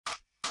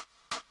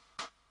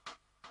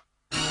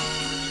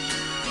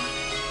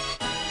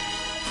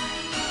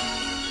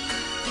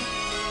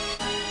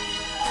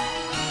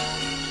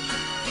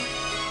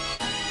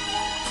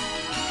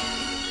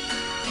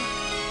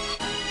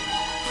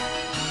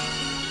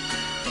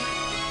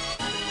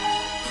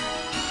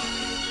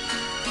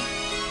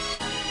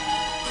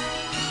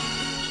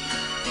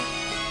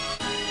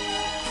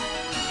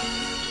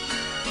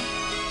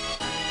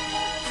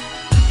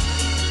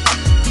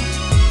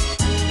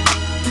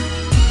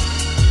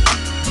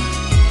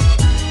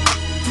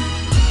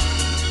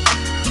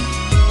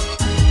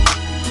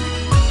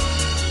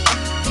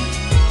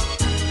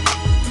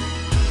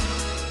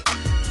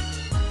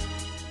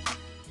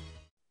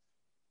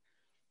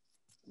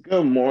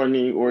Good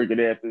morning or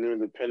good afternoon,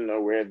 depending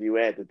on wherever you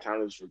at the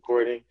time of this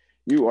recording.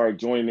 You are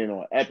joining in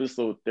on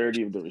episode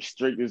 30 of the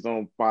Restricted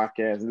Zone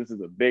podcast. And this is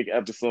a big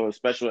episode, a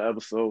special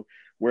episode.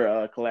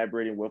 We're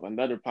collaborating with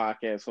another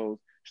podcast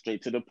host,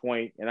 straight to the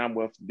point, and I'm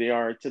with they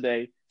are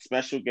today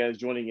special guests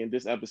joining in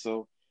this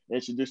episode.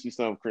 Introduce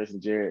yourself, Chris and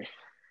Jared.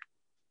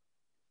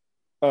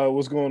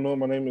 What's going on?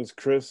 My name is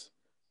Chris.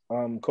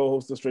 I'm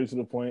co-host of Straight to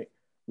the Point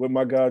with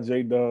my guy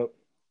J Dub,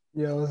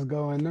 Yo, what's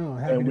going on?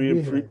 Happy and to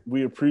be here.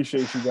 we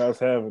appreciate you guys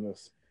having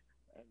us.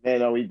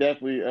 And we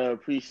definitely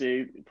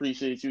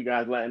appreciate you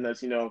guys letting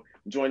us,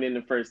 join in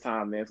the first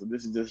time, man. So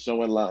this is just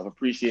showing love.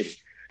 Appreciate it.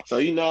 So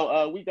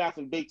we got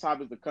some big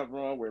topics to cover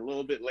on. We're a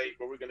little bit late,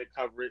 but we're gonna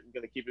cover it.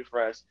 We're gonna keep it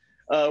fresh.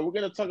 We're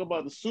gonna talk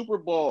about the Super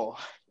Bowl.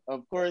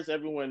 Of course,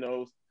 everyone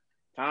knows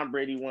Tom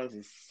Brady won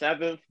his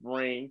seventh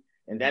ring,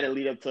 and that'll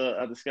lead up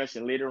to a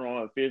discussion later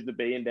on, a fierce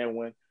debate in that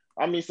one.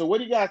 I mean, so what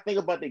do you guys think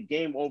about the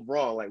game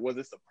overall? Like, was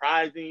it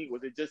surprising?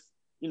 Was it just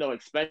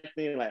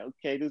expecting like,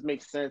 okay, this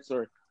makes sense,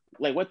 or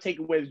like what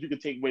takeaways you could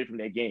take away from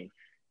that game?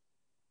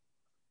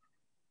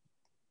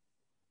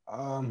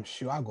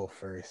 Shoot, I'll go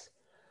first.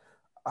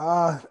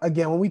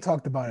 Again, when we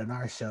talked about it in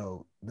our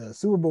show, the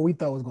Super Bowl we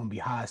thought was gonna be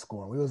high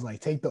scoring. We was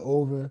like, take the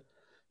over.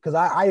 Because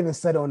I even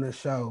said on the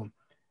show,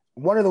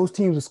 one of those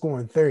teams was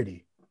scoring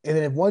 30. And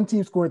then if one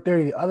team scored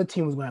 30, the other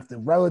team was gonna have to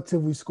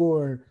relatively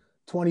score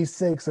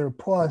 26 or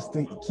plus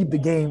to keep the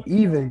game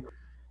even.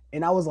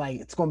 And I was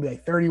like, it's gonna be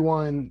like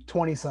 31,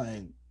 20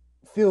 something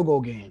field goal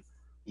game.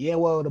 Yeah,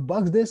 well, the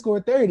Bucks did score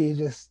 30. It's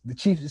just the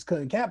Chiefs just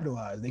couldn't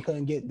capitalize. They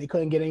couldn't get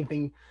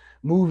anything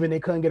moving. They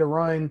couldn't get a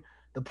run.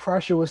 The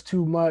pressure was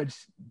too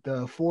much.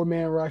 The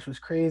four-man rush was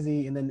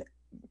crazy. And then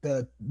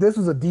this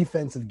was a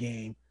defensive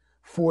game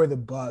for the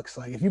Bucks.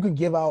 Like if you could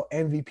give out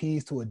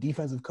MVPs to a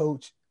defensive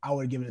coach, I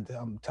would have given it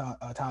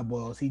to Todd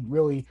Bowles. He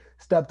really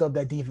stepped up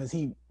that defense.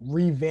 He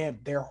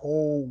revamped their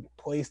whole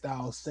play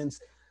style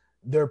since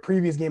their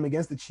previous game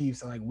against the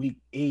Chiefs in like week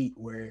 8,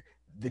 where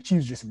the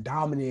Chiefs just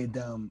dominated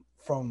them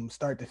from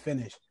start to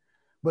finish.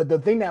 But the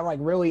thing that like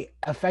really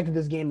affected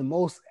this game the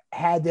most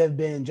had to have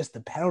been just the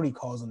penalty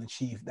calls on the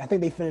Chiefs. I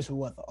think they finished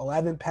with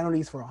 11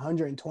 penalties for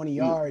 120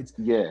 yards.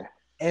 Yeah.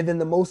 And then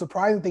the most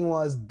surprising thing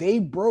was they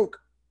broke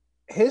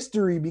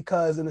history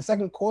because in the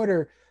second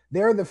quarter,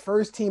 they're the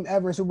first team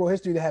ever in Super Bowl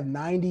history to have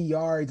 90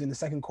 yards in the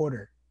second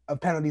quarter of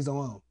penalties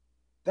alone.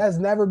 That's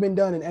never been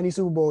done in any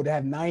Super Bowl to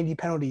have 90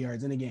 penalty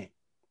yards in a game.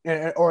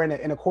 Or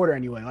in a quarter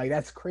anyway. Like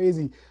that's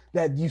crazy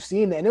that you've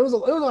seen that. And it was a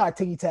lot of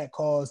ticky-tack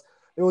calls.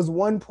 There was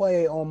one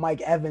play on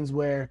Mike Evans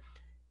where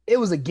it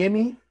was a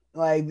gimme.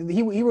 Like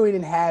he really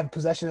didn't have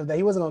possession of that.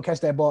 He wasn't gonna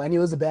catch that ball, and it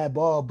was a bad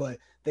ball. But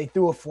they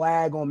threw a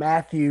flag on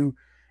Matthew,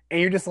 and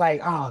you're just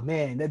like, oh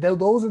man,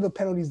 those are the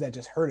penalties that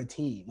just hurt a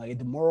team. Like it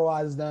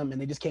demoralizes them, and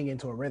they just can't get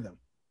into a rhythm.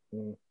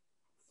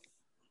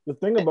 The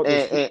thing about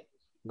this.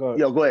 Go ahead.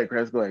 Yo, go ahead,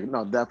 Chris. Go ahead.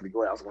 No, definitely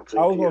go ahead. I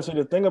was going to say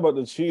the thing about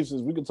the Chiefs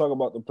is we can talk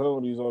about the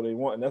penalties all they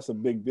want, and that's a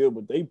big deal.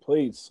 But they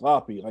played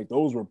sloppy, like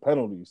those were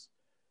penalties,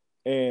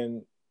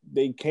 and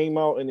they came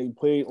out and they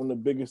played on the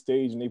biggest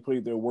stage, and they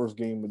played their worst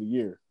game of the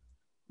year.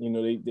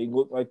 They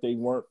looked like they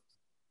weren't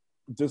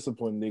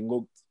disciplined. They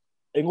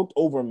looked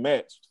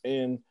overmatched,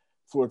 and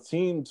for a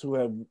team to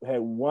have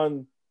had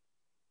won,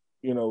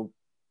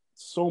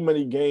 so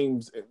many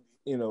games,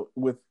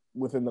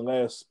 within the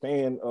last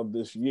span of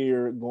this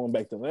year, going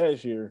back to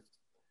last year,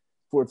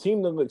 for a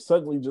team that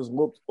suddenly just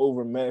looked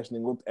overmatched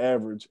and looked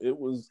average, it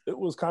was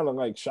kind of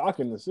like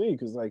shocking to see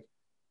because like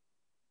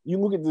you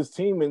look at this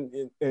team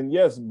and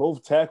yes,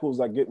 both tackles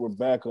I get were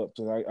backups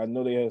and I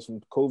know they had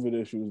some COVID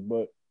issues,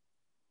 but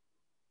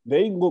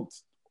they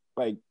looked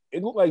like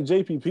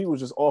JPP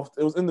was just off.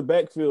 It was in the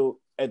backfield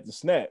at the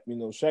snap.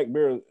 Shaq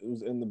Barrett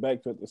was in the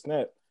backfield at the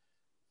snap.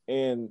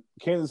 And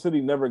Kansas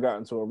City never got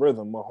into a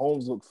rhythm.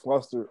 Mahomes looked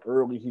flustered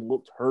early. He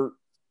looked hurt.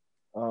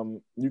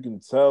 You can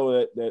tell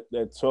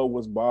that toe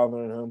was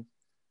bothering him.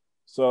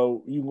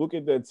 So you look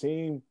at that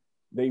team,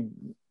 they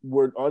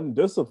were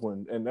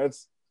undisciplined, and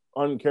that's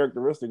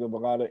uncharacteristic of a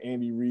lot of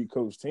Andy Reid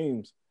coach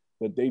teams,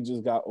 but they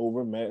just got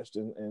overmatched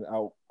and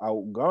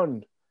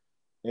outgunned.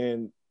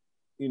 And,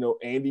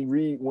 Andy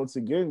Reid, once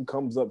again,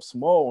 comes up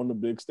small on the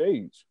big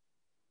stage.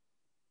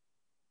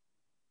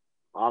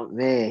 Oh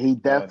man, he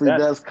definitely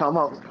does come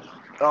up.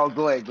 Oh,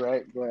 go ahead,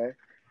 Greg. Go ahead.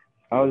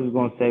 I was just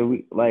gonna say,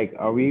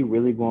 are we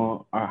really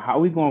going? Or how are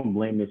we going to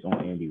blame this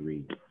on Andy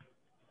Reid?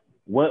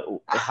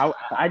 How?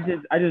 I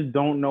just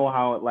don't know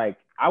how. Like,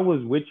 I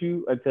was with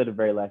you until the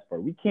very last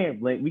part. We can't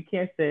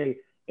say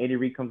Andy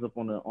Reid comes up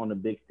on the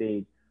big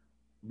stage,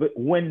 but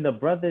when the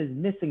brother is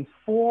missing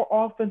 4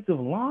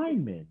 offensive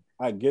linemen,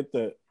 I get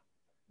that,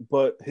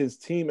 but his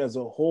team as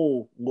a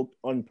whole looked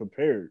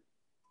unprepared.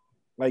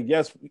 Like,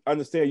 yes, I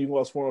understand you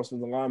lost 4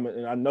 offensive linemen,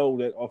 and I know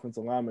that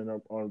offensive linemen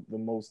are the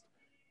most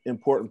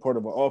important part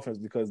of an offense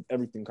because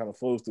everything kind of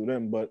flows through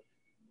them. But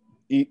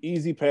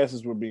easy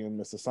passes were being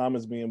missed,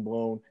 assignments being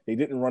blown. They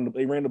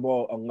ran the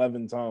ball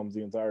 11 times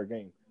the entire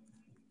game.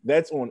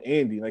 That's on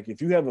Andy. Like,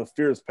 if you have a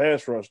fierce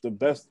pass rush, the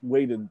best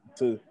way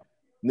to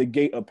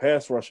negate a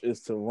pass rush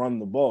is to run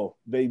the ball.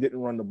 They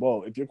didn't run the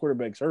ball. If your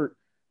quarterback's hurt,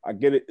 I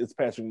get it, it's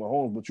Patrick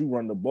Mahomes, but you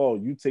run the ball,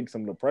 you take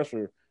some of the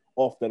pressure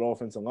off that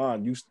offensive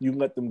line. You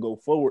let them go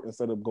forward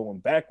instead of going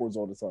backwards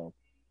all the time.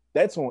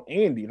 That's on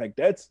Andy. Like,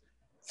 that's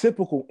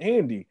typical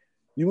Andy.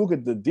 You look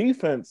at the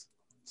defense,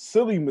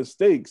 silly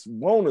mistakes,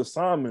 wrong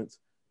assignments,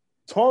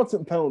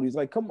 taunting penalties.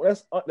 Like, come on,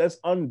 that's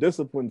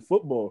undisciplined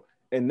football,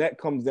 and that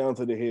comes down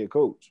to the head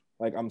coach.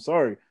 Like, I'm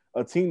sorry,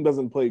 a team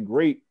doesn't play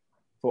great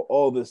for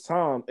all this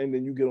time, and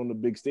then you get on the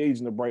big stage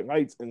in the bright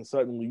lights, and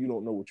suddenly you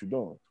don't know what you're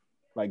doing.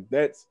 Like,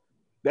 that's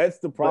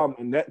the problem,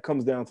 and that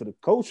comes down to the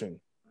coaching.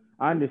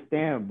 I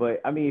understand, but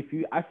I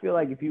mean, I feel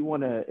like if you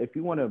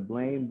wanna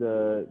blame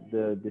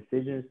the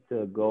decisions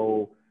to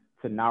go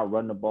to not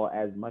run the ball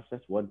as much,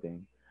 that's one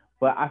thing.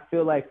 But I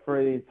feel like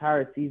for the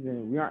entire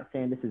season, we aren't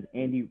saying this is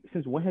Andy.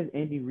 Since when has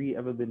Andy Reid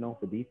ever been known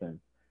for defense?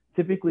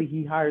 Typically,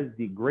 he hires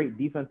the great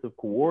defensive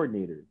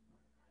coordinators.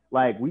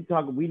 Like we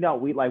don't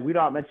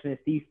mention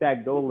Steve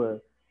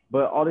Spagnuolo,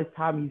 but all this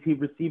time he's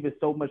receiving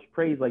so much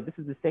praise. Like, this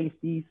is the same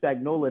Steve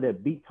Spagnuolo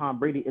that beat Tom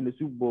Brady in the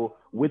Super Bowl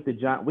with the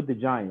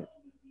Giants,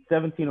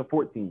 17 or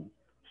 14.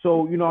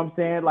 So you know what I'm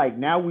saying? Like,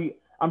 now I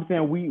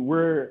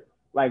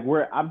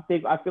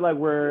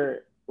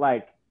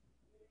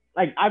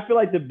feel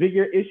like the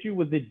bigger issue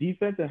was the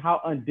defense and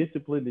how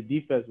undisciplined the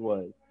defense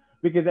was.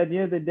 Because at the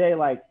end of the day,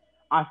 like,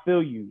 I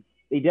feel you.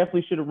 They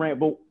definitely should have ran,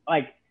 but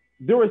like,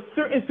 there were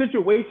certain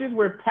situations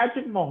where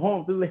Patrick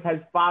Mahomes literally has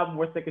 5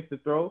 more seconds to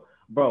throw.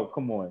 Bro,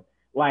 come on.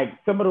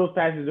 Like, those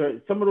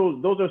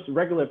are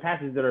regular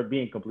passes that are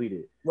being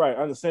completed. Right,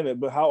 I understand that,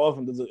 but how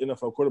often does an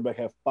NFL quarterback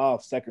have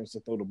 5 seconds to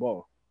throw the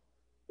ball?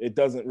 It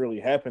doesn't really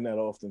happen that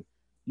often.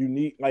 You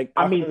need, like,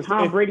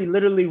 Tom Brady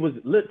literally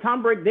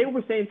they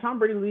were saying Tom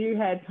Brady literally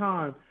had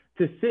time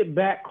to sit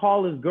back,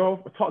 call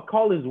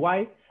call his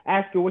wife,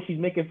 ask her what she's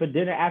making for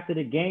dinner after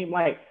the game.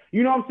 Like,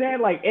 you know what I'm saying?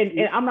 Like, and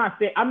I'm not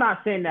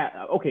saying that,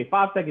 okay,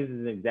 5 seconds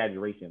is an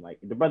exaggeration. Like,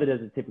 the brother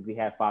doesn't typically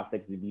have 5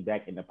 seconds to be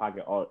back in the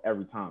pocket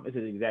every time. It's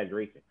an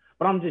exaggeration.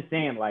 But I'm just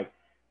saying, like,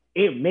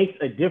 it makes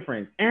a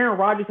difference. Aaron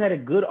Rodgers had a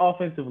good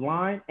offensive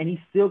line, and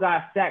he still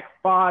got sacked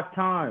 5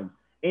 times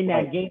in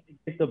that game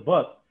against the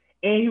Bucs.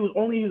 And the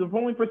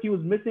only person he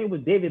was missing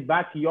was David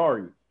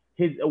Bakhtiari,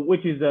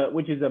 which is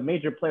a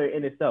major player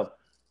in itself.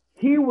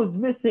 He was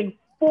missing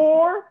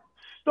 4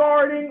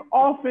 starting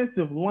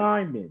offensive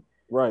linemen.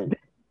 Right. They're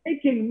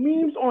making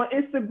memes on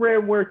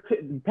Instagram where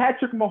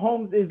Patrick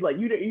Mahomes is like,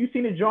 you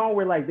seen a John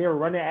where like they're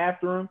running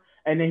after him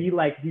and then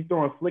he's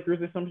throwing flickers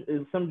or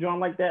some John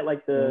like that,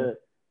 like the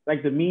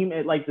like the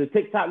meme, like the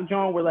TikTok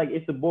John where like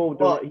it's the bull.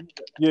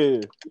 Yeah.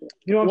 You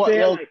know what I'm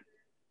saying? Like,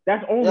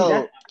 that's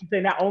I'm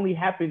saying that only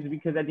happens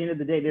because at the end of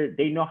the day,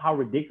 they know how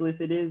ridiculous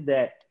it is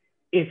that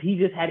if he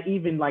just had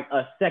even like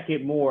a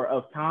second more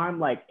of time,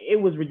 like, it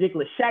was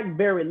ridiculous. Shaq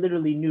Barrett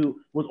literally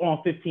was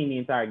on 15 the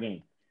entire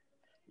game.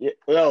 Yeah.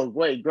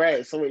 Wait,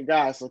 great. So wait,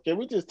 guys. So can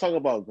we just talk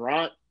about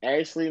Gronk?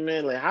 Actually,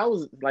 man, like,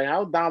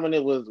 how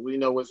dominant was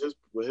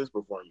his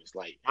performance?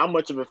 Like, how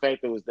much of a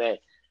factor was that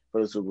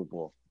for the Super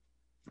Bowl?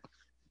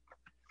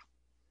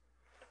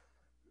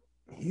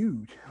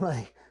 Huge.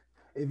 Like,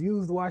 if you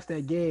watch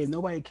that game,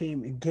 nobody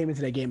came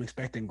into that game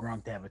expecting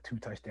Gronk to have a 2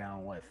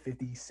 touchdown,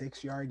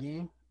 56-yard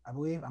game, I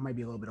believe. I might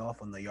be a little bit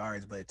off on the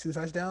yards, but 2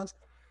 touchdowns.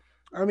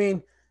 I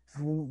mean,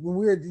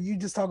 when you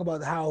just talk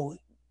about how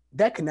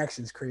that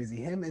connection is crazy.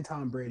 Him and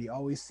Tom Brady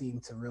always seem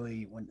to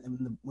really,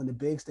 when the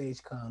big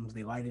stage comes,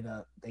 they light it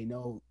up. They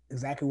know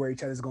exactly where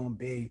each other's going to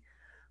be.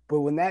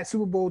 But when that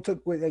Super Bowl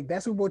took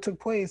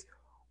place,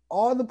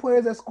 all the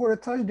players that scored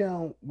a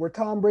touchdown were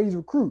Tom Brady's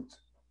recruits.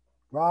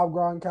 Rob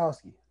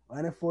Gronkowski,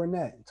 Leonard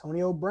Fournette,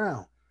 Antonio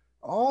Brown.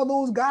 All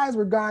those guys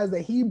were guys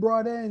that he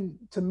brought in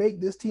to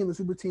make this team the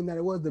super team that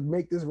it was, to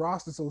make this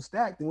roster so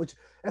stacked, in which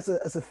that's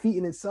a feat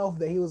in itself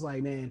that he was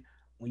like, man,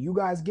 when you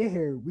guys get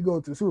here, we go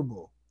to the Super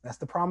Bowl. That's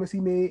the promise he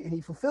made, and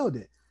he fulfilled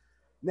it.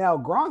 Now,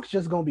 Gronk's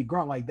just going to be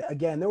Gronk. Like,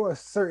 again, there were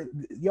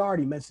you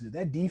already mentioned it,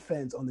 that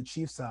defense on the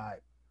Chiefs side,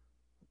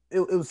 it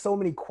was so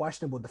many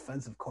questionable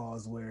defensive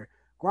calls where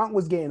Gronk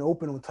was getting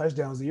open on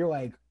touchdowns, and you're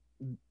like,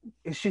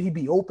 should he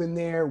be open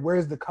there?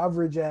 Where's the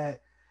coverage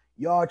at?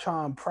 Y'all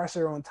trying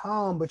pressure on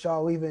Tom, but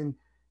y'all leaving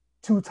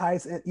 2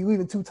 tight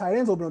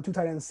ends open on 2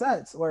 tight end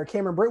sets, where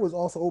Cameron Brate was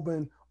also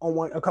open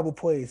on a couple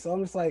plays. So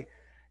I'm just like,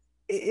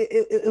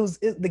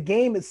 the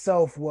game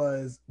itself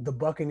was the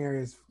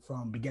Buccaneers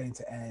from beginning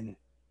to end,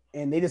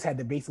 and they just had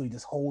to basically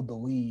just hold the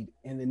lead,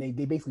 and then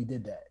they basically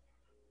did that.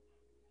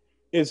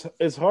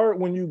 It's hard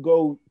when you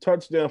go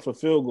touchdown for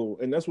field goal,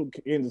 and that's what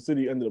Kansas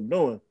City ended up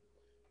doing.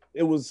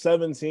 It was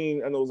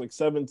 17, and it was like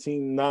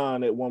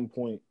 17-9 at one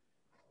point.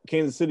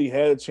 Kansas City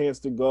had a chance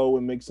to go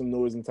and make some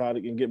noise and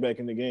get back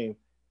in the game,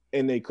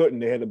 and they couldn't.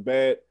 They had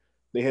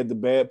the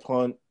bad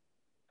punt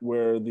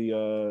where they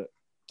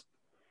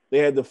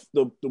had the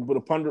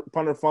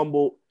punter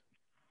fumbled,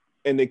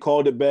 and they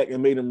called it back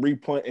and made him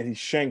repunt, and he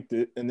shanked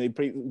it, and they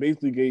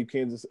basically gave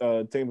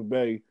Tampa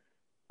Bay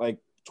like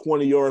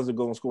 20 yards to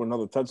go and score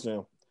another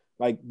touchdown.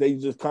 Like, they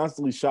just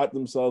constantly shot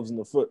themselves in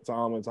the foot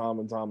time and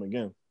time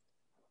again.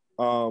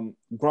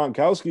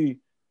 Gronkowski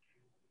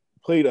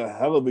played a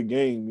hell of a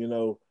game. You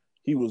know,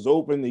 he was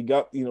open. He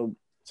got,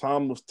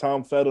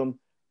 Tom fed him.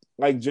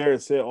 Like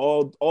Jared said,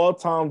 all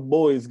Tom's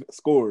boys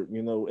scored.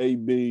 You know,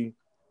 AB,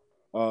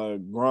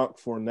 Gronk,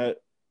 Fournette.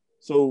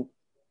 So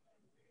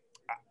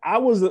I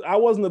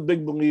wasn't a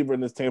big believer in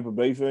this Tampa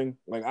Bay thing.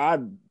 Like I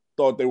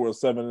thought they were a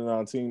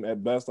 7-9 team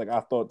at best. Like I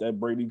thought that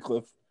Brady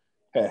cliff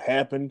had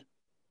happened.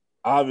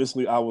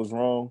 Obviously, I was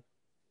wrong.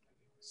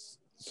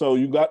 So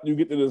you get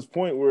to this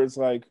point where it's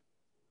like,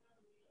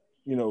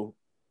 you know,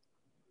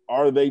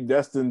 are they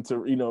destined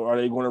to, you know, are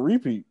they going to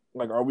repeat?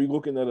 Like, are we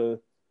looking at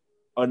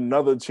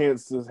another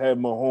chance to have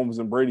Mahomes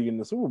and Brady in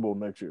the Super Bowl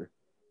next year?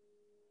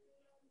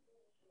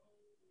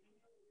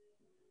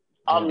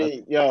 I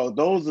mean, yo,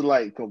 those are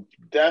like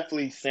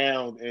definitely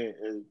sound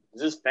and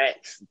just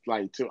facts.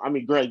 Like, too. I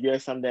mean, Greg, you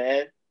have something to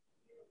add?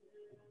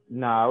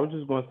 Nah, I was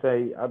just gonna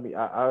say. I mean,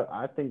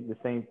 I think the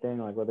same thing.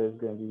 Like whether it's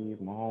gonna be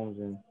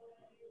Mahomes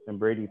and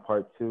Brady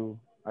part two.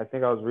 I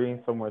think I was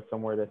reading somewhere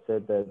that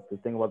said that the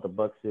thing about the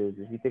Bucks is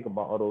if you think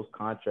about all those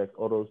contracts,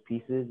 all those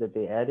pieces that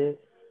they added,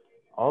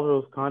 all of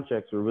those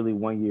contracts were really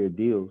 1 year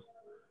deals.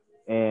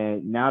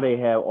 And now they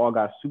have all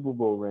got Super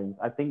Bowl rings.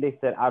 I think they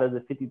said out of the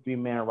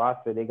 53-man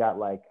roster, they got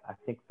like I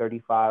think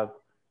 35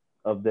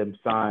 of them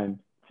signed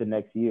to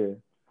next year.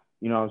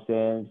 You know what I'm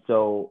saying?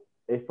 So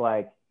it's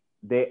like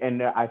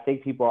I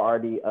think people are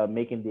already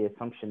making the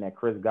assumption that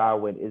Chris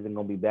Godwin isn't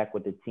going to be back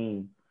with the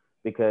team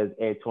because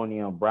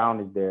Antonio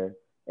Brown is there,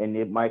 and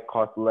it might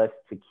cost less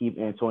to keep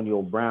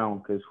Antonio Brown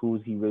because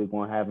who's he really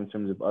going to have in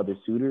terms of other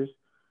suitors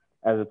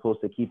as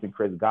opposed to keeping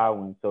Chris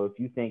Godwin. So if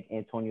you think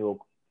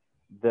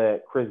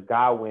that Chris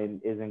Godwin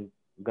isn't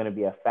going to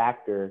be a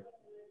factor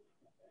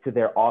to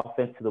their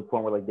offense to the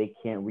point where like they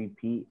can't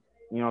repeat.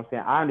 You know what I'm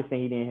saying? I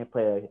understand he didn't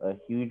play a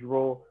huge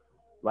role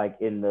like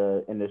in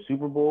the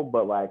Super Bowl,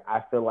 but like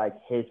I feel like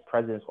his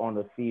presence on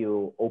the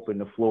field opened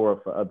the floor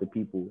for other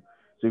people.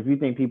 So if you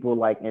think people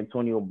like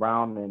Antonio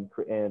Brown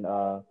and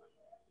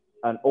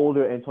an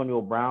older Antonio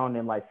Brown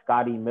and like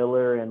Scotty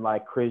Miller and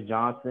like Chris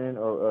Johnson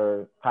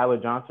or Tyler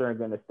Johnson are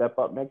going to step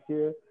up next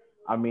year,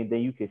 I mean,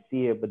 then you could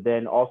see it. But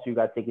then also you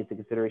got to take into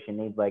consideration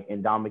names like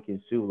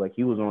Ndamukong Suh, like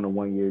he was on a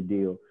 1 year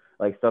deal,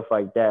 like stuff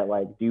like that.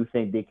 Like, do you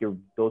think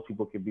those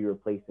people could be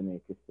replaced and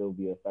it could still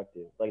be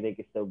effective? Like they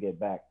could still get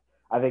back.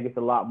 I think it's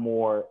a lot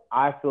more.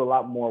 I feel a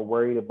lot more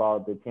worried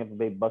about the Tampa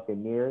Bay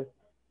Buccaneers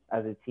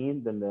as a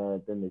team than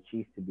the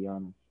Chiefs, to be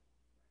honest.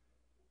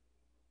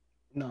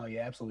 No,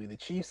 yeah, absolutely. The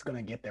Chiefs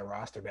gonna get their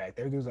roster back.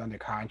 Their dudes under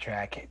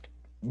contract.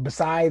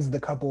 Besides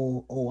the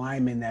couple of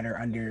linemen that are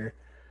under,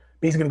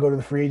 basically gonna go to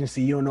the free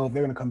agency. You don't know if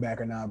they're gonna come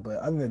back or not. But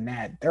other than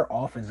that, their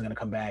offense is gonna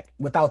come back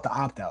without the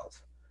opt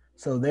outs.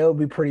 So they'll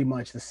be pretty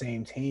much the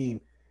same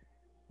team.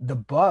 The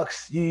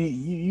Bucks,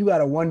 you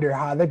gotta wonder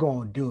how they're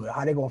gonna do it,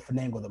 how they're gonna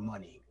finagle the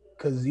money.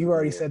 Because you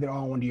already Yeah, said they're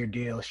all 1 year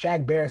deals.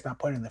 Shaq Barrett's not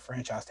putting in the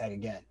franchise tag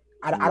again.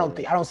 yeah,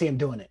 I don't see him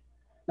doing it.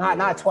 Not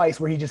yeah. twice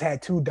where he just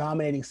had two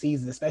dominating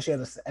seasons, especially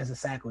as a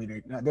sack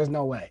leader. No, there's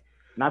no way.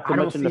 Not to I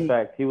don't mention the see.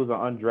 fact he was an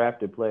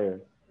undrafted player.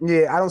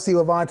 Yeah, I don't see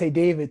Levante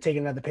David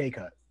taking another pay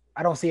cut.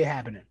 I don't see it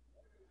happening.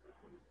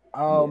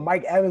 Yeah.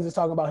 Mike Evans is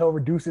talking about he'll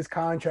reduce his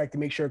contract to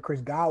make sure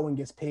Chris Godwin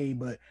gets paid,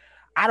 but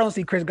I don't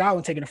see Chris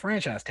Godwin taking a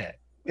franchise tag.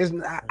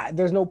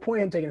 There's no point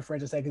in him taking a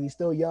franchise tag because he's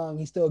still young.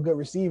 He's still a good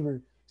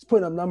receiver. He's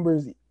putting up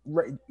numbers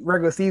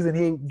regular season.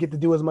 He didn't get to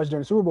do as much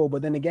during the Super Bowl,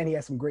 but then again, he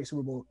has some great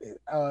Super Bowl,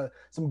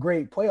 some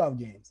great playoff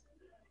games.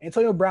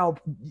 Antonio Brown,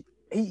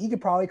 he could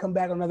probably come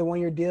back on another 1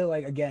 year deal.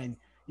 Like again,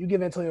 you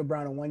give Antonio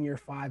Brown a 1 year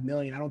 $5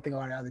 million. I don't think a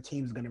lot of other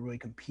teams are going to really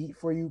compete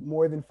for you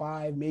more than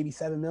 5, maybe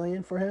 $7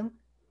 million for him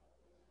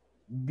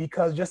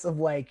because just of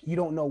like you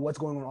don't know what's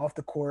going on off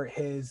the court.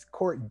 His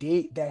court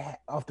date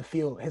off the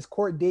field, his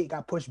court date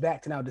got pushed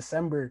back to now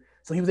December,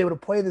 so he was able to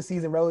play the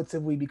season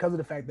relatively because of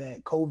the fact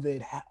that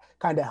COVID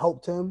kind of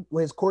helped him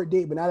with his court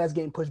date. But now that's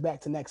getting pushed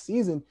back to next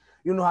season.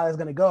 You don't know how that's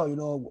going to go. You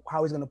know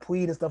how he's going to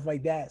plead and stuff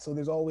like that. So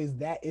there's always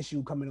that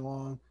issue coming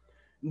along.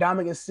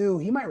 Ndamukong Suh,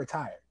 he might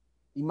retire.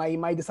 He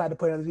might decide to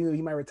put another deal.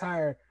 He might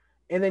retire.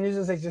 And then there's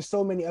just like there's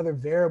so many other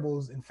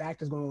variables and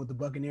factors going on with the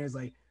Buccaneers.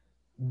 Like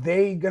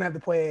they gonna have to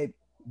play it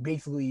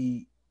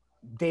basically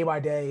day by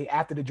day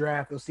after the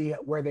draft. They'll see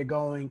where they're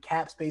going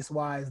cap space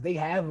wise. They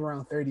have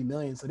around 30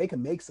 million, so they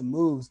can make some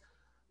moves,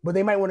 but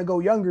they might want to go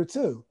younger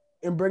too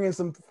and bring in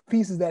some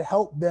pieces that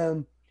help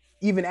them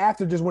even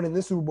after just winning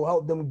this Super Bowl,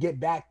 help them get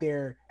back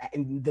there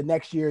in the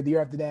next year, the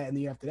year after that, and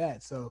the year after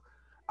that. So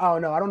I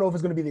don't know. I don't know if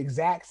it's going to be the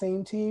exact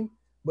same team,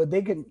 but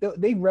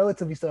they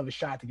relatively still have a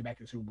shot to get back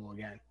to the Super Bowl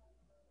again.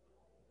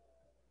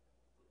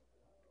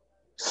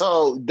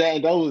 So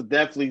those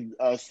definitely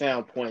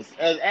sound points.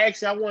 And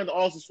actually, I wanted to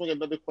also swing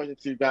another question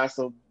to you guys.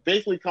 So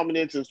basically, coming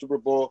into the Super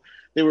Bowl,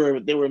 they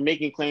were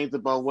making claims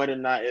about whether or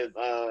not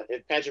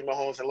if Patrick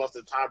Mahomes had lost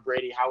to Tom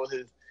Brady, how would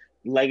his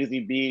legacy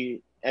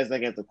be as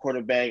a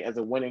quarterback, as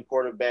a winning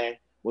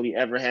quarterback? Will he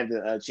ever have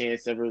the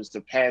chance ever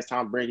to pass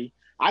Tom Brady?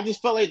 I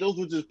just felt like those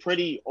were just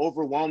pretty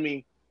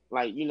overwhelming,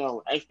 like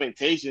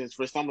expectations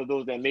for some of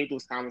those that made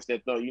those comments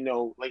that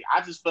though like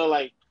I just felt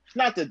like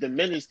not to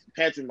diminish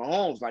Patrick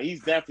Mahomes. Like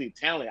he's definitely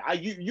talented.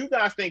 You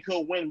guys think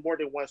he'll win more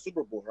than one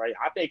Super Bowl, right?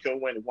 I think he'll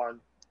win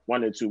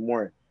one or two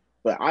more.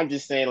 But I'm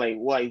just saying,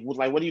 what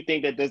do you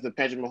think that does to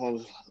Patrick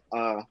Mahomes,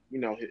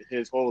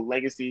 his whole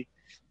legacy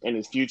and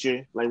his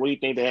future? Like, what do you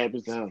think that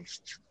happens to him?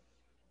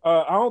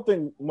 I don't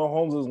think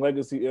Mahomes'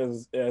 legacy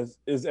is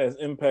as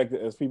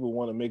impacted as people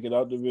want to make it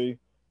out to be.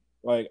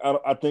 Like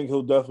I think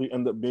he'll definitely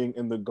end up being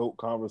in the GOAT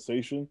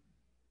conversation,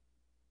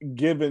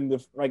 given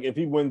the like if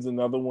he wins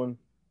another one,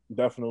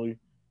 definitely.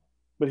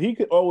 But he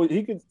could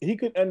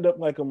end up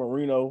like a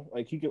Marino.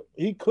 Like he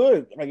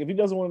could like if he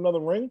doesn't win another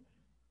ring,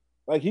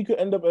 like he could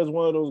end up as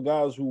one of those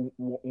guys who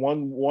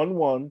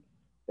won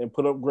and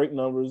put up great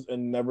numbers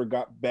and never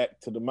got back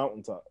to the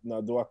mountaintop.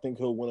 Now, do I think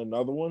he'll win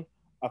another one?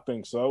 I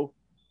think so.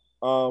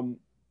 Um,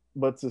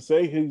 but to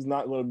say he's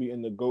not going to be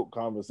in the GOAT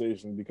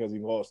conversation because he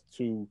lost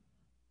to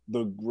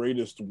the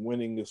greatest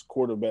winningest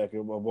quarterback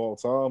of all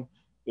time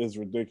is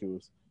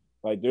ridiculous.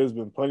 Like there's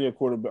been plenty of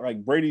quarterback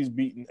like Brady's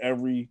beaten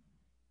every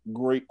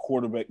great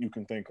quarterback you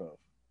can think of.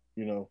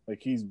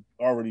 Like he's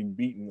already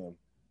beaten them.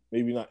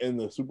 Maybe not in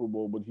the Super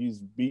Bowl, but he's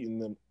beaten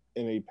them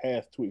in a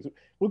path to it.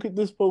 Look at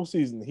this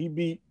postseason. He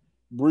beat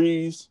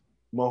Breeze,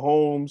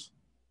 Mahomes,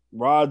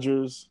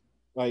 Rodgers,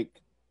 like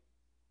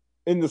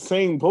in the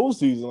same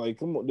postseason. Like,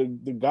 come on,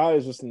 the guy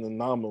is just an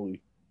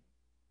anomaly.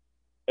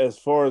 As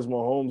far as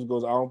Mahomes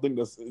goes, I don't think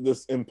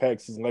this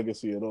impacts his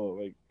legacy at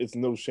all. Like, it's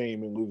no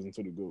shame in losing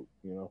to the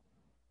GOAT.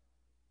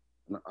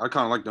 I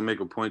kind of like to make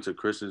a point to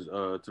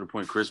the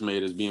point Chris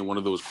made as being one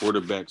of those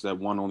quarterbacks that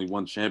won only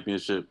one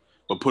championship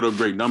but put up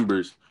great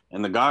numbers.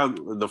 And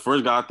the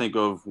first guy I think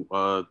of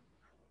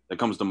that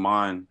comes to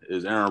mind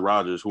is Aaron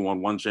Rodgers, who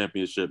won one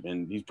championship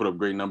and he's put up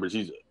great numbers.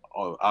 He's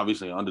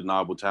obviously an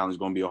undeniable talent. He's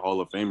going to be a Hall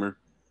of Famer.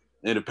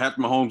 And if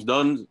Patrick Mahomes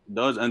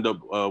does end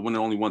up winning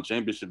only one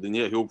championship, then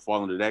yeah, he'll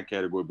fall into that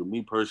category. But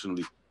me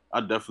personally,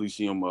 I definitely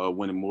see him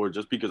winning more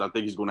just because I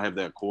think he's going to have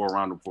that core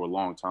around him for a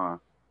long time.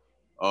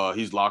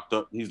 He's locked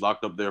up. He's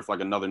locked up there for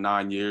like another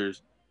 9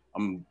 years.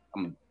 I'm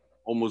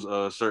almost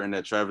certain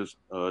that Travis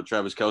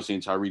Kelce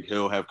and Tyreek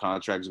Hill have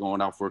contracts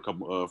going out for a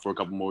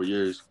couple more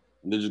years,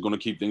 and they're just going to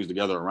keep things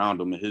together around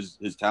him. And his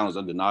talent is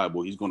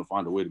undeniable. He's going to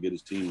find a way to get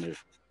his team there.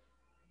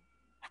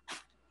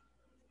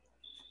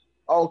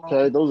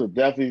 Okay, those are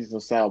definitely some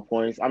sound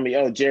points. I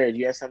mean, Jared,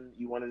 you had something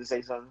you wanted to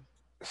say something?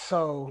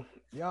 So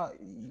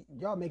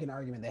y'all make an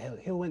argument that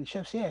he'll win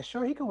chips. Yeah,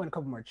 sure, he can win a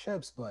couple more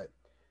chips, but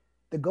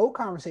the GOAT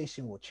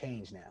conversation will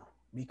change now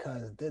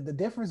because the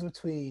difference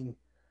between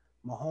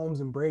Mahomes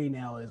and Brady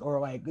now is, or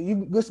like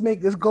let's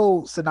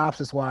go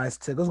synopsis wise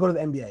to let's go to the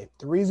NBA.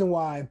 The reason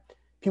why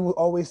people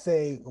always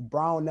say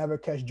LeBron will never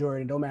catch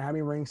Jordan, no matter how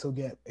many rings he'll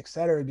get,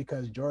 etc.,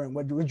 because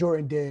what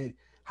Jordan did,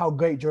 how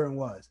great Jordan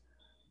was.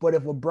 But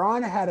if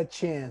LeBron had a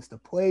chance to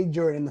play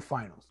Jordan in the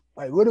finals,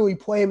 like literally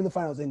play him in the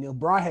finals, and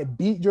LeBron had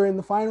beat Jordan in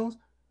the finals,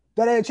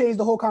 that had changed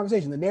the whole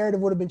conversation. The narrative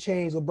would have been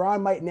changed.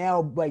 LeBron might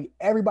now, like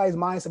everybody's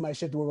mindset might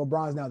shift to where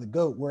LeBron's now the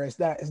GOAT, where it's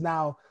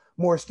now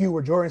more skewed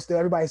where Jordan still,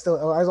 everybody's still,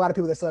 there's a lot of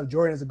people that still have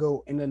Jordan as a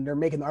GOAT, and then they're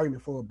making the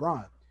argument for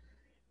LeBron.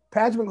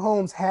 Patrick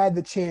Mahomes had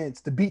the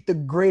chance to beat the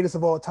greatest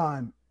of all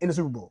time in the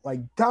Super Bowl. Like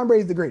Tom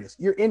Brady's the greatest.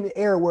 You're in the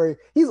era where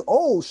he's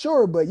old,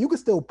 sure, but you can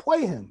still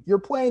play him. You're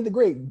playing the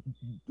great.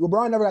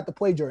 LeBron never got to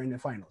play Jordan in the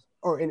finals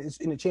or in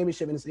the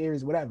championship, in the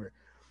series, whatever.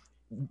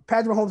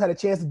 Patrick Mahomes had a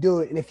chance to do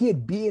it, and if he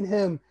had beaten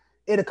him,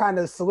 it'd kind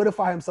of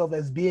solidify himself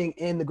as being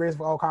in the greatest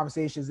of all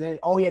conversations. And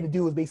all he had to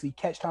do was basically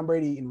catch Tom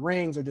Brady in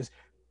rings or just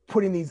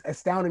putting these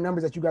astounding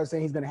numbers that you guys are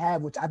saying he's going to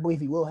have, which I believe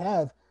he will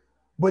have.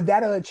 But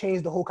that'll have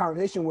changed the whole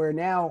conversation where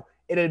now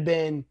it had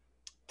been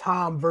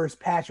Tom versus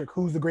Patrick,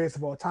 who's the greatest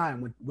of all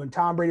time. When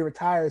Tom Brady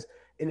retires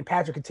and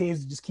Patrick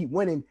continues to just keep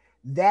winning,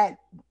 that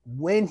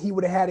win he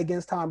would have had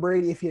against Tom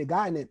Brady, if he had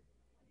gotten it,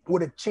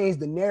 would have changed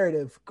the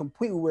narrative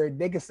completely, where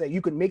they could say,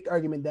 you could make the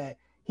argument that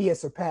he has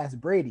surpassed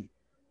Brady.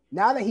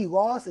 Now that he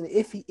lost, and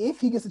if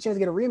he gets a chance to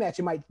get a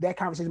rematch, that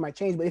conversation might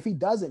change. But if he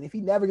doesn't, if he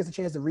never gets a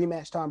chance to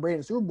rematch Tom Brady in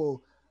the Super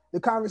Bowl, the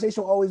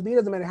conversation will always be, it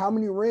doesn't matter how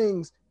many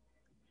rings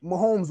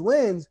Mahomes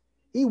wins,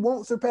 he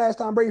won't surpass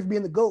Tom Brady for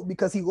being the GOAT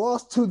because he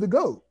lost to the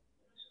GOAT.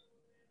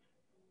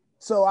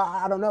 So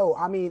I don't know.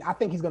 I mean, I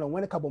think he's going to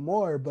win a couple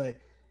more, but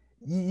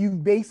you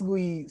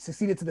basically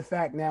succeeded to the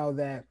fact now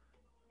that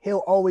he'll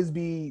always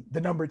be the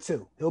number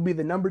two. He'll be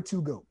the number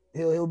two GOAT.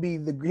 He'll be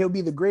the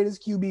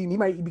greatest QB. And he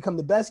might become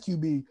the best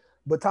QB,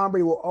 but Tom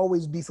Brady will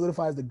always be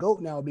solidified as the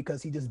GOAT now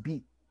because he just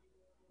beat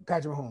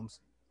Patrick Mahomes,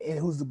 and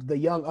who's the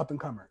young up and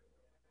comer.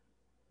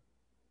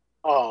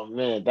 Oh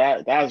man,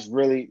 that's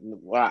really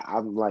wow.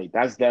 I'm like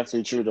that's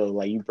definitely true though.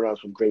 Like you brought up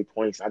some great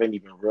points. I didn't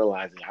even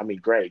realize it. I mean,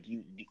 Greg,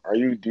 do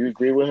you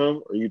agree with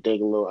him or you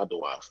think a little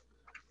otherwise?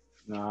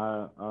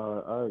 No,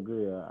 I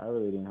agree. I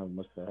really didn't have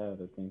much to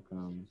add.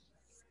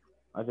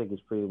 I think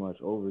it's pretty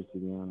much over, to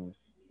be honest.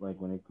 Like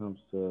when it comes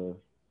to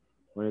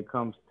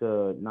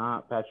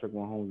not Patrick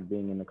Mahomes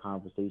being in the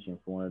conversation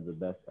for one of the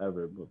best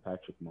ever, but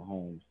Patrick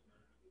Mahomes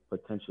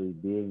potentially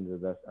being the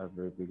best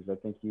ever, because I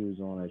think he was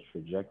on a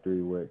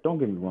trajectory where, don't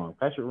get me wrong,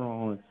 Patrick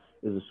Mahomes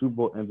is a Super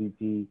Bowl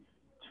MVP,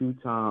 is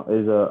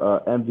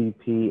a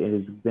MVP,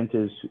 and has been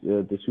to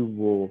the Super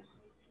Bowl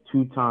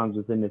 2 times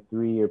within the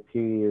 3-year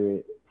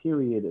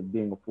period of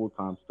being a full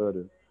time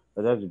starter.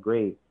 But that's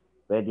great.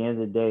 But at the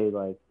end of the day,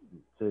 like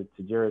to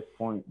Jared's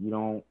point, you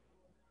don't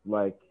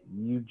like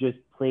you just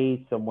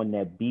played someone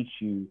that beat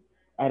you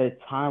at a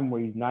time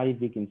where he's not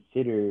even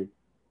considered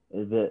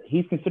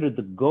he's considered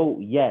the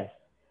GOAT, yes,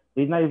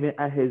 but he's not even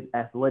at his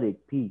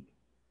athletic peak,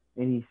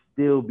 and he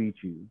still beat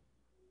you.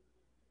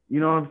 You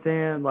know what I'm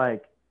saying?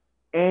 Like,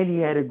 and he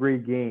had a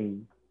great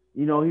game.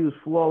 You know, he was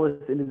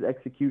flawless in his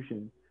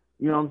execution.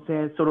 You know what I'm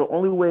saying? So the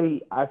only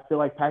way I feel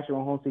like Patrick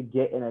Mahomes could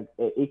get in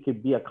it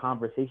could be a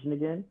conversation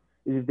again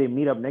is if they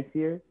meet up next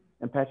year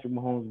and Patrick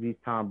Mahomes beats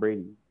Tom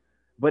Brady.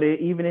 But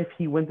even if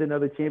he wins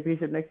another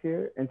championship next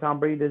year and Tom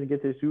Brady doesn't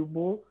get to the Super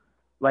Bowl,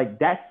 like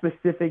that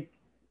specific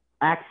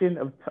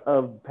action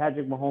of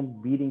Patrick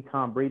Mahomes beating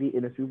Tom Brady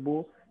in a Super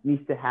Bowl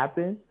needs to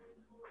happen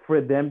for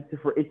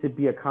it to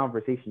be a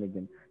conversation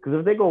again. Because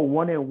if they go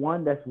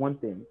 1-1, that's one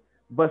thing.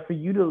 But for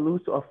you to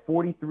lose to a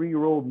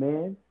 43-year-old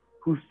man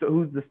who's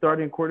the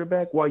starting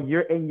quarterback while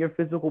you're in your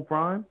physical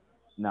prime,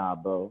 nah,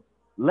 bro.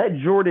 Let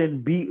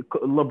Jordan beat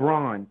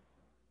LeBron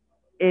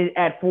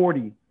at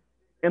 40,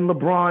 and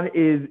LeBron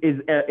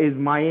is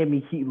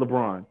Miami Heat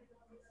LeBron.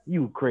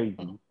 You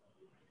crazy?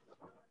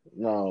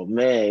 No,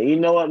 man. You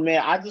know what,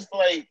 man? I just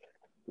feel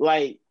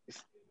like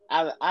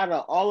out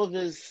of all of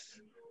his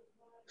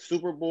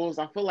Super Bowls,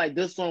 I feel like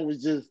this one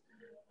was just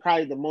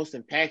probably the most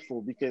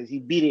impactful because he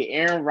beat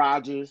Aaron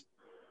Rodgers,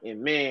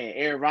 and man,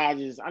 Aaron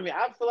Rodgers. I mean,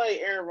 I feel like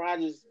Aaron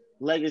Rodgers'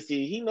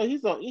 legacy.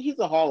 He's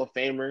a Hall of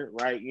Famer,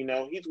 right? You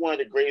know, he's one of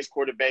the greatest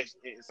quarterbacks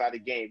inside the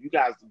game. You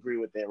guys agree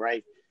with that,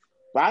 right?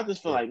 But I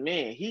just feel like,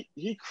 man,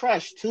 he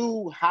crushed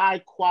two high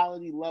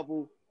quality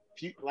level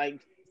like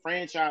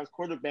franchise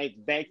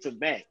quarterbacks back to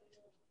back.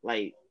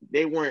 Like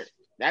they weren't.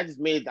 That just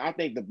made I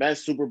think the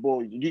best Super Bowl.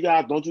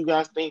 Don't you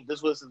guys think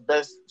this was his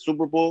best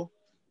Super Bowl?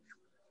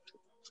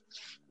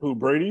 Who,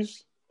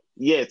 Brady's?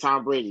 Yeah,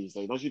 Tom Brady's.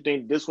 Like, don't you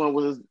think this one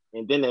was?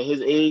 And then at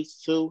his age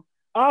too.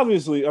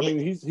 Obviously, I mean,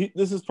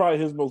 this is probably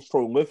his most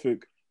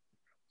prolific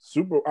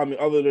Super. I mean,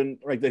 other than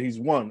like that, he's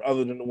won.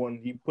 Other than the one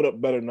he put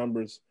up better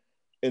numbers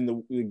in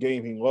the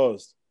game he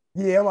lost.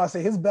 Yeah, I'm about to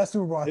say his best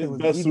Super Bowl. I think was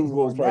the Eagles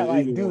one. That,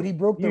 like, dude, he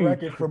broke the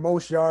record for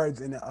most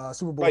yards in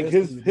Super Bowl. Like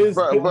history.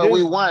 Bro,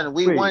 we won.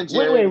 We won,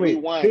 Jared. We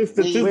won. His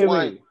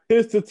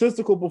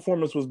statistical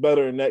performance was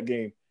better in that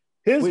game.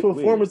 His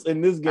performance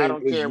in this game, I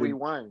don't care. We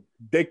won.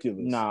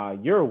 Ridiculous. Nah,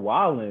 you're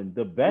wildin'.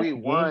 The best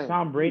game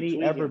Tom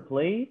Brady ever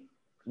played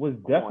was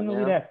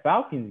definitely that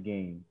Falcons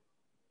game.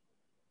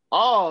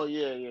 Oh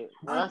yeah. You're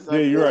right.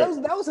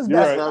 That was his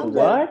best. Right.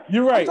 What?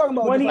 You're right.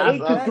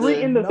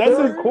 28-3 in the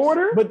third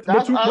quarter. But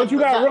you got to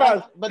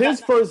realize his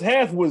first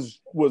half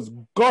was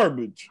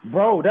garbage,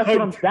 bro.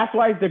 That's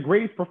why it's the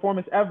greatest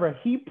performance ever.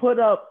 He put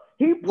up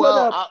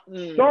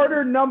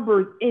starter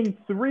numbers in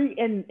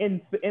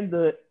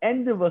the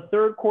end of a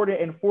third quarter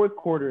and fourth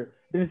quarter.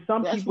 Then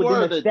some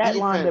people did a stat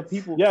line that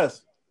people.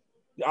 Yes.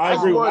 I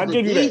agree. I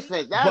give you that.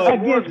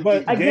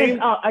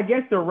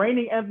 Against the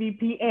reigning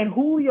MVP and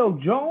Julio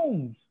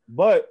Jones.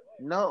 But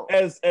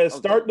as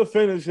start to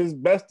finish, his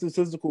best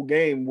statistical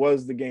game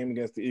was the game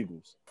against the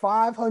Eagles.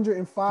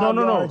 505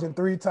 yards and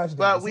 3 touchdowns.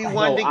 But we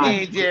won the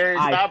game, Jared.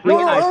 That's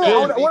what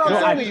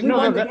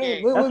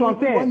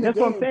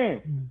I'm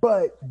saying.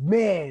 But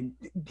man,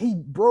 he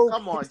broke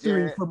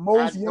history for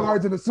most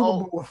yards in the Super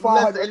Bowl with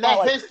 500. And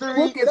that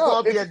history is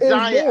going to be a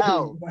giant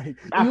L.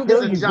 It's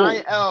a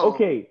giant L.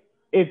 Okay,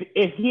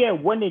 if he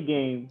had won the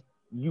game,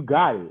 you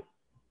got it.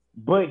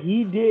 But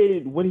he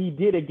did what he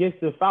did against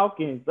the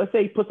Falcons. Let's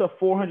say he puts up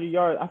 400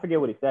 yards. I forget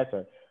what his stats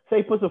are. Say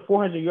he puts up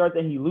 400 yards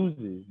and he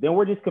loses. Then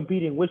we're just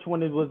competing which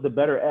one was the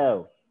better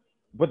L.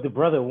 But the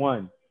brother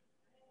won.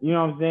 You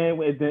know what I'm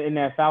saying? In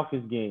that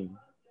Falcons game.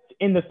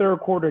 In the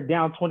third quarter,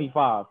 down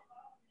 25.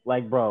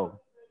 Like, bro.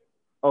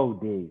 Oh,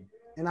 dude.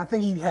 And I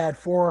think he had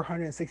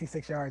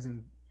 466 yards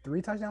and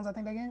 3 touchdowns, I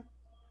think, that game.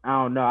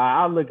 I don't know.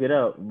 I'll look it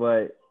up.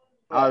 But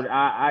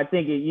I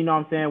think you know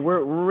what I'm saying.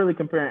 We're really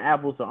comparing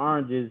apples to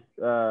oranges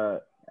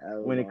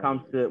when it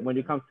comes to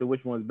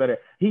which one's better.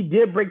 He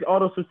did break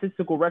all those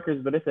statistical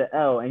records, but it's an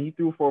L, and he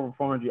threw for over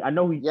 400. I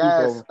know he threw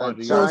for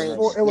over 400 yards. It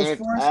was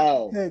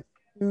 4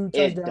 2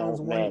 touchdowns,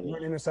 one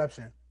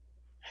interception.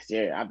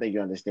 Yeah, I think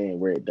you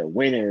understand where the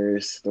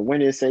winners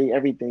say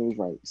everything's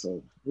right.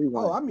 So we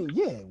won. Oh, I mean,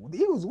 yeah, the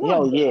Eagles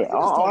won. Yeah.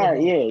 All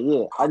right,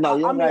 yeah. I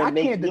know. I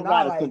can't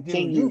deny. Like,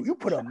 dude, you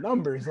put up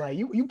numbers. Like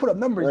you put up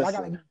numbers. Listen. I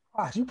gotta.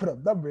 Gosh, you put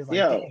up numbers.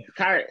 Like,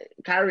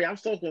 Kyrie, I'm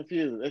so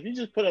confused. If you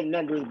just put up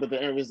numbers, but the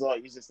end result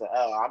is just an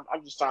L,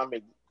 I'm just trying to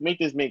make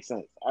this make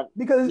sense.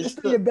 Because it's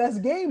still your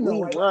best game,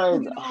 though.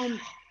 Right?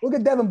 Look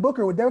at Devin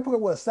Booker. With Devin Booker,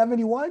 what,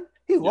 71?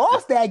 He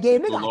lost that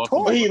game. They got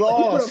torn. He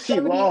lost. He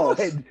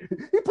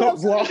put up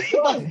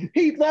 71.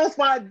 He lost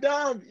by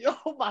dumb.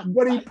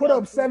 But he put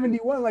up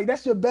 71. Like,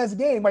 that's your best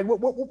game. Like,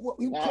 what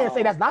you can't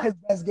say that's not his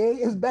best game.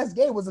 His best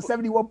game was a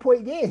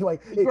 71-point game.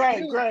 Like,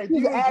 Greg,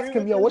 you can ask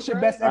him, what's your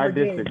best ever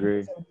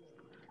game?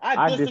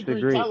 I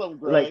disagree. Tell him,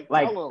 Greg.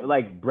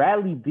 Like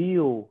Bradley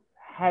Beal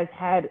has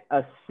had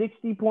a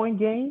 60-point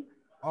game,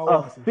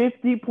 a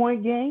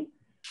 50-point game,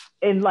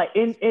 and like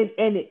in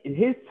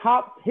his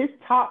top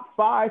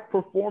 5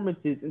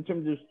 performances in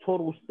terms of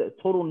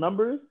total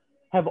numbers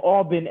have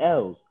all been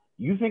L's.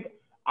 You think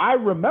I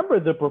remember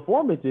the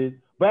performances,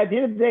 but at the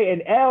end of the day,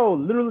 an L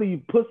literally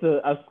puts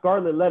a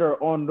scarlet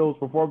letter on those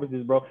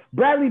performances, bro.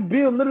 Bradley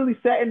Beal literally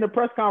sat in the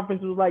press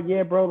conference and was like,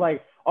 "Yeah, bro,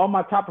 like all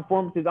my top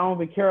performances, I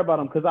don't even care about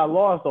them because I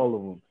lost all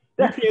of them."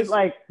 That's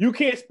like you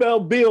can't spell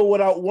Bill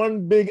without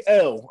one big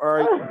L. All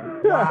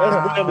right,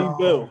 that's Bradley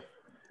Bill.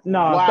 No,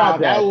 wow, stop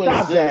that. that was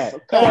Stop just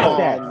that. come Stop on.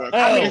 that. Man. L.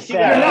 I mean, Stop you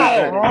gotta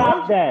that. do better.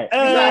 Stop that. You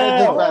gotta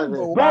do L. better.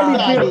 Bradley You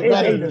gotta Beal do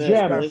better is than a this,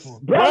 gem. Chris.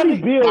 Bradley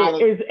Beal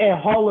gotta-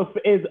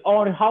 is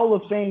on Hall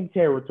of Fame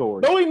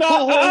territory. No, he's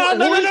not.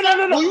 No.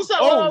 Who you said?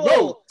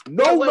 Oh,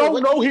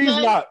 no, he's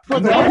not. For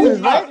the no, Wizards,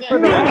 he's right? not. For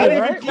the Not Wizards, even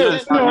right? close.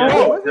 Yes, No.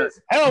 yes, Wizards?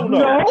 yes. Hell no.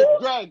 No.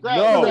 Greg,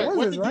 No. Greg,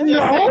 what did you No.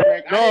 just say,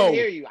 Greg? I No. didn't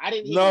hear you. I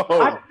didn't hear No. you.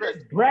 I Chris,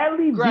 said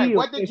Bradley Greg, Beal.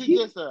 what did you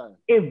just say?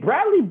 If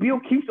Bradley Beal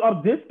keeps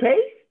up this pace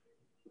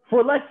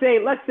for let's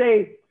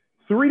say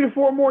 3 to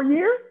 4 more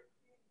years,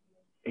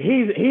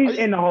 he's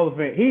in the Hall of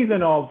Fame. He's in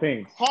the Hall of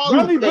Fame.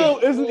 Bradley Beal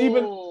isn't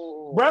even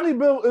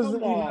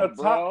Come on, a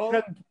top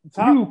bro.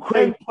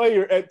 10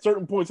 player at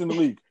certain points in the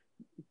league.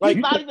 Like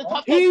He's not even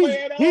top 10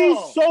 player at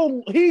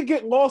all. he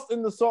get lost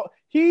in the salt.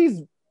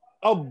 He's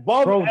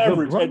above Bro,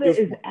 average the at brother this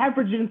is point.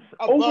 averaging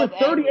Above over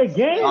 30 a average.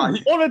 game. On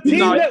a team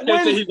that Can't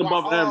say wins he's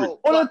above average.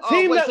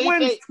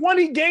 wins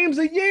 20 games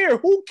a year.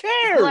 Who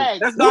cares?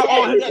 Greg, That's not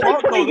all his Greg,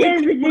 fault, though. They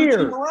games a keep putting a year.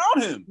 team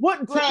around him.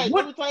 What Greg,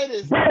 let me tell you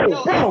this. Bro, Yo,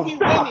 is he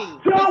stop.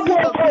 winning? John Is he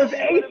Wall has the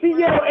winning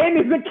ACL and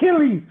his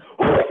Achilles.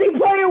 Who is he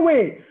playing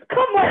with?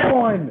 Come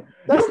on.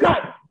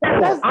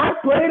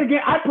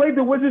 I played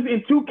the Wizards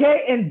in 2K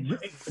and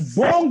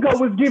Bonga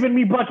was giving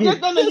me buckets. You're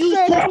gonna use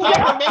 2K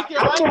to make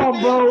your life. Come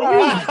on, bro.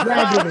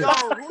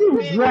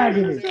 You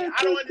dragging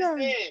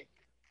it.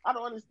 I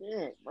don't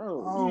understand,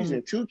 bro.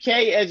 Using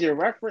 2K as your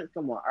reference?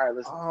 Come on. All right,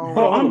 listen.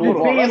 Bro, I'm just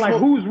saying, like,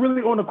 who's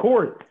really on the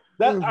court?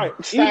 All right.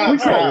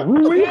 Stop.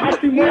 Rui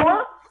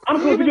Hachimura? I'm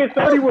supposed to get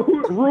 30 with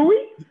Rui?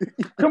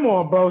 Come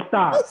on, bro.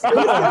 Stop.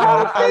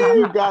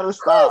 You gotta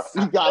stop.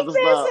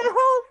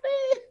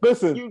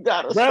 Listen, You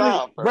gotta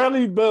stop. Bro.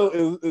 Bradley Beal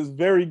is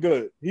very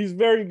good. He's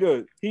very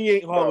good. He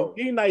ain't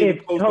He's not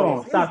even close. Hold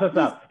on,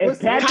 stop.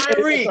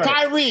 Kyrie,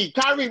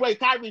 wait,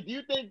 Kyrie, do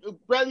you think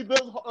Bradley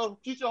Bill's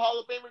future Hall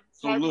of Famer?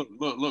 So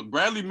look,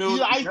 Bradley Beal. He's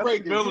an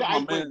icebreaker. Beal is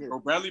my man, bro.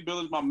 Bradley Beal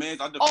is my man.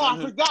 I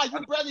forgot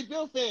you're a Bradley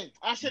Beal fan.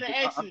 I should have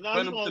asked you. No,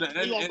 he's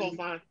gonna go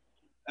fine.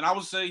 And I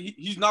would say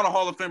he's not a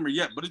Hall of Famer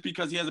yet, but it's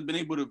because he hasn't been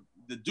able to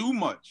do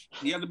much.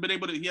 He hasn't been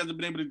able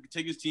to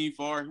take his team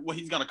far. Well,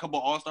 he's got a couple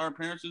All-Star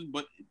appearances,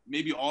 but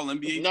maybe All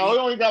NBA. No, he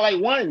only got like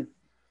one.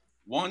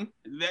 One?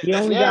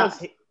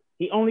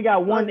 He only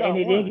got one, and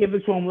they didn't give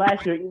it to him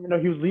last year, even though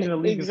he was leading the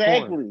league.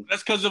 Exactly.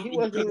 That's because of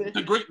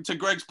to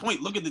Greg's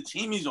point. Look at the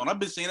team he's on. I've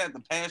been saying that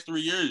the past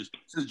 3 years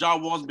since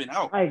John Wall's been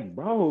out. Like,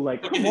 bro,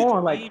 like, come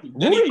on, like,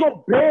 Rudy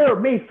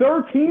Gobert made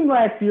third team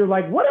last year.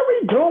 Like, what are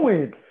we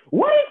doing?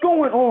 What is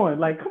going on?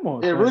 Like, come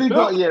on. Yeah, Rudy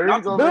Gobert.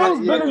 Bill's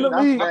been in the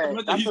league.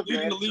 He's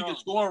leading the league in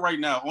scoring right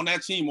now on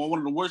that team, on one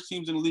of the worst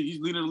teams in the league. He's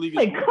leading the league.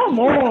 Hey, come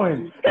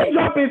on. He's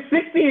dropping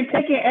 60 and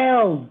taking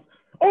L's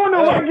on the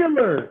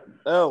regular.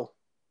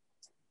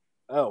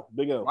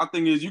 Big L. My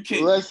thing is, you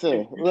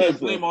can't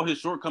blame all his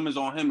shortcomings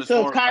on him.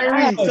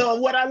 Kyrie,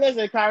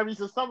 Kyrie,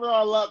 so some of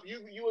our love,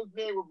 you was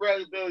there with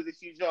Bradley Beal as a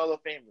huge Hall of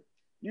Famer.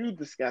 You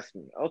disgust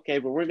me. Okay,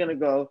 but we're gonna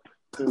go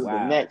to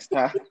the next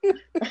topic.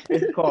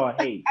 It's called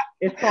hate.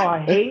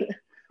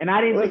 And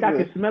I didn't think I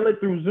could smell it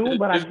through Zoom,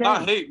 but I can. It's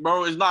not hate,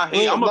 bro. It's not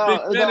hate. I'm a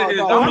big fan of his.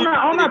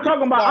 I'm not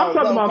talking about. I'm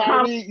talking about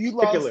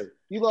Kyrie.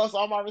 You lost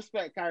all my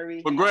respect,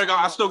 Kyrie. But Greg,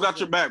 I still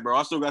got your back, bro.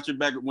 I still got your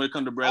back when it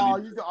comes to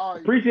Bradley.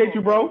 Appreciate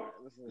you, bro.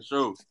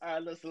 Sure. All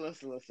right, listen. Let's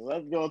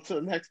go to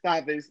the next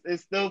topic.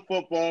 It's still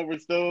football. We're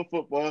still in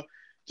football.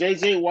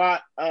 J.J.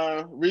 Watt,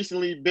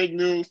 recently, big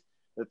news.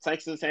 The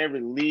Texans have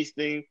released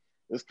him.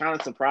 It's kind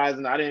of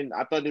surprising.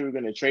 I thought they were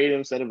going to trade him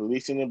instead of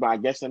releasing him, but I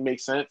guess it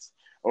makes sense,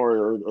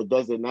 or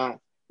does it not?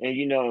 And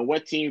and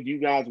what team do you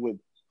guys would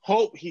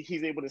hope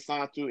he's able to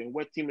sign to, and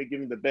what team would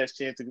give him the best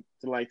chance to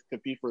like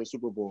compete for a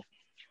Super Bowl?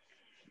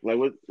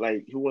 Who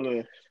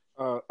wanna?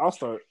 I'll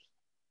start.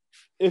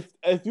 If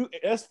you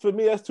that's for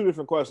me, that's two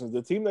different questions.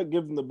 The team that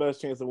gives them the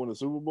best chance to win a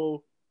Super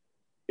Bowl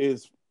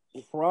is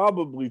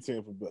probably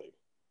Tampa Bay.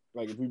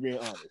 Like, if we're being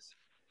honest,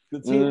 the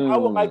team I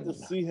would like to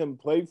see him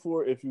play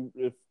for. If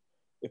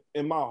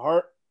in my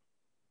heart,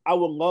 I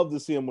would love to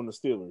see him on the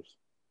Steelers.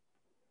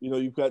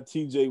 You've got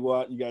T.J.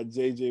 Watt, you got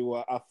J.J.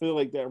 Watt. I feel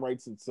like that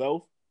writes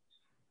itself.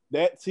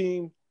 That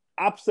team,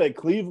 I say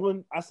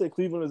Cleveland.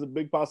 Is a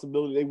big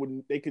possibility.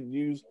 They could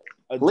use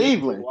a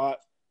Cleveland Watt,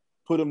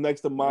 put him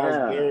next to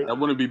Myles Garrett. That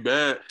wouldn't be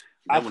bad.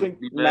 I think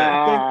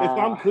if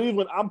I'm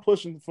Cleveland, I'm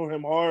pushing for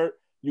him hard.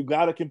 You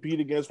got to compete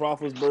against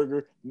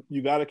Roethlisberger.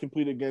 You got to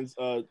compete against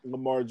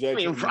Lamar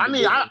Jackson. I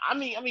mean,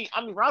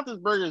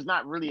 Roethlisberger is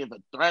not really a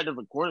threat of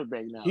a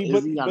quarterback now.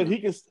 But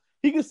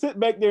he can sit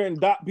back there and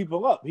dot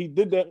people up. He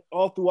did that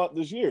all throughout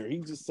this year. He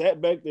just sat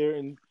back there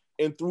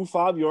and threw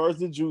 5 yards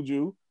to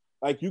Juju.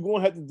 Like, you're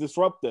going to have to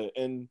disrupt that.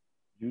 And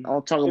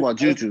I'm talking about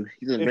Juju.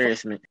 He's an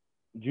embarrassment.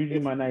 Juju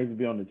might not even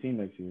be on the team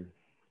next year.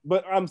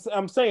 But I'm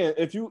saying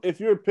if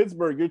you're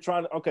Pittsburgh, you're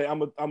trying to okay, I'm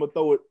gonna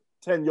throw it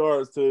 10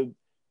 yards to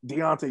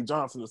Deontay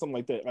Johnson or something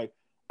like that. Like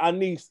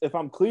if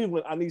I'm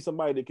Cleveland, I need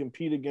somebody to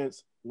compete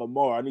against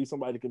Lamar. I need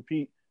somebody to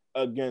compete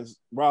against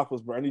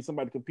Roethlisberger. I need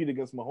somebody to compete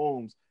against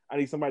Mahomes. I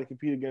need somebody to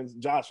compete against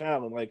Josh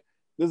Allen. Like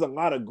there's a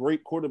lot of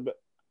great quarterback.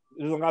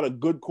 There's a lot of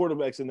good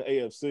quarterbacks in the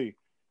AFC.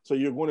 So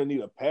you're going to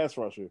need a pass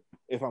rusher.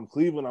 If I'm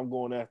Cleveland, I'm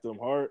going after them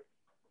hard.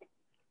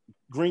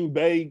 Green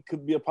Bay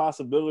could be a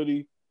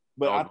possibility.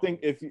 But I think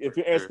if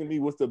you're asking me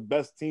what's the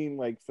best team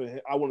like for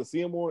him, I want to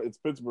see him on, it's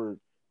Pittsburgh.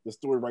 The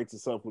story writes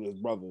itself with his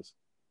brothers.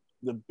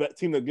 The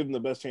team that gives them the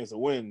best chance to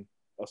win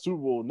a Super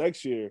Bowl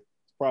next year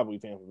is probably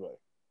Tampa Bay.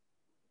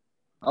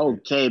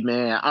 Okay,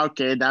 man.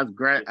 Okay, that's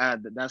great.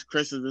 That's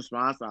Chris's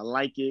response. I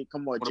like it.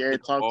 Come on,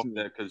 Jared, talk to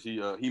me. Because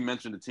he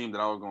mentioned the team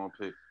that I was going to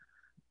pick.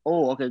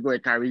 Oh, okay. Go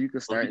ahead, Kyrie. You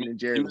can start, and then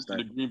Jared will start.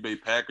 The Green Bay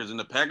Packers, and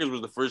the Packers was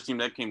the first team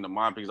that came to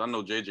mind because I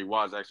know J.J.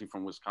 Watt is actually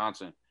from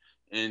Wisconsin,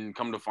 and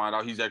come to find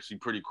out, he's actually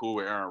pretty cool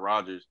with Aaron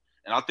Rodgers.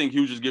 And I think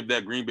he would just give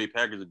that Green Bay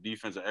Packers a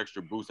defense an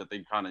extra boost that they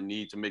kind of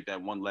need to make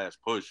that one last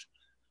push,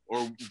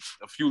 or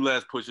a few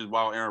last pushes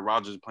while Aaron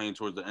Rodgers is playing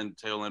towards the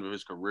tail end of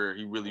his career.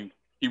 He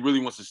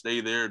really wants to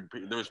stay there.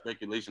 There was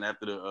speculation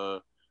after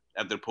the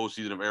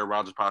postseason of Aaron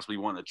Rodgers possibly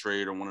wanting to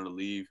trade or wanting to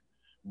leave,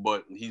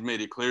 but he's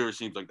made it clear. It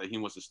seems like that he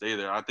wants to stay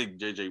there. I think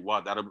J.J.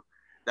 Watt that'll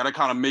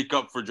kind of make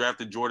up for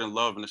drafted Jordan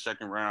Love in the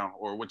second round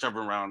or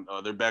whichever round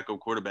their backup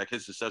quarterback,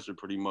 his successor,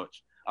 pretty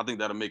much. I think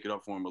that'll make it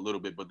up for him a little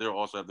bit, but they'll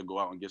also have to go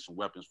out and get some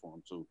weapons for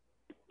him too.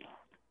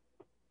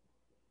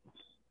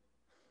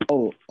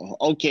 Oh,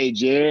 okay,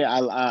 Jared.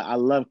 I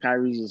love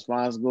Kyrie's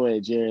response. Go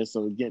ahead, Jared.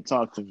 So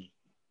talk to me.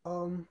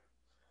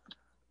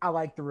 I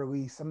like the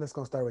release. I'm just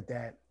gonna start with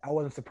that. I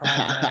wasn't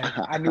surprised by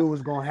it. I knew it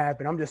was gonna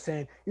happen. I'm just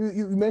saying.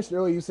 You mentioned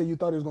earlier. You said you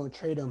thought he was gonna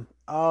trade him.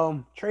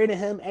 Trading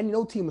him, and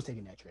no team was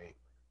taking that trade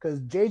because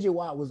J.J.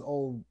 Watt was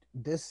old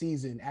this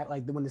season. At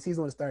like when the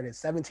season was started,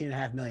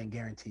 $17.5 million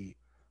guaranteed.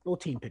 No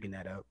team picking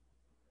that up.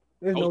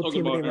 There's no talking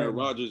about Aaron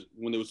Rodgers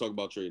when they was talking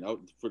about trading. No.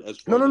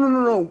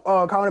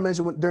 Colin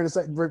mentioned during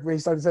when he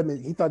started the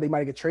segment, he thought they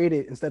might get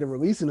traded instead of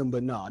releasing him,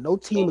 but no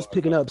team was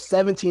picking up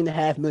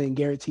 $17.5 million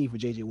guaranteed for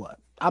J.J. Watt.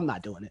 I'm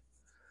not doing it.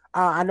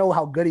 I know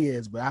how good he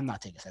is, but I'm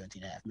not taking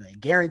 $17.5 million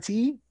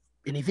guaranteed.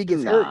 And if he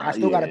gets hurt, I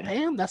still got to pay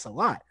him. That's a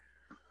lot.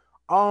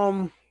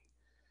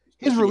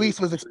 His release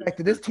was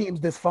expected. This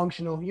team's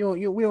dysfunctional.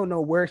 We don't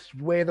know where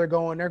they're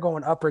going. They're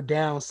going up or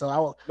down.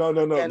 So no.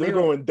 They're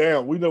going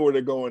down. We know where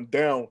they're going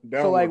down.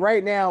 So like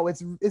right now,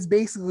 it's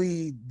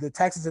basically the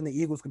Texans and the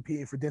Eagles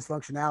competing for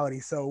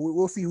dysfunctionality. So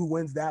we'll see who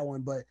wins that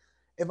one. But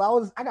if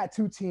I got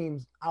two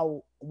teams.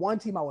 One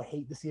team I would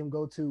hate to see him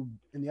go to,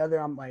 and the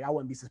other I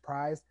wouldn't be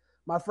surprised.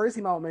 My first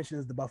team I would mention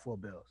is the Buffalo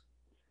Bills.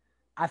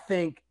 I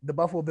think the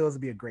Buffalo Bills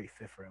would be a great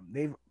fit for him.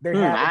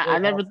 I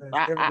never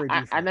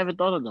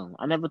thought of them.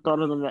 I never thought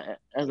of them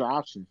as an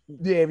option.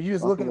 Yeah, if you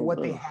just look at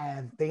what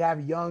they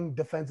have young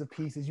defensive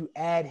pieces. You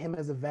add him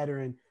as a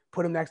veteran,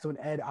 put him next to an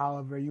Ed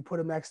Oliver. You put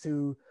him next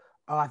to,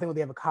 I think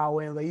they have a Kyle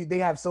Williams. They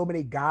have so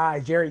many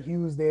guys. Jerry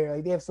Hughes there.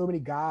 They have so many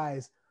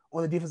guys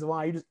on the defensive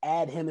line. You just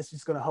add him. It's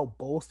just going to help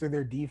bolster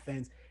their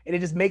defense, and it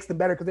just makes them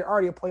better because they're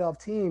already a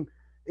playoff team.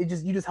 You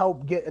just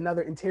help get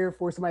another interior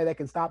force, somebody that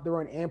can stop the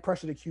run and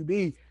pressure the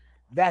QB.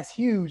 That's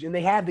huge, and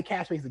they have the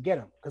cash space to get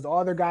them because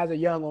all their guys are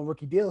young on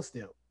rookie deals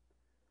still.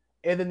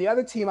 And then the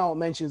other team I will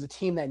mention is a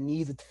team that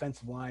needs a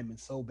defensive lineman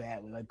so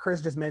badly. Like Chris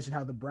just mentioned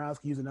how the Browns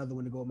can use another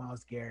one to go with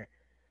Myles Garrett.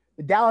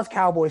 The Dallas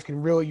Cowboys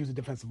can really use a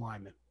defensive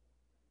lineman.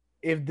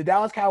 If the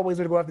Dallas Cowboys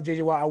were to go after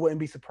J.J. Watt, I wouldn't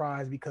be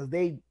surprised because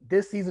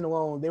this season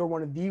alone, they were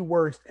one of the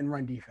worst in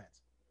run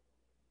defense.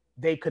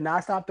 They could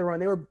not stop the run.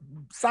 They were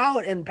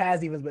solid in pass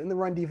defense, but in the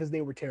run defense,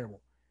 they were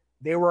terrible.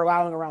 They were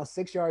allowing around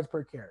 6 yards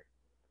per carry.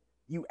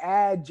 You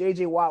add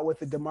J.J. Watt with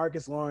the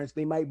DeMarcus Lawrence.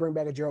 They might bring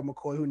back a Gerald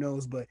McCoy, who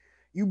knows, but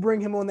you bring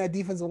him on that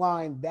defensive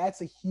line,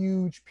 that's a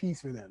huge piece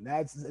for them.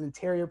 That's an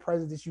interior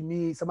presence that you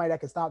need, somebody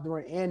that can stop the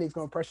run and is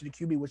going to pressure the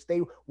QB, which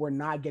they were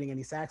not getting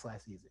any sacks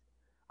last season.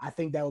 I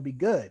think that would be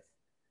good,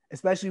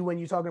 especially when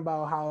you're talking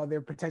about how they're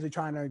potentially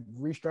trying to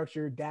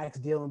restructure Dak's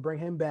deal and bring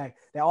him back.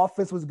 That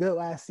offense was good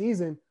last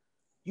season.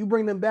 You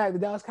bring them back, the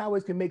Dallas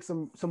Cowboys can make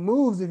some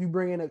moves if you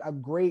bring in a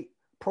great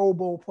Pro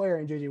Bowl player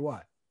in J.J.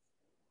 Watt.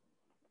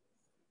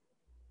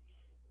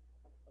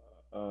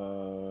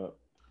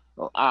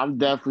 I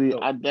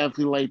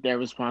definitely like that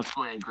response.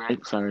 Go ahead,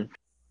 Greg. Sorry.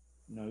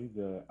 No, you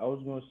good. I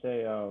was gonna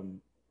say,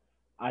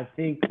 I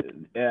think,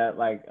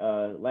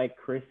 like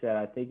Chris said,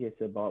 I think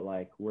it's about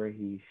like where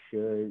he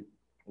should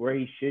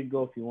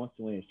go if he wants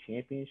to win his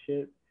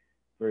championship,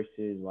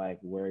 versus like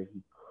where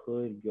he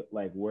could go,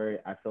 like where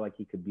I feel like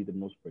he could be the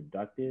most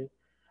productive.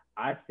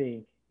 I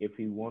think if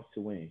he wants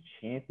to win a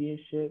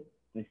championship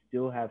and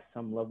still have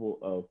some level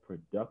of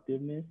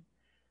productiveness,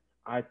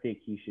 I think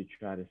he should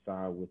try to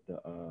sign with the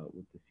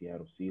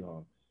Seattle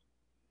Seahawks,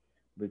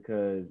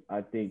 because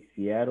I think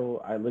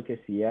Seattle. I look at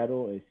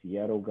Seattle, and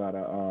Seattle got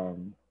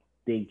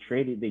they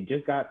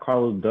just got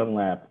Carlos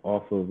Dunlap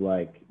off of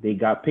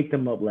picked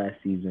him up last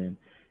season,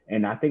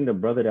 And I think the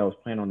brother that was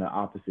playing on the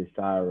opposite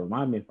side,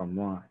 remind me if I'm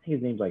wrong. I think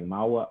his name's like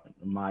Mayawa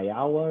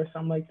or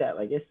something like that.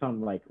 Like it's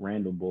something like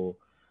random bull.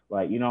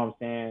 Like you know what I'm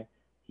saying?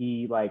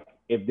 He like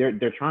if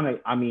they're trying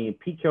to. I mean,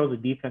 Pete Carroll's a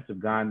defensive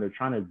guy, and they're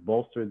trying to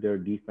bolster their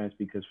defense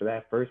because for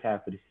that first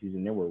half of the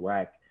season they were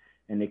whack,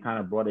 and they kind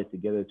of brought it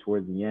together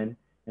towards the end,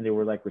 and they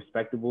were like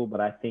respectable.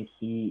 But I think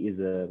he is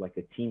a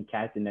team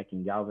captain that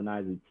can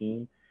galvanize the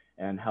team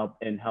and help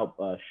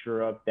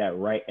shore up that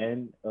right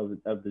end of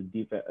the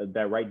defense,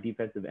 that right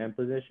defensive end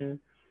position.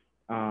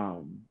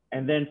 And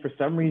then for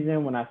some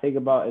reason, when I think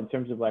about in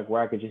terms of like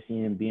where I could just see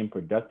him being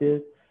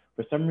productive,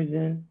 for some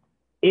reason,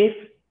 if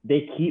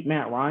they keep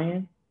Matt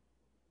Ryan,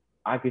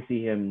 I could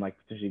see him like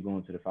potentially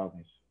going to the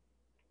Falcons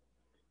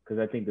because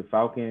I think the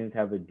Falcons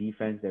have a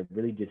defense that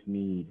really just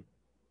need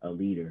a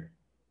leader,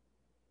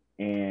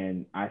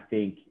 and I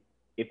think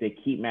if they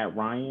keep Matt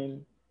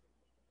Ryan,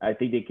 I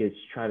think they could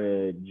try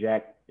to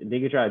jack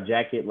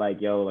it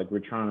like, yo, like we're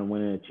trying to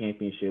win a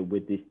championship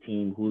with this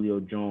team, Julio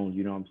Jones,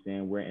 you know what I'm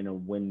saying? We're in a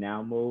win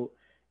now mode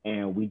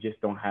and we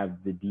just don't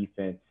have the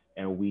defense,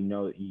 and we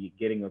know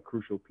getting a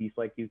crucial piece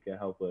like you can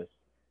help us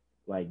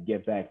like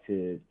get back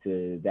to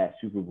that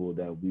Super Bowl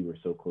that we were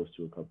so close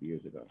to a couple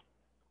years ago.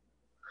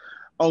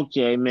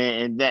 Okay,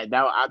 man, and that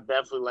I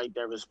definitely like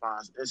that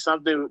response. It's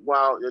something.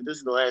 Well, this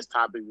is the last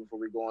topic before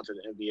we go on to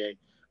the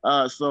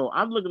NBA. So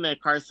I'm looking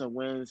at Carson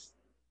Wentz,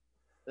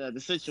 the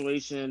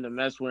situation, the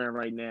mess we're in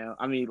right now.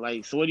 I mean,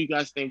 like, so what do you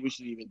guys think we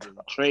should even do?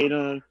 Trade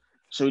him?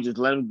 Should we just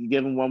let him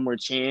give him one more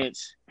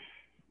chance?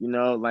 You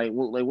know, like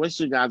what's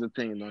your guys'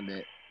 opinion on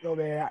that? Yo,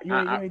 man, you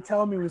ain't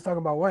telling me we was talking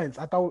about Wentz.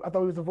 I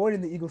thought we was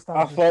avoiding the Eagles I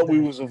topic. thought we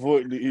was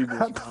avoiding the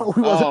Eagles. I thought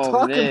we wasn't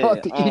talking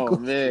about the Eagles. Oh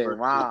man,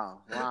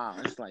 wow,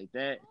 it's like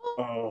that.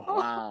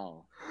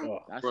 Wow,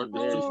 that's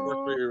embarrassing. Too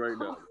frustrated right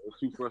now. It's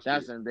too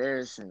frustrated. That's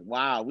embarrassing.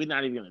 Wow, we're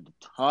not even gonna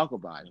talk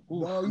about it.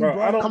 No, you Bro,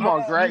 brought it Come up.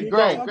 on, Greg. You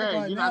Greg, talk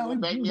about it you're not now. gonna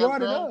back You me up,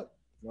 brought it Greg. up.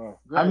 No.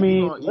 Greg, I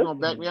mean, you gonna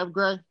back me up,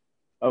 Greg?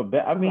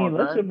 I mean,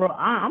 listen, bro.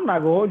 I'm not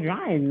gonna hold you.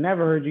 I ain't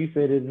never heard you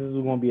say this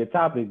was gonna be a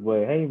topic,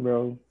 but hey,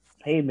 bro.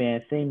 Hey,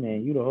 man. Say,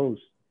 man. You the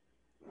host.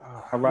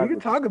 We can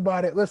talk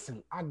about it.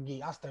 Listen,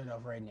 I'll start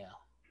off right now.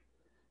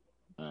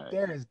 Right.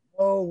 There is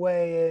no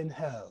way in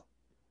hell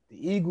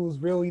the Eagles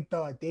really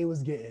thought they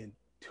was getting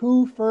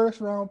 2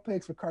 first-round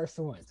picks for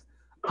Carson Wentz.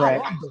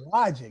 Correct. I love the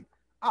logic.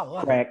 I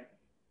love Correct. it.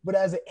 But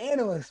as an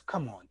analyst,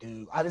 come on,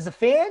 dude. As a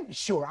fan,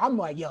 sure. I'm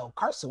like, yo,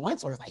 Carson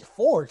Wentz was like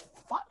 4,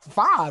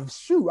 5.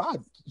 Shoot,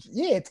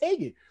 take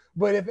it.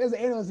 But if as an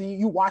analyst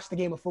you watch the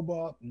game of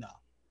football, no,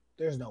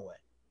 there's no way.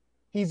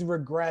 He's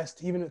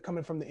regressed, even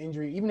coming from the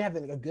injury, even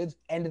having a good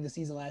end of the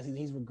season last season,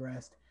 he's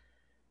regressed.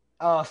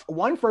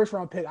 1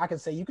 first-round pick, I could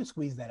say you could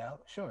squeeze that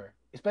out, sure.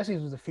 Especially if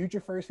it was a future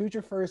first.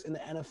 Future first in the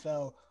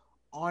NFL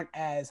aren't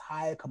as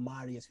high a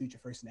commodity as future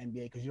first in the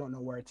NBA because you don't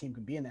know where a team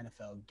could be in the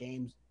NFL.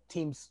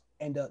 Teams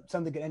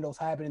something could end up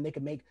happening. They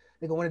can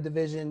win a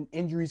division,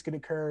 injuries can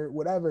occur,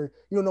 whatever.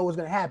 You don't know what's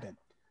going to happen.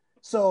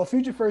 So a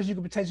future first, you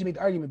could potentially make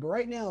the argument. But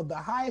right now, the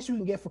highest you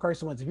can get for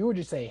Carson Wentz, if you were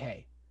to say,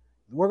 hey,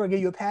 we're going to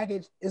give you a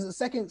package, is a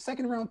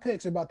second round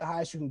picks are about the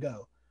highest you can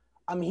go.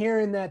 I'm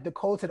hearing that the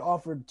Colts had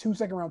offered 2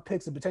 second-round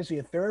picks and potentially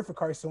a third for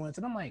Carson Wentz,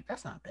 and I'm like,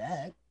 that's not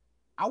bad.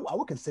 I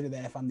would consider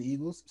that if I'm the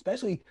Eagles,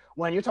 especially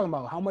when you're talking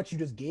about how much you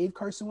just gave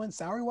Carson Wentz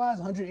salary-wise,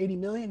 $180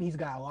 million. He's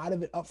got a lot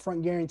of it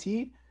upfront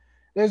guaranteed.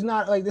 There's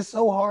not like it's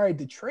so hard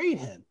to trade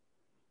him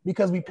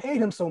because we paid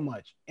him so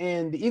much,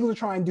 and the Eagles are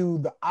trying to do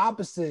the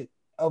opposite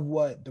of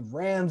what the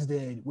Rams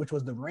did, which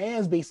was the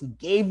Rams basically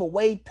gave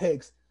away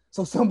picks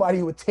so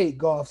somebody would take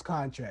Goff's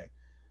contract.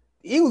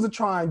 The Eagles are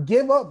trying to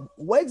give up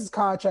Wentz's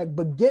contract,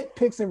 but get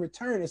picks in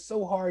return. It's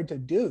so hard to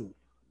do.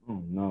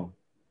 Oh, no.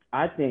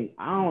 I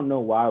don't know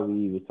why we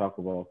even talk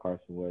about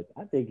Carson Wentz.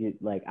 I think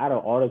it like out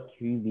of all the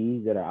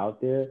QBs that are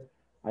out there,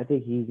 I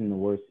think he's in the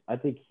worst. I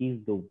think he's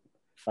the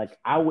like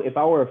if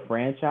I were a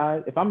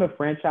franchise, if I'm a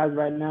franchise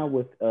right now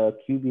with a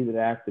QB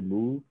that I have to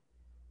move,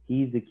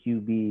 he's the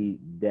QB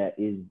that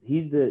is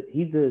he's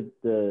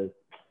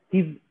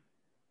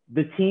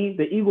the team,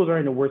 the Eagles are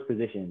in the worst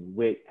position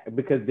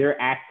because their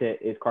asset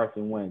is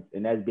Carson Wentz,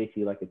 and that's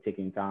basically like a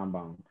ticking time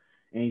bomb.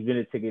 And he's been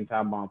a ticking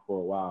time bomb for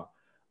a while.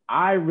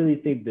 I really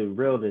think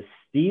the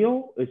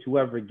steal is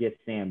whoever gets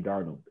Sam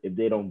Darnold if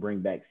they don't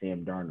bring back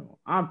Sam Darnold.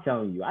 I'm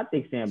telling you, I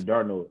think Sam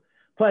Darnold,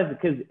 plus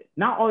because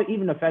not all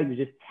even the fact of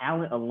just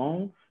talent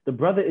alone, the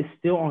brother is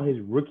still on his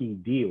rookie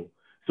deal.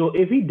 So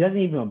if he doesn't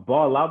even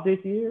ball out this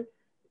year,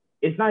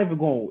 it's not even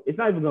going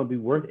to be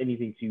worth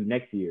anything to you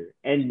next year.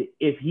 And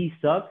if he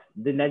sucks,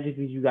 then that just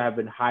means you got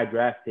a high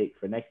draft pick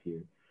for next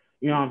year.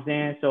 You know what I'm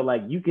saying? So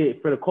like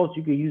for the Colts,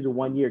 you could use a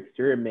 1-year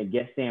experiment,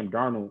 get Sam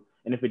Darnold,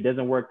 and if it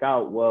doesn't work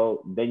out,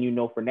 well, then you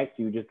know for next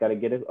year you just got to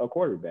get a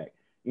quarterback.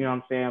 You know what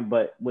I'm saying?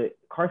 But with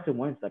Carson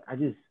Wentz, like I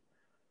just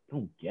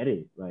don't get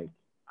it. Like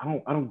I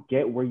don't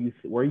get where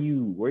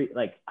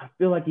like I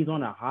feel like he's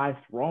on a high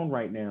throne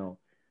right now.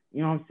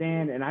 You know what I'm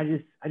saying? And I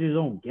just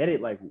don't get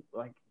it. Like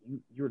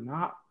you're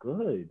not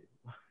good.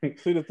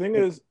 See, the thing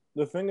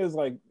is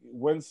like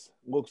Wentz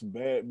looks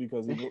bad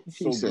because he looked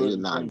so good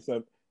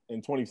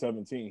in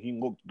 2017. He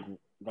looked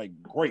like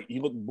great. He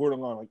looked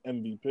borderline like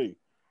MVP.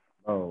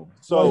 Oh, He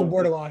wasn't So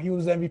borderline. He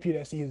was MVP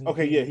that season.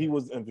 okay, yeah, he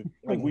was MVP.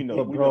 Like we know,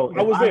 but bro,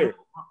 I was there.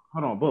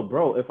 Hold on, but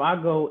bro, if I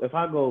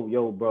go,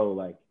 yo, bro,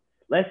 like,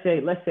 let's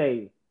say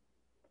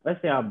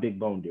I'm big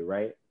boned it,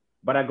 right?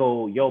 But I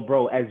go, yo,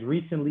 bro, as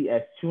recently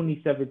as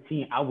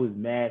 2017, I was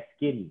mad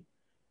skinny,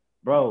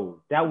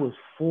 bro. That was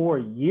 4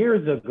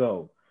 years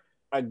ago.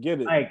 I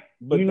get it, Like,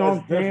 but you know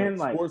that's what I'm saying? different.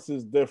 Like, Sports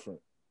is different.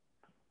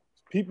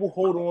 People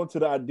hold on to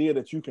the idea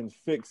that you can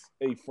fix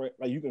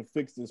like you can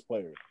fix this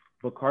player.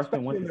 but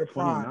Carson Wentz in is their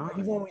prime. 29. Like,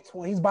 he's only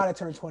 20. He's about to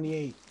turn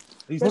 28.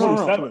 He's No, no,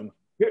 no. 27.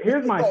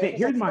 Here's my thing. He's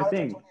Here's my about to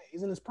turn thing. 28.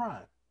 He's in his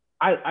prime.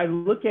 I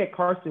look at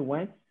Carson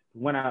Wentz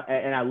when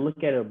I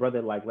look at a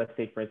brother like, let's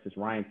say, for instance,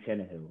 Ryan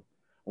Tannehill.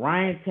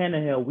 Ryan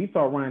Tannehill, we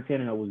thought Ryan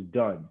Tannehill was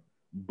done,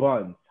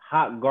 buns,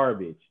 hot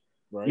garbage.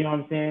 Right. You know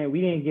what I'm saying?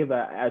 We didn't give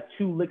a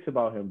two licks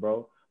about him,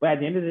 bro. But at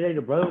the end of the day,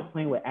 the brother was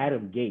playing with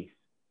Adam Gase.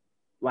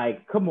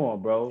 Like, come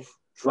on, bro.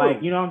 True.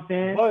 Like, you know what I'm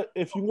saying? But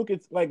if you look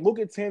at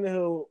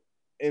Tannehill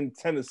in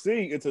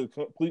Tennessee, it's a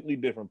completely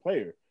different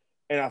player.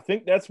 And I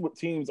think that's what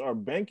teams are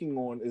banking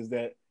on, is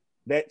that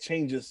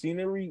change of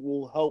scenery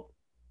will help,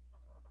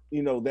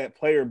 that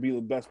player be the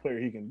best player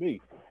he can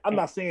be. I'm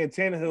not saying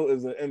Tannehill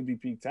is an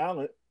MVP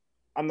talent.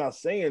 I'm not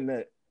saying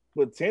that,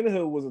 but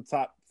Tannehill was a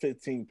top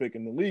 15 pick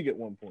in the league at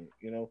one point,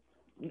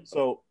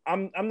 So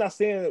I'm not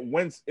saying that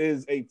Wentz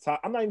is a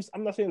top. I'm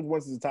not saying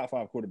Wentz is a top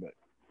 5 quarterback.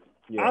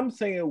 Yeah. I'm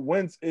saying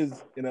Wentz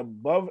is an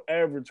above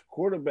average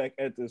quarterback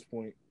at this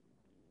point,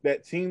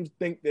 that teams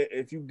think that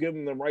if you give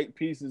him the right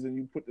pieces and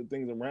you put the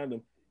things around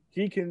him,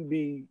 he can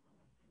be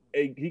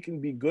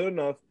good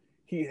enough.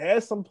 He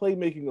has some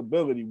playmaking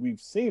ability. We've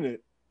seen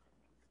it.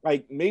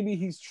 Like, maybe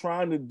he's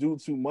trying to do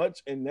too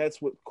much, and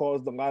that's what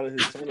caused a lot of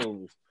his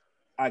turnovers.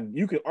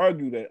 You could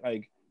argue that,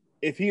 like,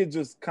 if he had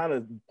just kind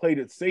of played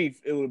it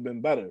safe, it would have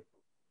been better.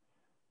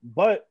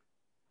 But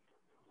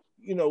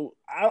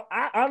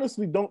I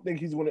honestly don't think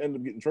he's going to end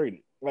up getting traded.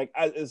 Like,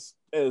 as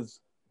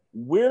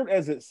weird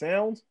as it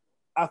sounds,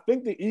 I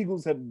think the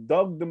Eagles have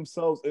dug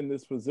themselves in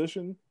this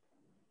position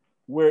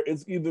where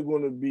it's either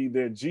going to be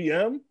their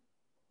GM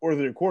or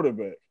their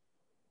quarterback.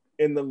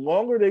 And the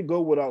longer they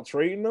go without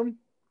trading them,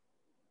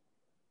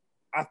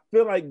 I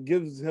feel like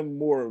gives him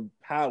more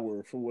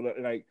power for what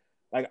like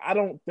I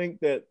don't think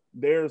that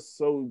they're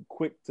so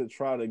quick to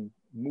try to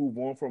move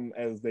on from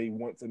as they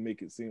want to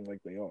make it seem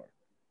like they are.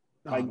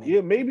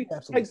 Maybe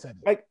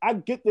like I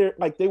get there,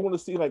 like they want to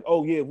see like,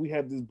 oh yeah, if we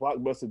have this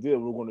blockbuster deal,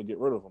 we're going to get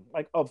rid of them.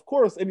 Like, of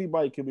course,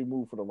 anybody can be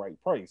moved for the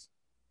right price,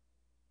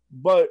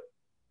 but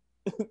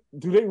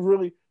do they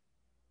really?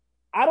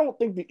 I don't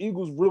think the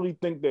Eagles really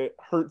think that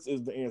Hurts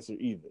is the answer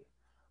either.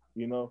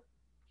 So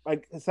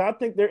I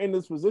think they're in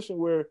this position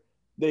where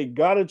they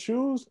gotta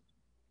choose,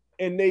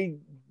 and they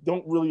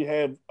don't really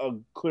have a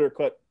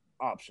clear-cut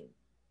option.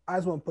 I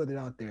just want to put it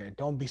out there.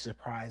 Don't be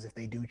surprised if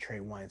they do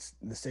trade once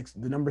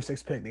the number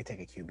 6 pick, they take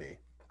a QB.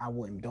 I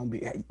wouldn't. Don't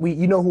be.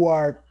 You know who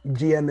our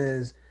GM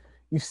is.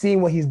 You've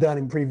seen what he's done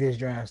in previous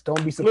drafts.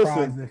 Don't be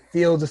surprised if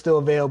Fields is still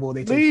available.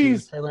 They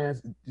take Trey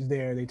Lance is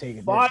there. They take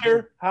it.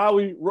 Fire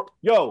Howie.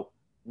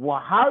 Well,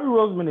 Howie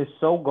Roseman is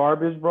so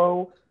garbage,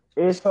 bro.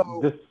 It's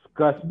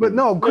disgusting. But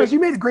no, Chris, you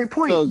made a great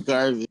point. So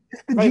garbage.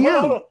 It's the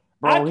GM.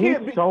 Bro, I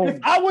can't be. If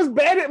I was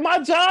bad at my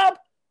job,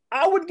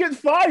 I would get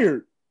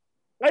fired.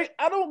 Like,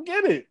 I don't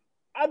get it.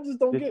 I just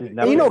don't get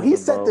it. He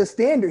set the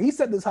standard. He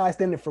set this high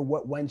standard for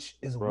what Wentz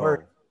is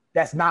worth.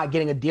 That's not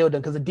getting a deal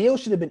done, because the deal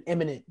should have been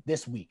imminent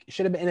this week. It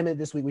should have been imminent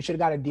this week. We should have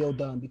got a deal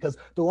done, because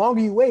the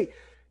longer you wait,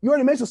 you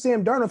already mentioned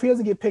Sam Darnold. If he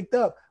doesn't get picked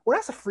up, well,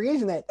 that's a free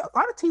agent that a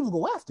lot of teams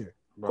go after.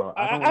 Bro,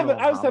 I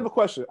just have a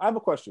question. I have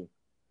a question.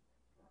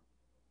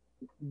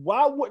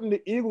 Why wouldn't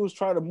the Eagles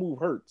try to move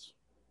Hurts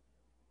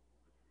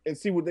and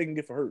see what they can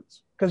get for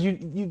Hurts? Because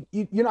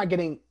you're not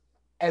getting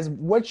as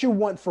what you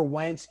want for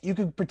Wentz. You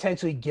could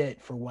potentially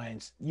get for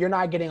Wentz. You're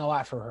not getting a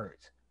lot for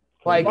Hurts.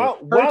 Like,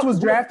 Hurts was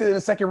drafted in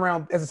the second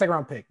round as a second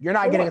round pick. You're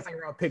not getting a second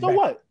round pick. So back.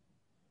 What?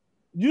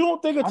 You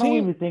don't think a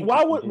team?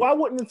 Why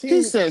wouldn't the team?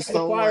 He said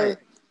so.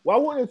 Why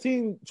wouldn't a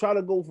team try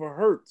to go for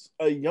Hurts,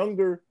 a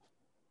younger,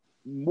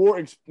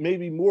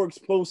 maybe more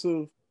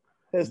explosive,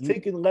 has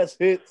taken less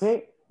hits?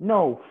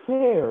 No,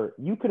 fair.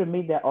 You could have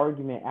made that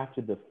argument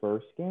after the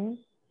first game,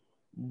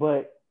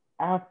 but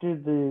after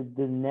the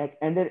next,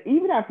 and then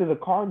even after the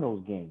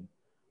Cardinals game,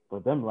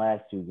 but them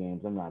last 2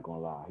 games, I'm not gonna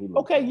lie.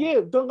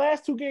 The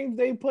last 2 games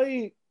they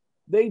played,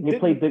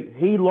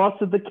 he lost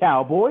to the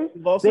Cowboys.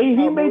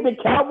 He made the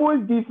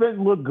Cowboys defense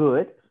look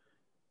good.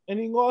 And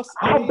he lost.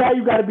 How bad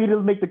you got to be to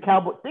make the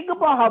Cowboys? Think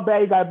about how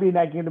bad you got to be in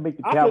that game to make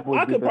the Cowboys.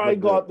 I could probably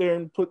go out there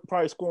and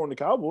probably score on the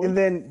Cowboys. And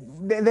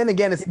then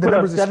again, it's the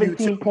numbers.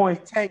 17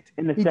 points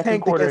in the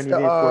second quarter,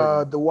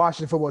 against the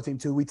Washington football team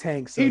too. We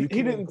tanked. So he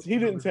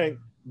didn't tank.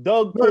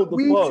 Doug pulled the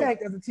plug. We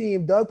tanked as a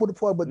team. Doug pulled the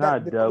plug, but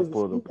Doug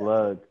pulled the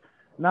plug.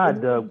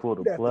 Not Doug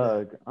pulled the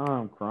plug.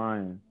 I'm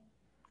crying.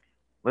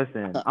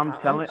 Listen, I'm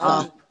telling.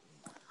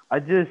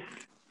 I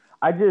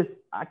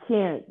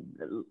can't.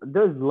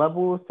 There's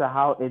levels to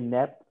how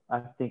inept I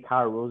think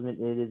Howard Roseman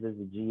is as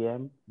a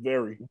GM.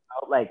 Very.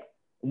 Like,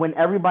 when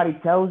everybody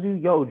tells you,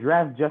 yo,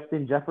 draft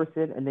Justin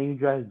Jefferson, and then you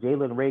draft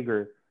Jalen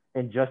Rager,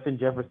 and Justin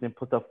Jefferson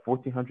puts up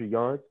 1,400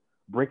 yards,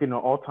 breaking an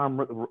all-time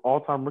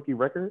rookie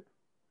record.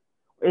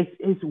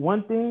 It's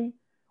one thing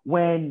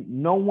when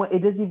no one. It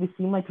doesn't even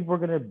seem like people are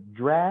gonna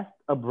draft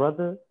a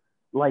brother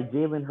like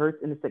Jalen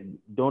Hurts in the second.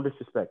 Don't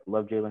disrespect.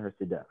 Love Jalen Hurts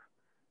to death.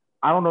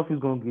 I don't know if he's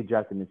going to get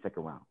drafted in the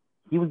second round.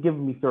 He was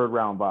giving me third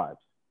round vibes,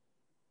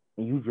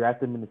 and you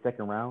draft him in the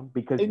second round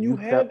because you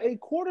have a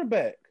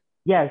quarterback.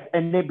 Yes,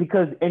 and then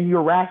and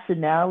your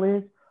rationale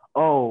is,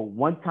 oh,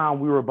 one time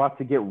we were about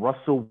to get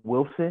Russell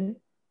Wilson,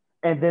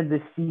 and then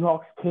the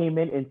Seahawks came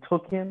in and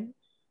took him,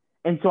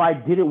 and so I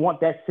didn't want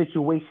that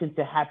situation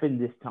to happen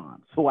this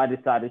time, so I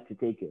decided to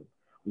take him.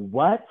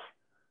 What?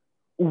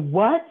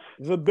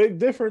 The big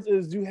difference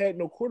is you had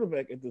no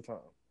quarterback at the time.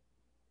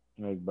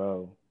 Like,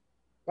 bro.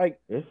 Like,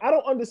 I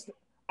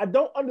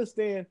don't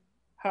understand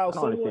how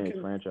someone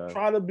can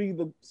try to be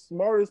the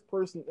smartest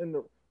person in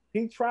the.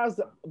 He tries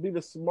to be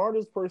the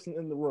smartest person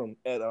in the room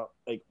at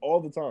like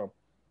all the time,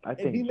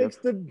 and he makes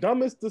the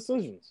dumbest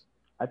decisions.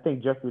 I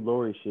think Jeffrey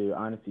Lurie should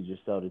honestly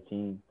just sell the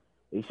team.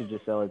 They should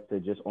just sell it to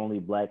just only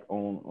black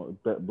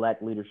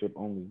leadership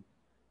only,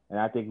 and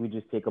I think we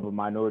just take up a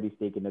minority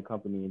stake in the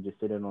company and just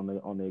sit in on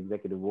the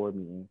executive board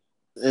meetings.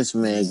 This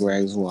man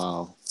Greg's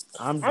wild.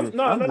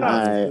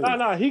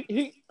 No.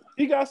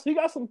 He got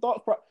some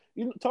thought.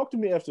 You talk to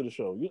me after the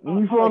show. You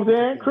know what I'm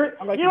saying?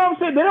 You know what I'm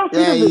saying? They don't see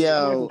the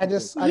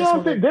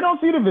vision. They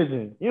don't see the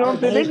vision. You know what I'm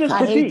saying? They just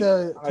I hate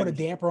to put a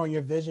damper on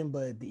your vision,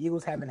 but the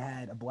Eagles haven't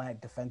had a black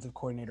defensive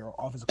coordinator or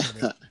offensive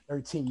coordinator in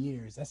 13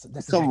 years. That's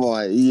come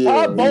on.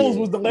 Todd Bowles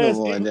was the last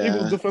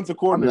Eagles defensive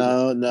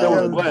coordinator.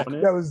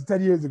 That was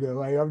 10 years ago.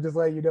 Like, I'm just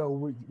like, we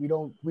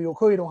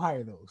clearly don't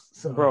hire those.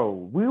 So.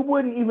 Bro, we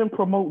wouldn't even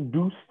promote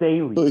Deuce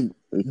Staley.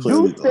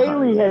 Deuce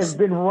Staley has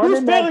been running.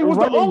 Deuce Staley was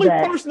the only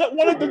person that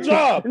wanted the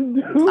job.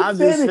 I'm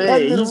just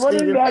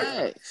saying,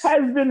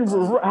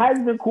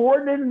 has been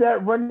coordinating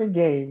that running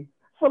game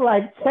for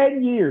like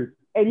 10 years,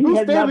 and he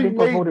has not been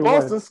promoted.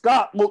 Boston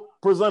Scott look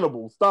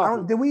presentable. I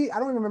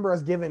don't remember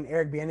us giving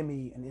Eric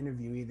Bieniemy an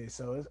interview either.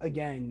 So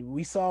again,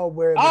 we saw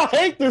where I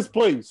hate this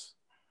place,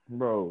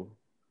 bro.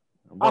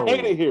 I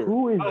hate it here.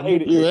 I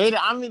hate it. You hate it?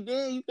 I mean,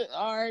 then you could.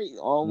 All right.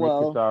 Oh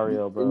well.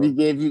 Casario, bro. We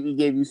gave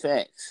you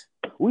facts.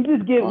 We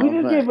just give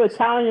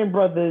Italian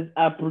brothers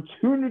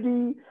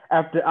opportunity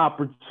after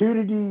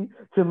opportunity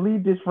to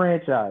lead this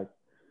franchise.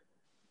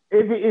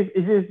 If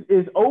it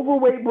is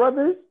overweight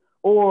brothers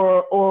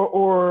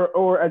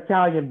or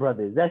Italian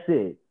brothers, that's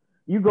it.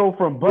 You go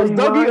from Buddy Was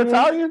Dougie Ryan,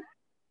 Italian?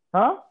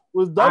 Huh?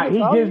 Was Dougie Italian?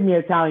 He gives me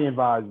Italian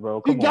vibes,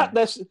 bro. Come he got on.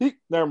 That shit.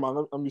 Never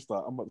mind. Let me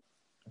stop.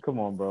 Come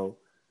on, bro.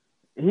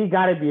 He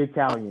got to be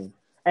Italian.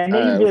 And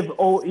then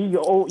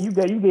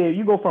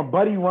you go from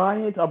Buddy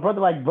Ryan to a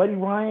brother like Buddy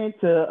Ryan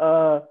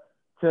to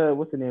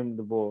what's the name of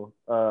the boy?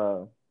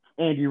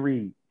 Andy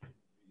Reid.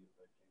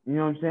 You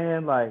know what I'm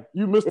saying? Like,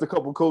 you missed a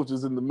couple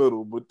coaches in the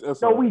middle, but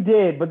that's we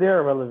did, but they're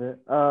irrelevant.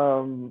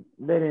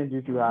 They didn't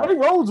do too high. Buddy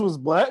Rhodes was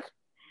black.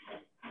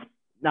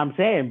 I'm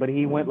saying, but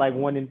he went like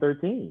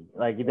 1-13.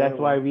 Like, that's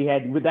why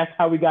that's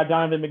how we got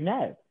Donovan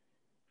McNabb.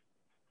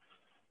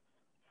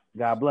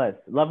 God bless.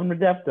 Love him to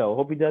death, though.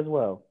 Hope he does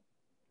well.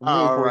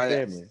 All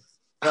right.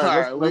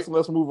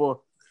 Let's move on.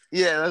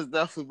 Yeah, let's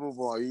definitely move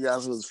on. You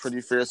guys was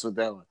pretty fierce with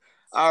that one.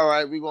 All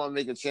right, we're going to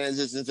make a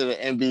transition to the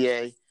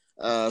NBA.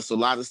 So a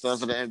lot of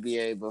stuff for the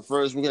NBA. But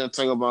first, we're going to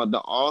talk about the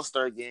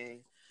All-Star game,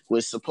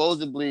 which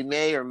supposedly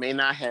may or may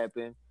not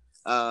happen.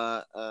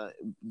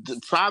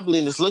 Probably,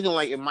 and it's looking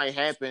like it might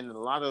happen. A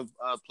lot of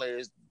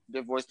players, they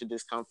voiced their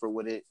discomfort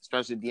with it,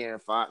 especially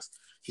De'Aaron Fox.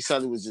 He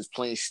said it was just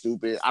plain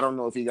stupid. I don't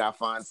know if he got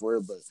fined for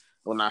it, but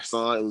when I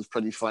saw it, it was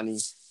pretty funny.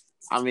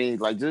 I mean,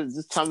 like,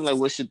 just tell me, like,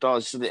 what's your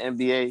thoughts? Should the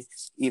NBA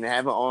even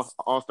have an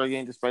All-Star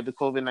game despite the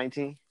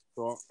COVID-19?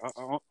 So I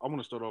want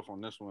to start off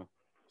on this one.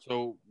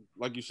 So,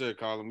 like you said,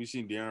 Colin, we've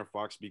seen De'Aaron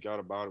Fox speak out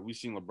about it. We've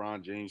seen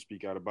LeBron James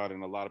speak out about it,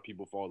 and a lot of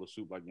people follow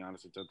suit, like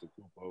Giannis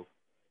Antetokounmpo.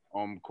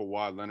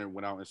 Kawhi Leonard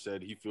went out and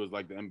said he feels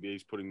like the NBA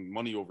is putting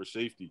money over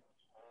safety,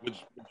 which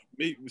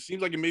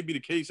seems like it may be the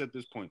case at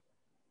this point.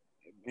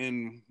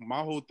 And my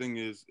whole thing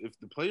is, if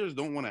the players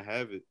don't want to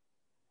have it,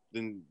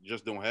 then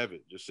just don't have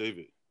it. Just save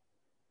it.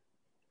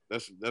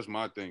 That's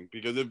my thing,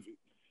 because if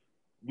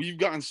we've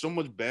gotten so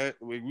much bad,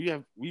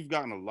 we've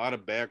gotten a lot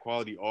of bad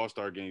quality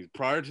All-Star games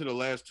prior to the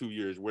last 2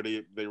 years where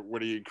they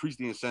increased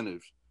the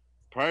incentives.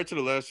 Prior to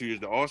the last 2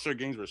 years, the All-Star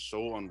games were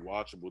so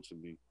unwatchable to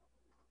me,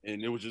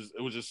 and it was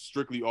just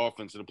strictly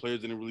offense. And the players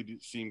didn't really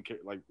seem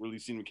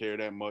to care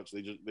that much.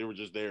 They were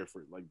just there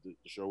for to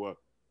show up.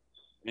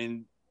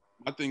 And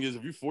my thing is,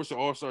 if you force an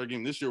All-Star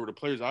game this year where the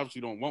players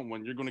obviously don't want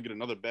one, you're going to get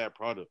another bad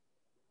product.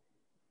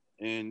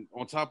 And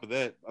on top of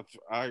that,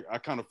 I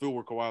kind of feel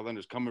where Kawhi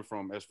Leonard's coming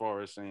from as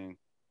far as saying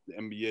the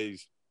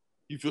NBA's.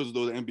 He feels as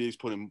though the NBA's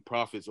putting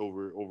profits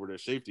over their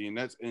safety, and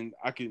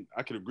I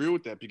could agree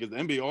with that, because the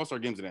NBA All-Star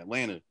Game's in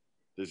Atlanta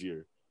this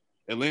year.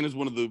 Atlanta's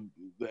one of the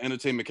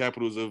entertainment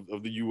capitals of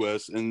the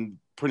U.S., and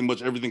pretty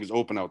much everything is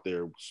open out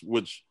there,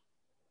 which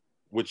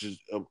is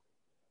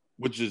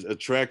which is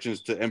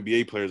attractions to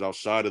NBA players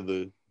outside of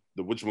the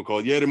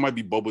whatchamacallit. Yeah, there might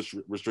be bubble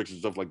restrictions,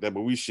 stuff like that,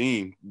 but we've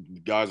seen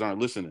guys aren't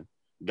listening.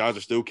 Guys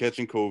are still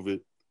catching COVID,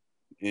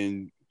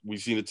 and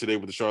we've seen it today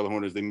with the Charlotte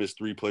Hornets. They missed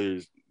 3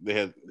 players. They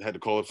had to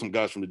call up some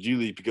guys from the G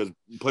League because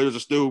players are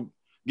still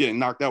getting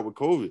knocked out with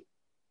COVID.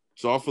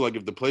 So I feel like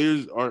if the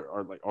players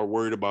are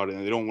worried about it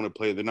and they don't want to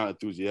play, they're not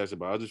enthusiastic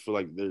about it. I just feel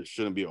like there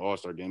shouldn't be an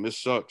All-Star game. It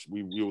sucks.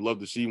 We would love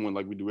to see one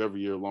like we do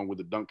every year, along with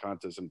the dunk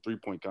contest and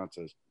 3-point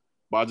contest.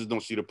 But I just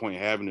don't see the point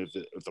in having it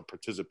if the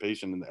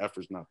participation and the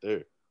effort's not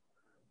there.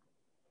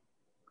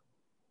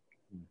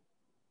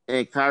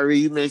 And Kyrie,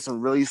 you made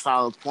some really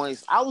solid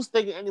points. I was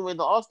thinking anyway,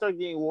 the All-Star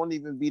game won't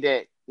even be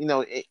that,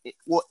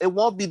 it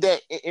won't be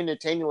that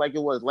entertaining like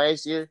it was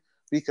last year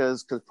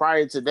because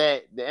prior to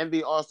that, the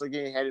NBA All-Star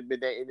game hadn't been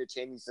that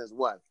entertaining since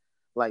what?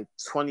 Like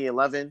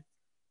 2011,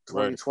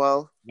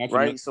 2012,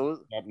 right?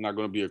 So not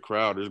going to be a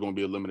crowd. There's going to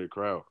be a limited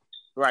crowd.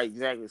 Right,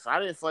 exactly. So I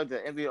didn't feel like the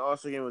NBA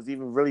All-Star game was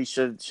even really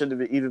should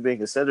have even been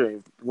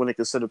considered when it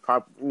considered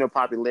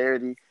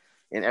popularity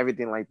and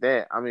everything like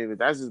that. I mean, but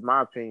that's just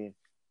my opinion.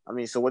 I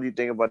mean, so what do you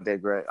think about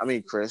that, Greg? I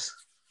mean, Chris.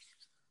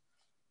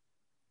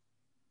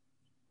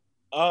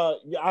 Yeah,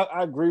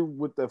 I agree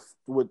with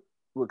what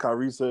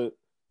Kyrie said.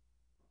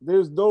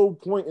 There's no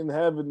point in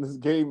having this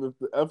game if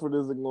the effort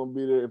isn't going to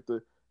be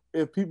there.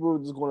 If people are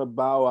just going to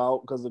bow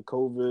out because of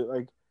COVID,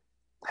 like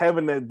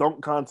having that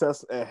dunk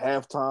contest at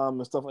halftime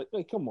and stuff like,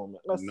 hey, come on,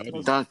 man. Let's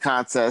dunk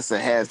contest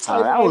at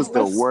halftime. That was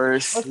the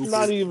worst. Let's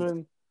not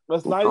even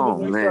waste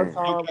our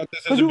time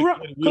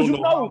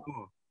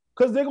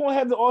because they're gonna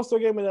have the All-Star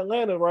game in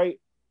Atlanta, right?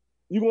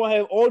 You're gonna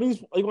have all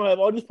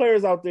these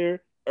players out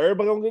there.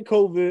 Everybody gonna get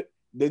COVID.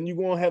 Then you're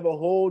gonna have a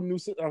whole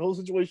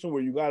situation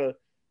where you gotta,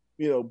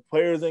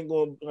 players ain't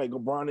going like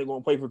LeBron ain't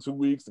gonna play for 2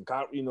 weeks, and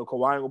Kawhi ain't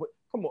gonna play.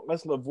 Come on,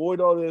 let's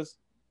avoid all this.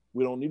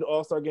 We don't need the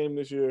All-Star game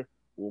this year.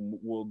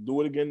 We'll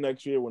do it again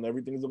next year when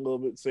everything's a little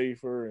bit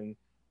safer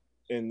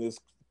and this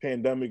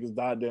pandemic has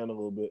died down a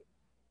little bit.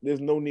 There's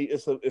no need.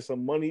 It's a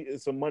money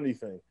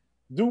thing.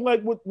 Do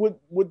like what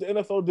the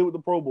NFL did with the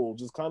Pro Bowl.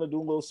 Just kind of do a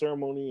little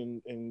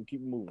ceremony and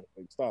keep moving.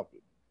 Like, stop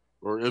it.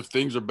 Or if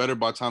things are better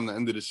by the time the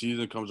end of the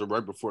season comes or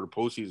right before the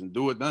postseason,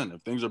 do it then.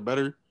 If things are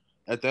better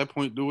at that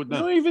point, do it then.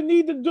 You don't even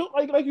need to do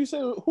like you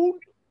said. Who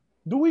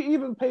do we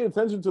even pay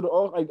attention to the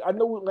like? I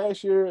know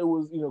last year it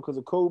was because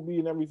of Kobe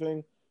and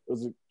everything. It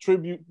was a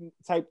tribute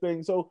type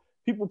thing, so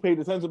people paid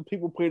attention.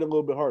 People played a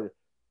little bit harder.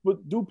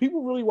 But do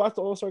people really watch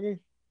the All-Star game?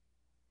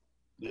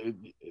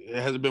 It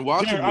hasn't been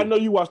watching. I know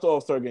you watched the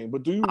All-Star game,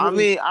 but do you?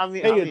 Really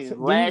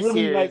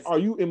are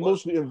you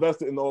emotionally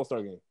invested in the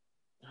All-Star game?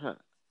 Huh.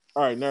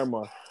 All right, never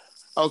mind.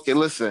 Okay,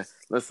 listen.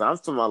 I'm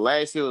talking about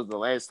last year was the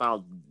last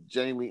time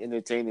genuinely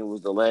entertaining.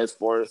 Was the last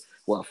 4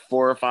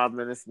 or 5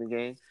 minutes in the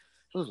game.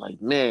 It was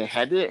like, man,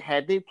 had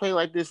they played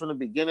like this from the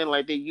beginning,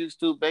 like they used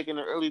to back in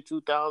the early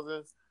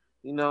 2000s,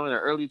 in the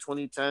early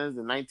 2010s,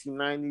 the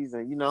 1990s,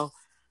 and it's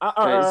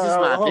just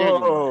not there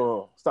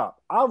anymore.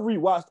 Stop. I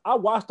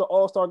watched the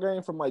All-Star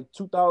game from like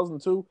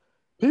 2002.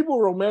 People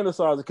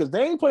romanticize it because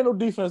they ain't playing no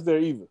defense there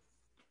either.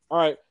 All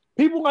right.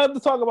 People have to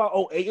talk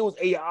about, it was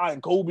AI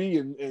and Kobe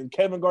and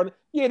Kevin Garnett.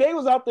 Yeah, they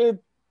was out there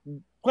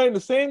playing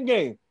the same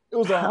game. It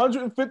was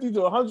 150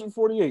 to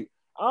 148.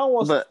 I don't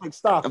want to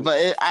stop it.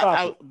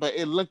 But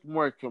it looked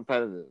more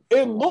competitive.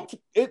 It looked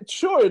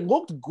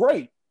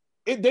great.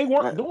 They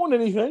weren't doing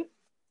anything.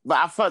 But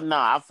I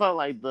felt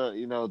like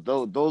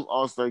those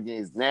All-Star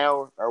games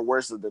now are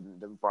worse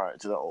than prior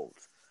to the old.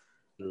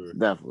 Sure.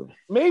 Definitely.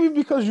 Maybe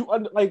because you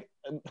like.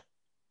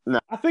 No,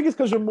 I think it's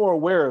because you're more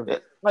aware of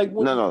it. Like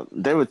no,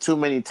 there were too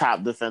many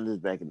top defenders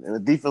back then, and the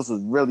defense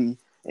was really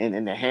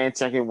and the hand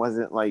checking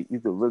wasn't like you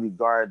could really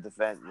guard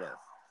defense. Yeah.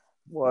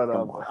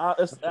 Whatever.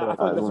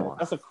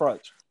 That's a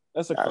crutch.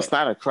 It's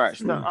not a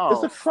crutch. No,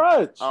 it's a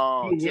crutch.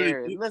 Oh,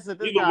 Jared, listen.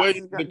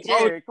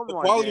 The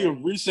quality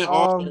of recent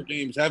All-Star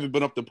games haven't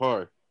been up to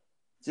par.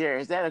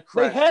 Jared, is that a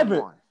crutch? They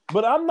haven't.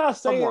 But I'm not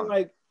saying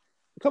like,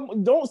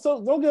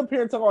 don't get up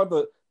here and talk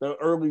about the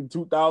early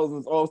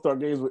 2000s All-Star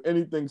games with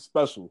anything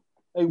special.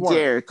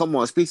 Jared, come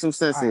on, speak some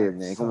sense here,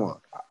 man. Come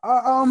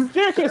on.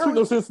 Jared can't speak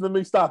no sense to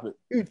me. Stop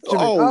it.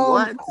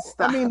 What?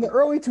 Stop. I mean, the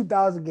early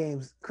 2000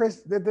 games,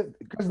 Chris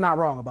is not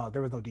wrong about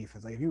there was no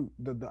defense. Like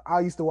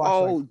I used to watch.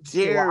 Oh,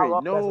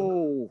 Jared,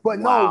 no. But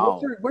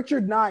no, what you're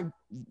not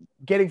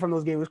getting from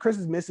those games, what Chris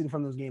is missing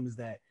from those games is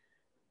that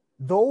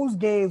those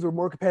games were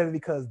more competitive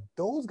because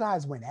those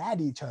guys went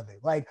at each other.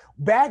 Like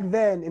back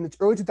then in the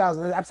early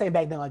 2000s, I'm saying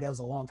back then like that was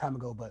a long time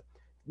ago, but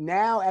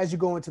now, as you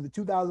go into the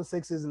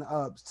 2006s and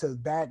ups to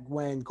back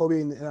when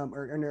Kobe and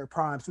are in their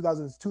primes,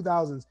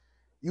 2000s,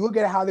 you look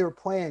at how they were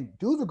playing.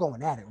 Dudes were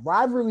going at it.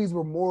 Rivalries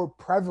were more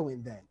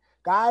prevalent then.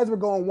 Guys were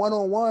going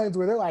one-on-ones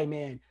where they're like,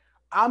 man,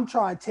 I'm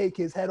trying to take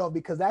his head off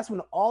because that's when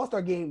the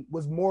All-Star game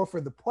was more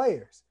for the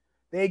players.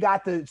 They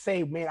got to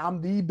say, man,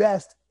 I'm the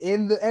best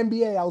in the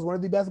NBA. I was one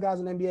of the best guys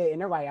in the NBA.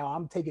 And they're like,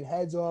 I'm taking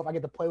heads off. I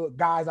get to play with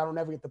guys I don't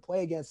ever get to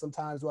play against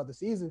sometimes throughout the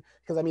season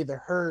because I'm either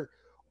hurt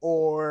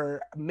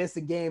or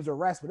missing games or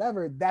rest,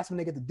 whatever. That's when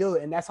they get to do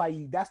it. And that's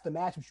the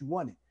match which you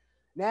wanted.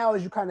 Now,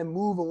 as you kind of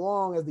move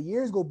along, as the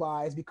years go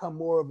by, it's become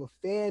more of a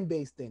fan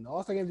based thing. The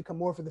All Star games become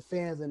more for the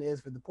fans than it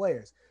is for the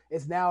players.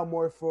 It's now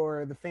more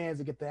for the fans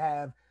to get to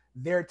have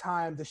their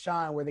time to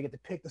shine, where they get to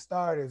pick the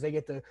starters, they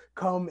get to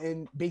come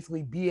and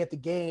basically be at the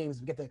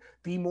games, get to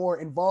be more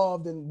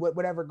involved in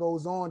whatever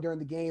goes on during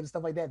the games,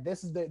 stuff like that.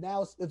 This is the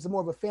now it's more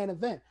of a fan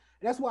event,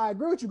 and that's why I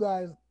agree with you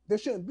guys. There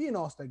shouldn't be an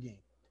All Star game,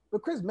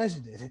 but Chris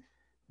mentioned it.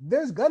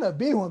 There's gonna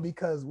be one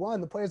because one,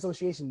 the Players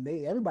Association,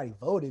 everybody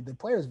voted. The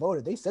players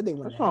voted. They said they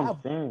wanted That's to what I'm have,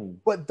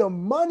 saying. but the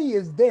money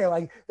is there.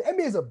 Like the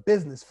NBA is a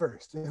business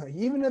first.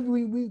 Even if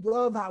we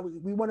love how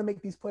we want to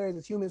make these players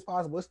as human as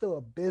possible, it's still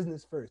a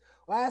business first.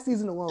 Last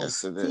season alone,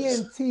 Yes, it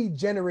is. TNT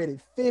generated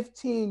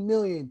 15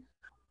 million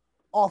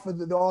off of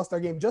the All Star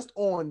game just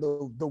on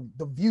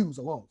the views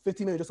alone.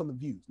 15 million just on the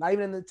views, not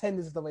even in the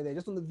attendance and stuff like that.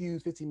 Just on the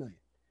views, 15 million.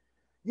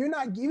 You're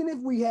not, even if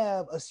we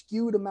have a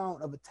skewed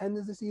amount of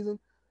attendance this season,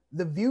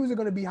 the views are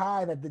going to be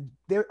high that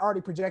they're already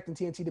projecting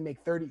TNT to make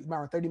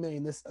 30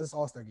 million this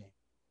All Star game.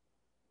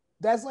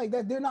 That's like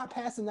that. They're not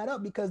passing that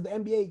up because the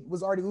NBA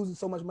was already losing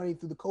so much money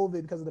through the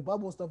COVID because of the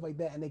bubble and stuff like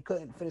that, and they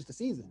couldn't finish the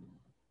season.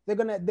 They're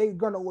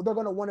gonna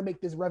want to make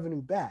this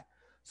revenue back.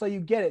 So you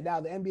get it now.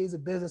 The NBA is a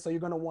business, so you're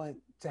gonna want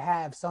to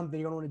have something.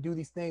 You're gonna want to do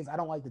these things. I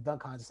don't like the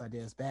dunk contest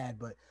idea; it's bad,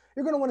 but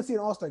you're gonna want to see an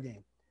All Star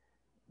game.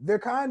 They're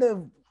kind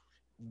of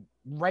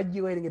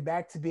regulating it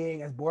back to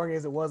being as boring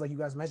as it was, like you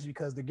guys mentioned,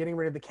 because they're getting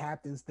rid of the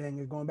captains thing.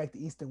 They're going back to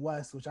East and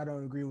West, which I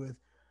don't agree with.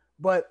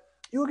 But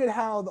you look at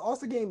how the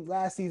All-Star game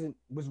last season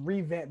was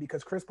revamped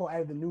because Chris Paul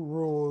added the new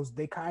rules.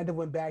 They kind of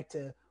went back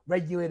to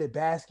regulated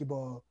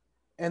basketball.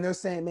 And they're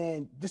saying,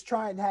 man,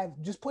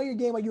 just play your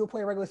game like you would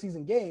play a regular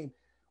season game,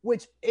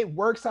 which it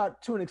works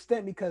out to an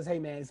extent because, hey,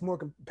 man, it's more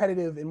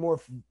competitive and more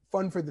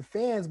fun for the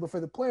fans. But for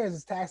the players,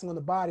 it's taxing on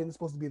the body and it's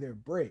supposed to be their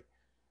break.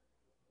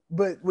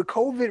 But with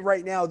COVID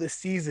right now this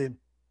season,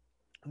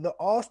 the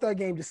All-Star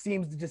game just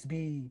seems to just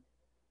be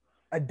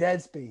a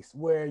dead space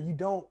where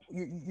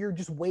you're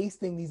just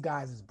wasting these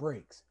guys'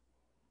 breaks.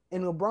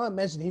 And LeBron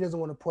mentioned he doesn't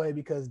want to play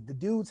because the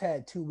dude's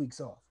had 2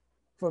 weeks off.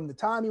 From the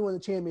time he won the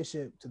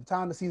championship to the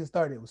time the season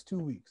started, it was 2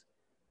 weeks.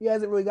 He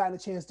hasn't really gotten a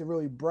chance to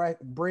really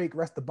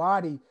rest the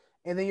body.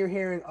 And then you're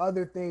hearing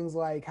other things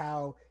like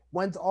how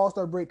once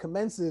All-Star break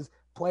commences,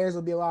 players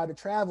will be allowed to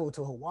travel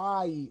to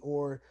Hawaii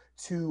or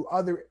to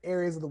other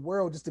areas of the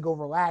world just to go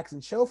relax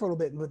and chill for a little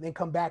bit, but then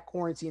come back,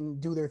 quarantine,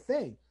 and do their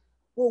thing.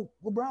 Well,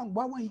 LeBron,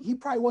 why won't he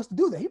probably wants to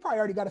do that? He probably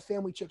already got a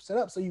family trip set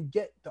up, so you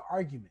get the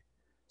argument.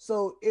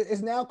 So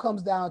it now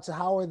comes down to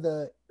how are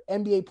the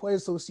NBA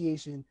Players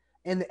Association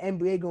and the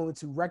NBA going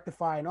to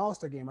rectify an All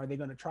Star game? Are they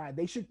going to try?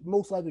 They should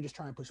most likely just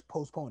try and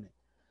postpone it.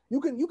 You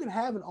can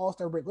have an All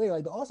Star break later.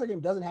 Like the All Star game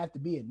doesn't have to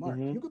be in March.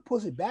 Mm-hmm. You could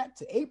push it back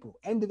to April,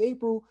 end of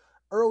April,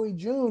 early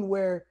June,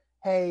 where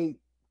hey,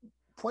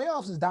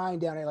 playoffs is dying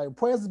down. Like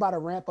playoffs is about to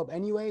ramp up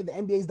anyway. The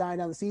NBA's dying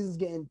down. The season's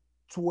getting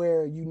to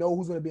where you know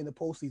who's going to be in the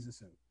postseason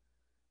soon.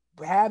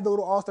 Have the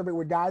little All-Star break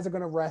where guys are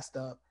going to rest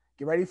up,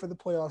 get ready for the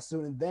playoffs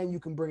soon, and then you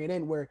can bring it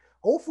in where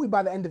hopefully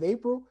by the end of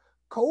April,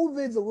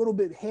 COVID's a little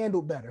bit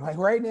handled better. Like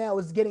right now,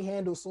 it's getting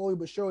handled slowly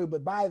but surely,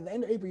 but by the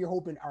end of April, you're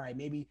hoping, all right,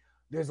 maybe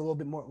there's a little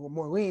bit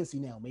more leniency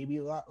now. Maybe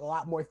a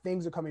lot more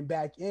things are coming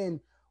back in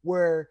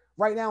where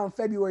right now in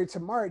February to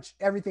March,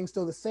 everything's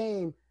still the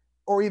same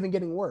or even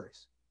getting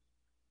worse.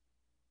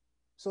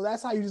 So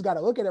that's how you just got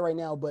to look at it right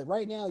now. But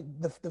right now,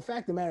 the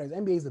fact of the matter is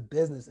NBA is a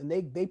business and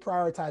they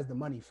prioritize the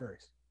money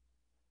first.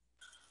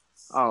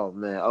 Oh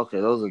man, okay,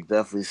 those are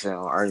definitely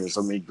sound arguments.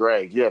 I mean,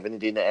 Greg, you have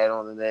anything to add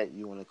on to that?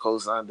 You want to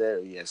co-sign that,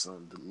 or you have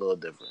something a little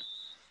different?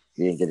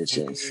 You didn't get a I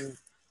chance. mean,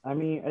 I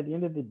mean, at the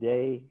end of the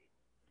day,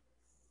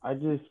 I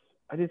just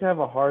I just have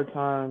a hard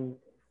time.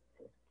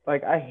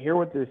 Like I hear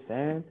what they're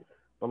saying,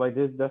 but like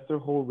this that's the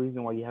whole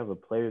reason why you have a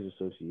players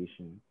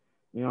association.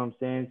 You know what I'm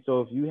saying?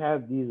 So if you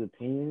have these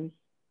opinions,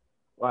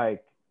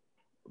 like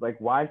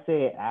why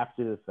say it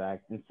after the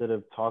fact instead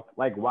of talk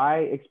like why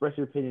express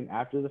your opinion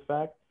after the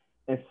fact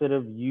instead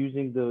of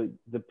using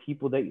the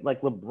people that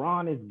like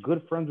LeBron is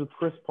good friends with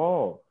Chris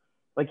Paul.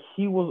 Like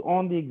he was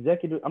on the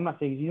executive. I'm not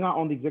saying he's not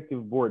on the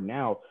executive board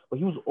now, but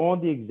he was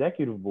on the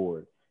executive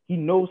board. He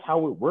knows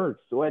how it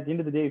works. So at the end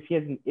of the day, if he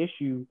has an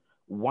issue,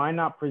 why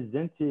not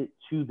present it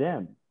to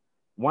them?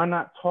 Why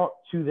not talk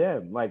to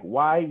them? Like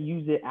why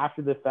use it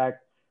after the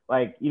fact?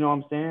 Like you know what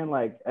I'm saying?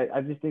 Like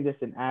I just think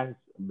that's an ass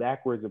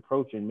backwards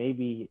approach, and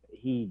maybe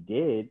he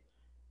did,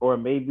 or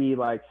maybe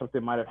like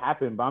something might have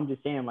happened. But I'm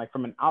just saying, like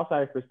from an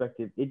outsider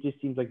perspective, it just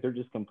seems like they're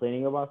just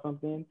complaining about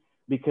something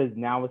because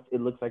now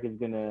it looks like it's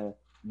gonna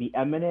be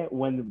imminent.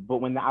 But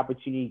when the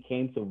opportunity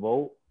came to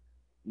vote,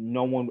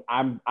 no one.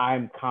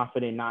 I'm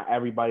confident not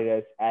everybody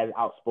that's as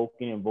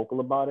outspoken and vocal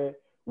about it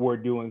were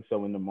doing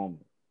so in the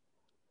moment.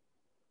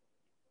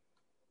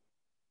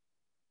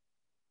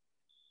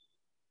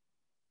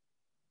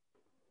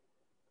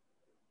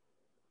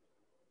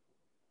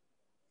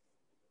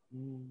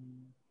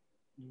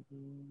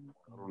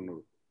 I don't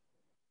know.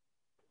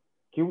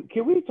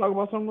 Can we talk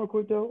about something real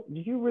quick though? Do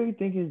you really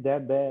think it's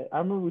that bad? I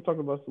remember we talked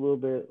about this a little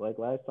bit like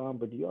last time,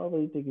 but do y'all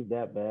really think it's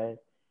that bad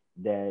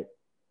that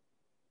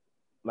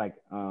like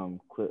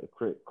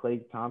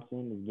Klay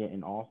Thompson is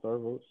getting All-Star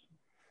votes?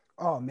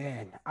 Oh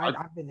man,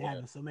 I've been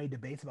having so many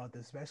debates about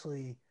this,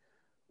 especially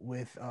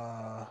with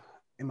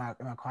in my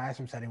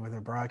classroom setting with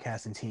our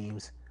broadcasting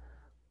teams.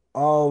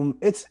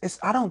 It's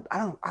I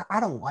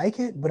don't like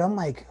it, but I'm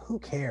like, who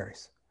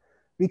cares?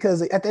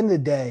 Because at the end of the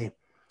day,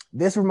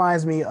 this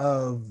reminds me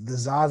of the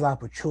Zaza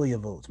Pachulia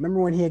votes.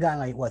 Remember when he had gotten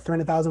like what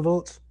 300,000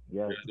 votes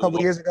Yes. a couple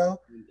years ago?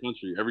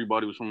 Country.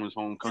 Everybody was from his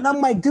home country. And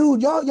I'm like,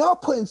 dude, y'all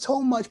putting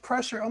so much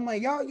pressure. I'm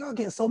like, y'all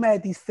getting so mad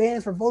at these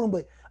fans for voting,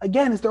 but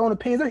again, it's their own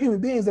opinions. They're human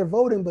beings. They're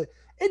voting, but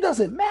it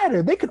doesn't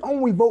matter. They can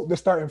only vote the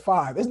starting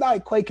five. It's not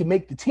like Clay can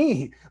make the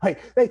team.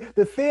 Like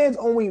the fans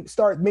only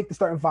make the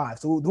starting five.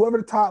 So whoever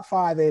the top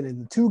five is,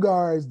 and the two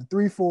guards, the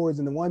three forwards,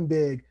 and the one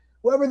big,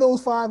 whoever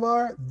those five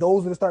are,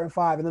 those are the starting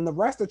five. And then the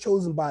rest are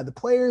chosen by the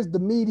players, the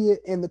media,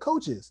 and the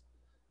coaches.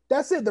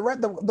 That's it. The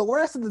rest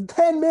of the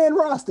 10-man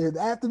roster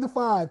after the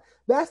five,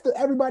 that's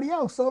everybody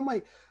else. So I'm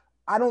like,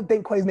 I don't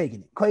think Clay's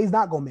making it. Clay's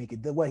not gonna make it.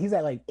 He's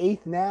at like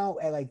 8th now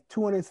at like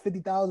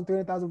 250,000,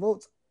 300,000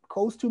 votes,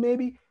 close to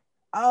maybe.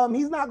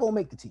 He's not gonna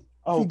make the team.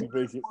 I'm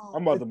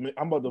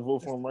about to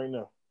vote for him right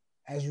now.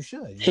 As you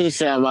should. He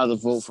said I'm about to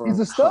vote for him.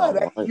 He's a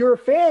stud. You're a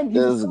fan.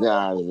 This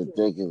guy is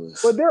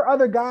ridiculous. But there are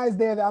other guys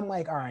there that I'm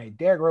like, all right,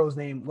 Derrick Rose's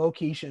name low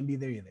key shouldn't be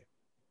there either.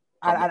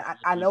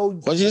 I know.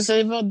 What did you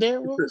say about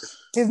Derrick Rose?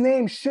 His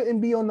name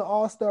shouldn't be on the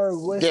All-Star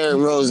list. Derrick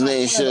Rose's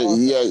name should.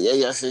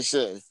 Yes, it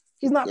should.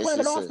 He's not playing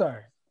an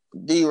All-Star.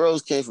 D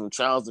Rose came from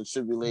trials and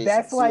tribulations.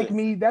 That's like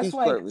me. That's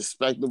like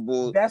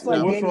respectable. That's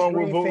like what's Danny wrong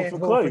with Green voting fans for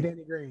vote Clay? for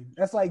Danny Green.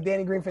 That's like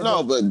Danny Green fans.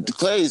 No, but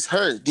Clay's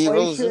hurt. D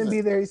Rose shouldn't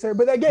be there. He's hurt.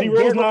 But again, D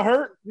Rose not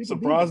hurt.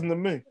 Surprising to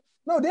me.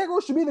 No, Derrick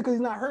Rose should be there because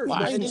he's not hurt.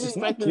 Why are you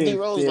disrespecting D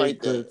Rose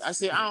like that? I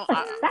said I'm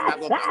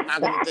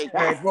not gonna take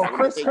that. Well,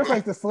 Chris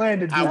likes to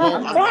slander.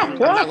 I'm not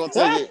gonna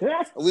take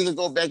it. We can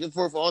go back and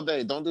forth all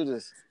day. Don't do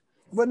this.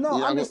 But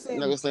no, I'm just saying.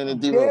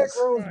 Derrick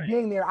Rose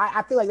being there,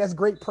 I feel like that's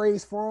great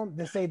praise for him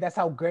to say that's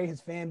how great his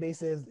fan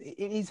base is.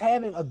 He's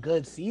having a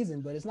good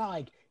season, but it's not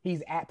like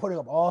he's putting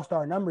up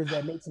all-star numbers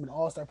that makes him an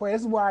all-star player.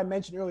 This is why I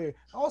mentioned earlier,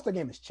 the all-star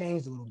game has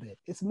changed a little bit.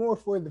 It's more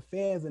for the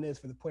fans than it is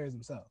for the players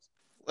themselves.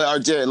 Well,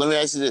 Jared, let me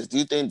ask you this: do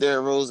you think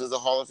Derrick Rose is a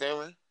Hall of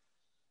Famer?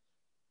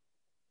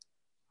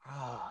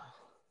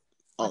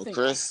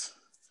 Chris,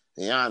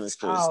 be honest,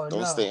 Chris.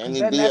 Don't say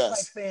any BS. That's like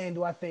saying,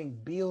 do I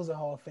think Beal's a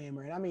Hall of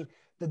Famer? And I mean,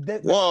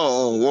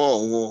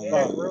 whoa.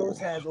 Derrick Rose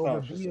has over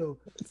Beal.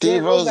 D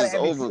Rose is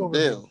over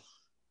Bill.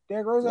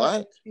 Derrick Rose has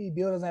an MVP.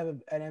 Beal doesn't have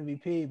an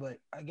MVP, but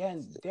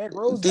again, Derrick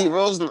Rose. D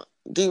Rose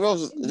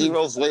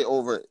way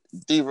over.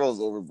 D Rose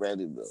over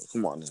Brady Bill.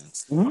 Come on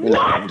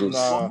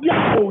now.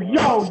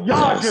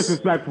 Y'all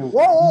disrespectful.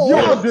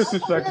 Whoa,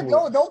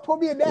 disrespectful. Don't put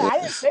me in that. I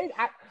didn't say.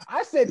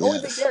 I said only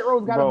think Derrick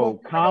Rose got a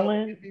vote.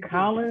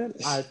 Colin,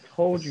 I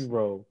told you,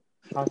 bro.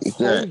 I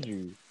told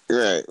you.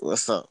 Right.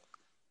 What's up,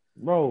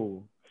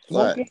 bro?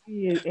 Smoking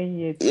in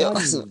your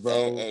 20s,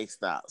 bro. Hey,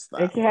 stop.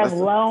 It can have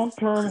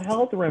long-term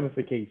health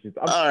ramifications.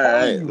 All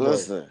right,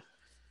 listen.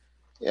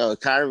 Yo,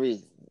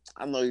 Kyrie,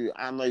 I know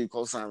you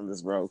co-signing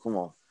this, bro. Come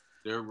on.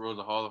 Derrick Rose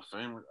a Hall of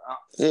Famer.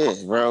 Yeah,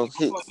 bro. I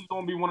feel like he's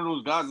gonna be one of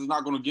those guys that's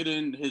not gonna get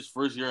in his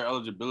first year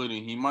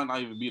eligibility. He might not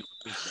even be.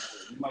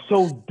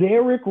 So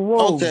Derrick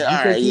Rose, okay,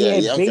 all right, he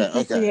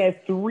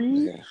had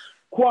 3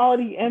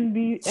 quality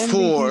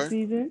MVP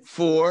seasons.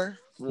 Four.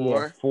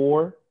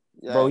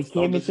 Yeah, bro, he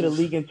came into the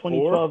league in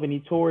 2012 and he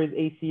tore his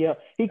ACL.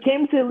 He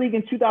came into the league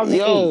in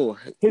 2008.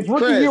 His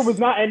rookie year was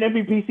not an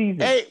MVP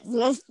season. 8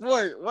 plus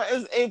 4. What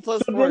is 8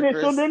 plus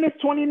 4? So then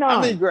it's 29.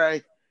 I mean,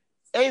 Greg,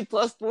 8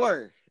 plus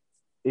 4.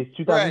 It's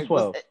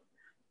 2012. Greg,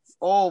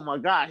 oh my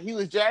God, he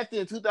was drafted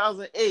in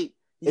 2008.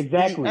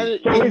 Exactly.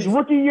 So his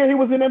rookie year, he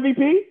was an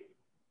MVP.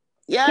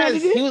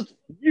 Yes, he was.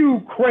 You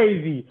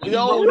crazy? Crazy. He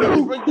was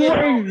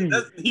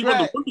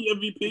the rookie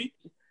MVP.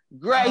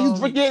 Greg, he's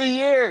rookie of the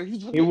year.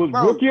 He was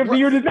rookie of the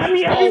year. Does that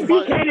mean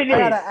MVP candidate?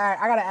 I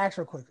gotta ask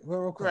real quick.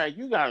 Greg,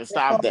 you gotta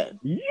stop that.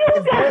 You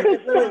gotta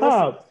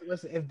stop.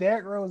 Listen, if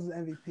Derrick Rose is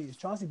MVP, is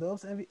Chauncey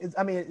Billups MVP?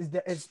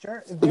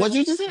 Is what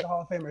you just said?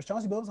 Hall of Famer? Is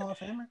Chauncey Billups Hall of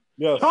Famer?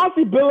 Yes.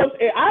 Chauncey Billups.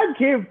 I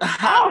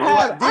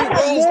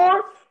have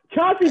more.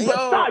 Chauncey,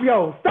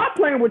 stop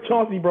playing with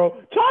Chauncey, bro.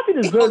 Chauncey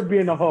deserves to be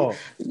in the Hall.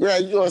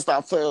 Greg, you gonna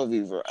stop playing with me,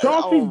 bro.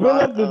 Chauncey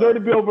Billups deserves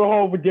to be over the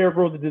Hall with Derrick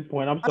Rose at this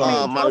point. I'm sorry.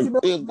 Chauncey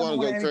Billups going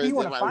to go crazy.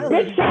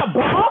 Big shot,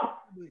 Bob.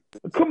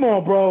 Come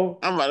on, bro.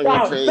 I'm about to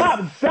go crazy.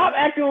 Stop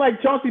acting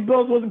like Chauncey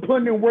Billups wasn't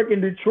putting in work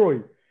in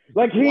Detroit.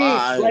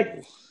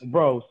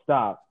 Bro,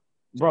 stop.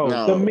 Bro,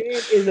 no. The man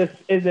is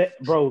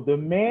the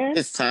man.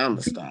 It's time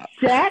to stop.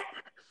 Shaq,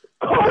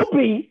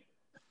 Kobe.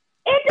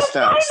 In the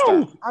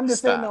finals. I'm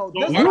just saying, no.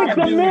 He's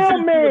the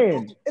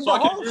mailman. There's a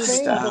lot of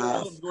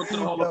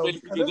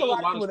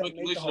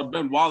speculation of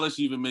Ben Wallace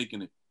even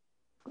making it.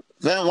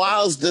 Ben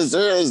Wallace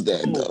deserves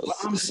that, though.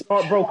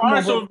 Bro, all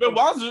right, so Ben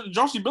Wallace,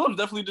 Chauncey Billups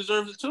definitely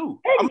deserves it too.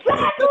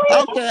 Exactly.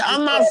 Okay,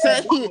 I'm not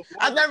saying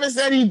I never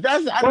said he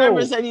doesn't. I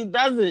never said he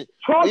doesn't.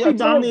 Chauncey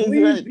Billups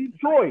leaves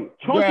Detroit.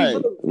 Chauncey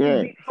Billups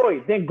leaves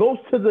Detroit, then goes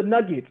to the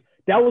Nuggets.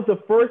 That was the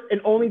first and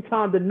only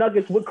time the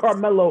Nuggets with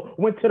Carmelo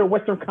went to the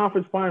Western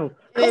Conference Finals.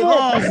 They Come on,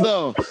 lost bro.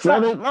 though. So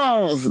they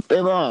lost.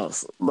 They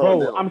lost. No, they Bro,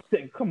 lost. I'm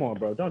saying, come on,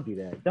 bro. Don't do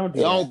that. Don't do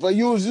Yo, that. but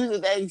you was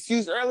using that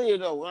excuse earlier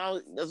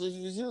though. That's what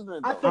you was using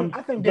it I though. think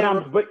I think But Derrick I'm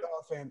Rose but makes the Hall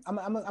of Fame.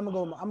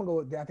 I'm gonna go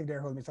with I think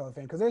Derrick Rose makes the Hall of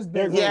Fame because there's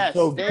Derrick been Rose. Yes,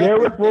 So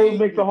Derrick Rose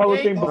makes the Hall of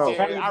thank Fame, you, but no, Jared.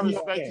 Bradley I Beal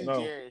respect you, can't.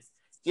 no. Jared.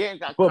 Jared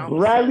got But common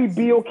Bradley sense.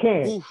 Beal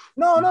can't. Oof.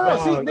 no.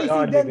 Oh, See,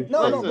 y'all then niggas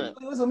no. crazy.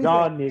 Listen, let me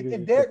Y'all say, niggas if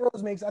is Derrick crazy.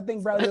 Rose makes, I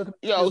think Bradley Beal can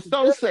Yo, make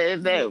so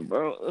said that,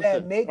 bro. that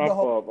Listen. make My the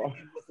Hall fault, of bro.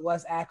 Fame with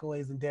less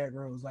accolades than Derrick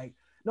Rose. Like,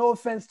 no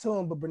offense to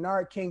him, but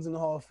Bernard King's in the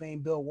Hall of Fame,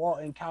 Bill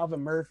Walton, Calvin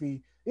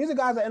Murphy. These are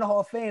guys that are in the Hall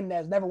of Fame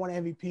that's never won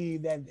an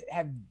MVP that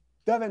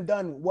haven't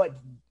done what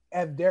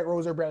Derrick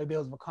Rose or Bradley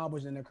Beal have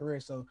accomplished in their career.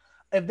 So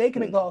if they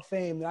can make the Hall of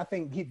Fame, then I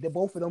think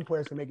both of them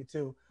players can make it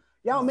too.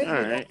 Y'all make All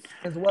it right.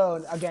 as well.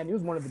 And again, he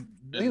was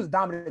a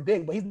dominant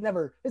big, but his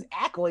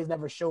accolades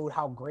never showed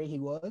how great he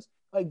was.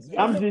 Like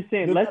I'm just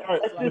saying, All let's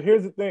right, just but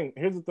here's the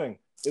thing.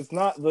 It's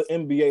not the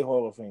NBA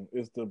Hall of Fame.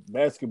 It's the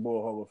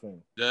Basketball Hall of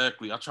Fame.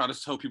 Exactly. I try to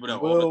tell people that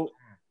all the Will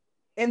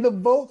and the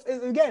votes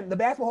again, the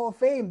Basketball Hall of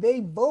Fame, they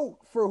vote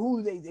for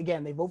who they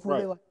vote for who Right.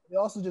 they like. They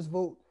also just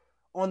vote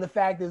on the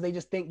fact that they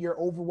just think you're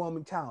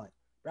overwhelming talent.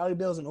 Bradley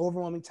Beal's an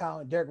overwhelming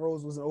talent. Derrick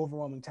Rose was an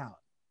overwhelming talent.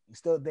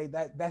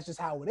 That's just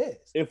how it is.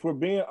 if we're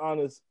being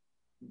honest,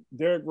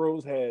 Derrick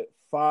Rose had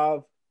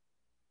 5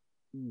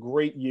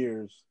 great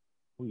years.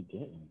 we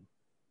didn't.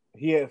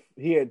 He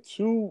had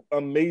two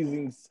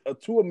amazing.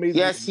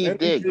 Yes, he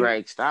did,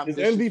 Greg. Stop His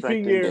MVP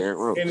disrespecting year Derrick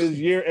Rose. and his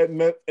year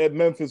at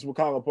Memphis with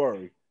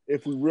Calipari.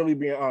 If we really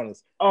being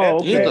honest. Oh,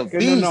 After He was okay. a that-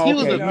 beast. No, He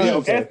was okay. a beast.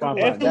 Okay, After- fine,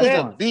 after He that's was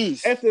a fine.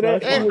 beast. After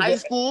that, That's In fine. high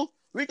school,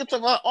 we could talk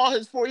about all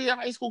his 4-year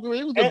high school career.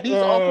 He was a beast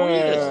all 4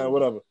 years.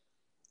 Whatever.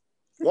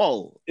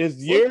 Whoa. His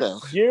What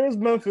the? years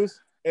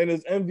Memphis and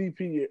his MVP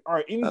year. All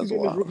right, even if That's you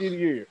get his wild. rookie of the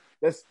year,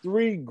 that's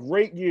 3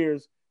 great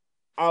years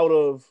out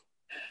of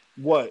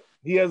what?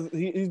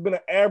 He's been an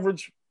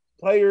average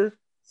player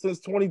since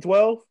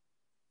 2012.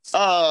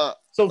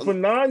 So for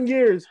 9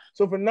 years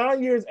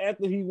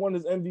after he won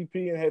his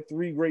MVP and had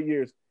 3 great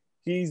years,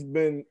 he's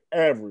been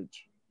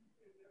average,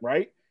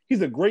 right?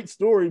 He's a great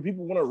story.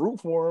 People want to root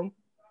for him,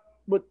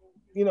 but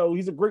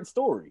he's a great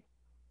story.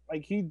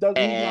 Like he's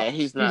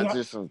not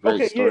just some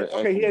great story.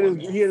 Okay. He had a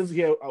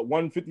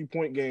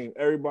 150-point game.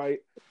 Everybody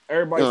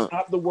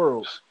stopped the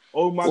world.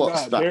 Oh my God,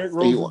 stop. Derrick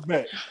Rose is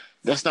back.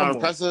 That's not Come on.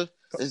 impressive.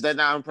 Is that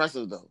not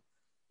impressive though?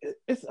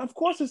 It's of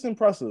course it's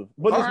impressive,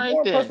 but All it's right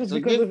more then. impressive So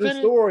because get of his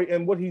finished. story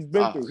and what he's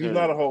been Oh, through. He's good.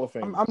 not a Hall of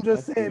Famer. I'm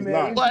just saying, He's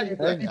man. not. He's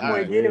But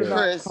 50-point game is not.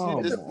 Chris, you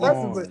It's just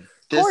impressive,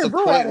 but Corey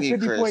Brewer had a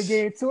 50-point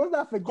game too. Let's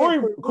not forget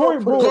Corey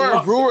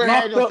Brewer Brewer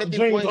had locked a up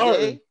James 50-point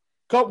Harden game.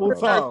 a couple of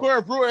times.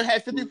 Corey Brewer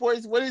had 50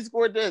 points. What he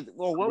scored this?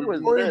 Well, what was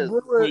Corey this?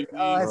 Brewer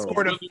Bro.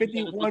 scored a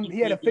 51. He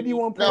had a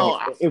 51 No,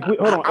 point. If we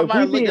hold on, I'm if about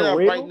we to look being it up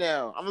real, right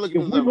now. I'm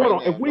looking if this we up hold right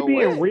on, now. if we No being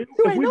way. real, You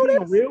if ain't we know being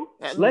this? real,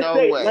 let's No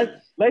say way.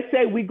 let's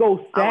say we go I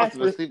must stats have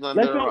been for sleeping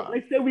under a rock.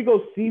 let's say we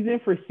go season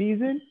for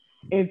season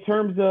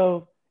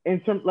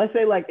let's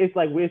say like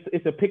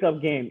it's a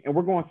pickup game and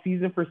we're going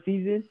season for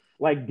season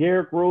like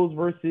Derrick Rose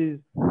versus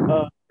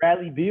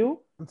Bradley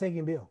Beal. I'm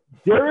taking Beal.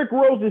 Derrick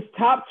Rose's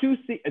top 2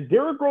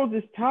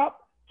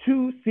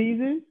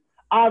 seasons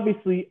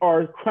obviously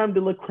are creme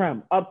de la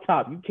creme up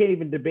top. You can't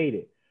even debate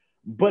it.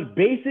 But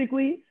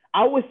basically,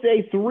 I would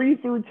say 3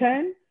 through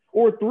 10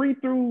 or 3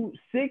 through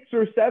 6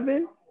 or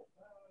 7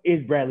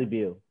 is Bradley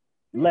Beal.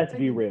 Let's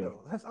be real.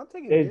 I'm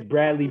taking It's Beal.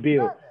 Bradley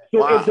Beal. So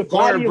Wow, if the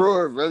Corey body of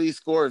Brewer really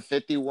scored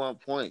 51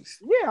 points.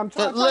 Yeah, I'm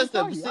trying But to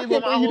tell listen, you. see I what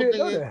can't my believe you whole didn't thing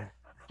know is. that.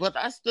 But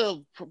that's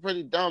still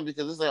pretty dumb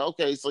because it's like,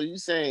 okay, so you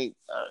saying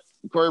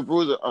Corey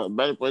Brewer's a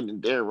better player than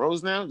Derrick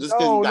Rose now? Just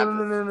because you got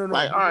No.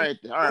 like, all right,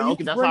 When you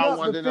okay, that's bring all I up the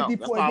wanted to know. 50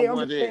 That's point all I game, I'm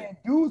wanted just to hear. saying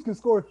dudes can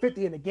score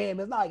 50 in a game.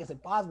 It's not like it's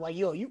impossible. Like,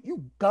 yo,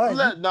 you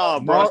gun. No,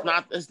 bro,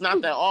 it's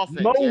not that Mo offense.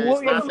 Yeah, it's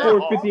Williams not that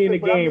scored offense. 50 in the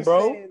But I'm game, just bro.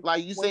 saying,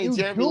 Like you when saying you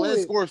Jeremy do Lin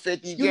it, scored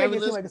 50, you Jeremy make it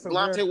Lin, seem like it's a rare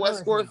Delonte West occurrence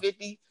scored now.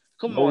 50.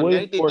 Come Mo on,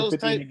 Williams they scored those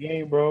 50 in type. the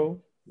game, bro.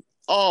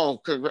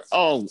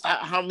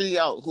 How many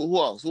out? Who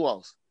else? Who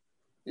else?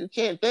 You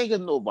can't think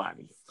of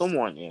nobody. Come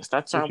on, man.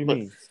 Stop What trying to you put.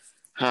 mean?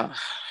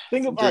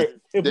 Think of all Just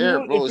right. If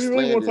Derrick we Rose really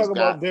want to slanders talk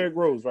about got Derrick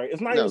Rose, right?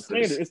 It's not no, even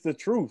slander. because It's the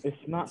truth. It's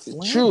not the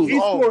slander. truth. He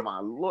Oh scored- my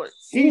lord!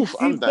 He Oof,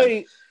 I'm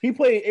done.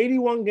 played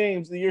 81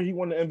 games the year he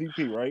won the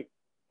MVP, right?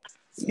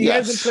 He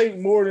Yes, hasn't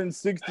played more than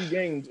 60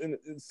 games in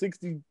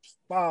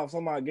 65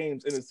 some odd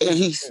games in his and 60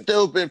 he's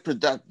still been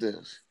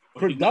productive.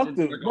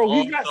 productive, bro.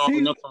 He's not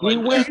season. He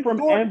went He from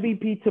scored-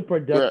 MVP to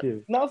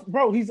productive. No,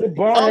 bro. He's The an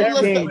bar Oh, is average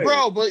listen, changed. player.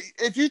 bro, but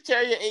if you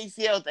tear your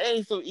ACL, that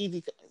ain't so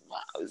easy.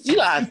 You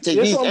gotta take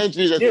That's these what I'm-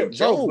 injuries as yeah, a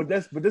joke.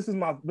 But this is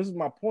my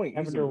point.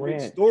 Kevin He's a great Durant tore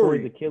his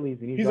story.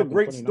 Achilles and He's a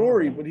great 29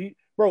 story, right but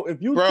now.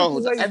 if you took Bro,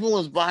 away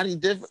everyone's body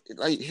different,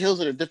 like heals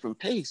at a different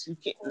pace. You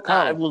can't. Not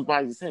Colin. everyone's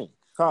body's the same.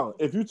 Colin,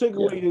 if you take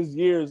away his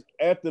years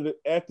after the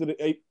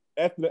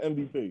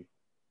MVP,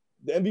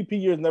 the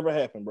MVP years never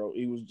happened, bro.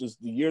 It was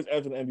just the years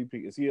after the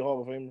MVP. Is he a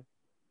Hall of Famer?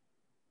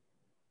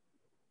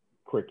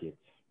 Crickets.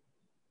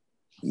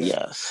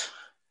 Yes.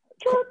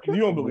 You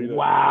don't believe that?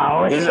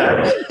 Wow.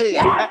 Exactly.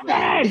 Yeah,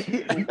 man.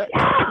 Yeah.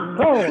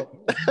 Wait.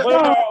 All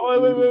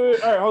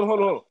right, hold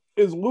on.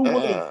 Is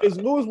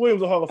Lewis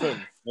Williams a Hall of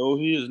Famer? No,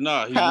 he is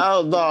not. He's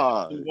Hell no.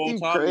 all You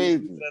time.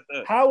 crazy.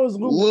 How is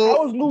Lou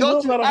Don't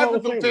Will you not a Hall ever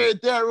of Famer? compare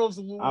Derrick Rose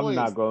to Lou I'm Williams.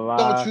 not gonna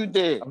Don't lie. you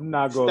dare. I'm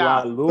not gonna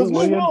Stop. lie. Lou Because Lou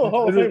Williams Will a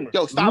Hall of is Famer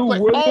Yo, stop Lou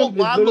playing. Williams Oh, is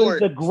my literally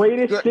Lord. the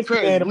greatest six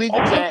Chris, man of leave the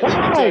all chat. Leave the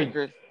time. chat,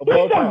 Chris. of He's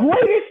all the time.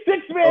 greatest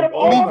six man Of of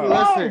all all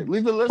time. time.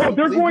 Leave the Bro, list.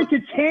 they're going to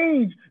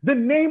change the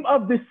name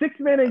of the Six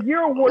Man a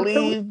Year award to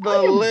Leave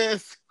the him.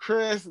 list,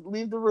 Chris.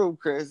 Leave the room,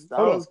 Chris. That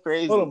was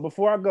crazy. Hold on.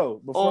 Before I go,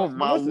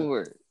 My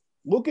Lord.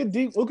 Look at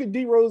D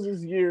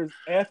Rose's years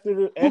after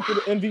the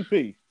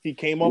MVP. He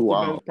came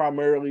off the bench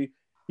primarily.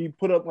 He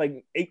put up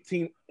like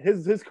 18.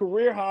 His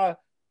career high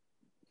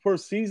per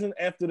season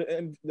after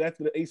the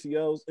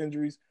ACLs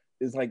injuries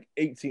is like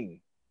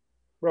 18.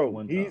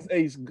 Bro,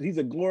 he's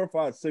a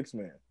glorified six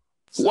man.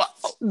 What?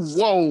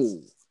 Whoa.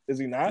 Is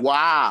he not?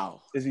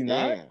 Wow. Is he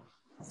not?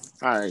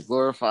 All right,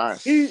 glorified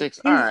six.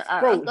 All right.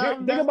 Bro,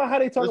 think about how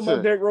they talking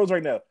about Derrick Rose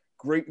right now.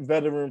 Great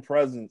veteran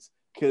presence.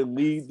 Can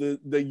lead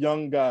the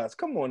young guys.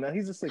 Come on now,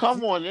 he's a six.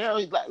 Come on, yeah,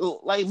 like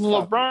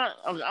LeBron.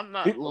 I'm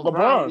not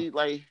LeBron.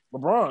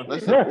 LeBron.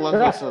 Let's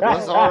hold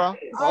on.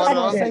 I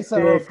want to say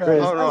something real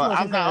fast. Hold on.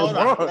 I'm not.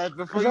 Hold on.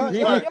 Before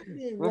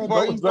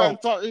you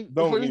start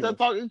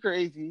talking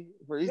crazy.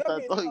 You're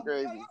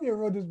being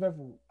real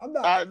disrespectful. I'm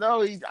not. I know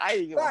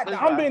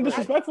I'm being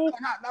disrespectful.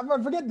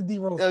 Forget the D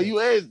Rose. Yo, you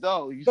is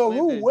though. The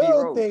Lou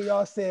Will thing,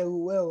 y'all said Lou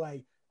Will.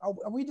 Like, are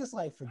we just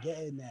like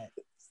forgetting that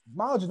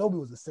Miles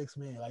Ginobili was a six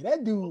man? Like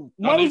that dude.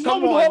 Miles Ginobili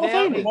Hall of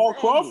Famer. Jamal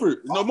Crawford.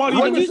 Nobody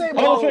What even you say?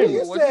 Y'all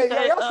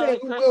saying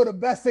Lou Will the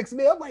best six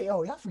man? I'm like,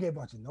 yo, y'all forget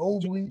about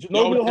Ginobili.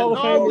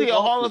 Ginobili a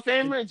Hall of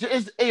Famer.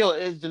 Is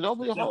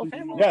Ginobili a Hall of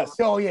Famer? Yes.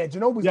 Oh yeah,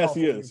 Ginobili's yes, Hall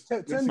of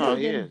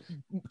he Famer. is.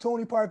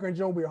 Tony Parker and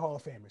Ginobili are Hall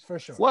of Famers for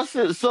sure. What's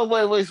it? So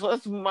wait. So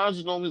what's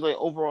Miles Ginobili's like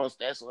overall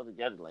stats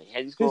altogether? Like,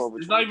 had he scored over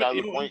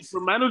 20,000 points? For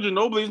Manu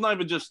Ginobili, it's not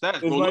even just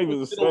stats. It's not even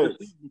the stats.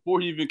 Before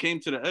he even came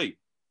to the A,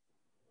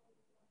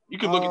 you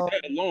can look at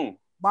that alone.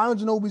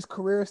 Miles Ginobili's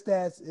career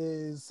stats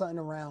is something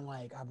around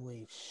like, I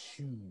believe,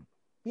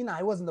 he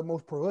wasn't the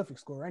most prolific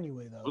scorer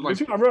anyway though.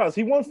 I realized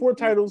he won 4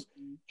 titles.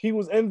 He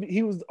was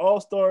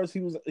All-Stars.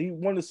 He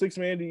won the Six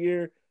Man of the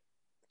Year.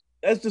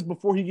 That's just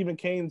before he even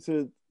came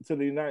to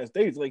the United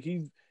States. Like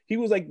he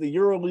was like the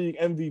EuroLeague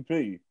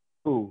MVP.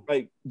 Who?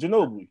 Like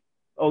Ginobili.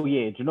 Oh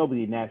yeah,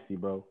 Ginobili nasty,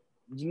 bro.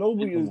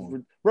 Ginobili is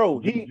bro.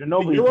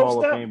 Ginobili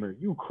Hall of Famer.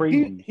 You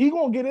crazy? He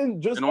gonna get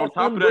in just on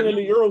top of bringing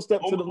that, the Euro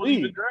step to the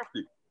league.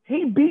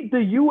 He beat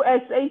the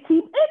USA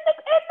team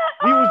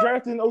he was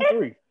drafted in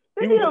 03.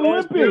 He was the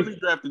last pick.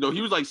 Drafted though.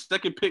 He was like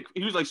second pick.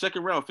 He was like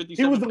second round,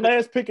 57. He was the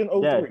last pick in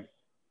 03. Yes.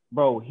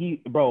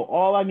 Bro,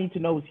 all I need to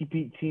know is he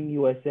beat Team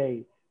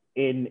USA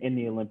in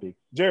the Olympics.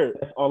 Jared,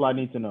 that's all I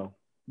need to know.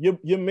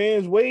 Your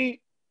man's Wade,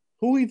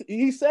 who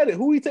he said it.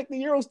 Who he take the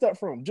Euro step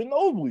from?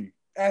 Ginobili.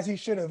 As he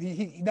should have.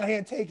 He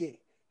didn't take it.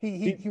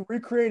 He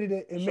recreated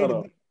it and made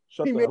it.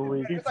 He made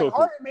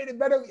it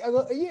better.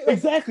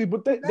 Exactly,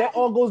 but that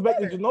all goes back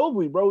to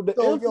Ginobili, bro.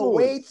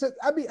 Wade took.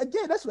 I mean,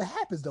 again, that's what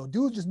happens though.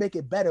 Dudes just make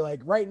it better.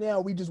 Like right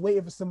now, we just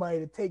waiting for somebody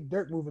to take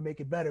Dirk move and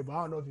make it better. But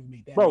I don't know if he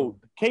made that. Bro,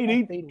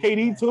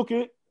 KD took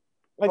it.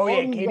 Like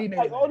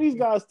all these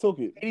guys took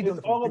it. It's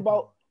all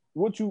about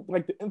what you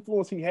like. The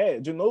influence he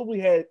had.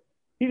 Ginobili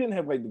he didn't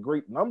have like the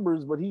great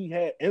numbers, but he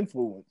had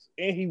influence,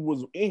 and he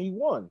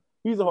won.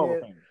 He's a Hall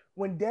of Famer.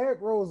 When Derrick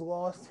Rose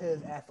lost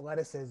his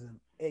athleticism,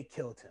 it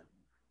killed him.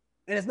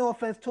 And it's no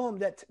offense to him,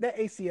 that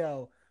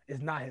ACL is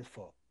not his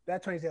fault.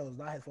 That Tony Taylor is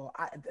not his fault.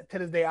 To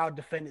this day, I'll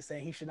defend it,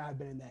 saying he should not have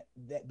been in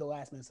the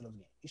last minutes of those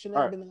games. He should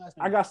not have been in the last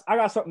minutes. I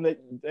got something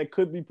that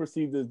could be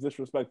perceived as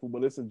disrespectful,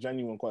 but it's a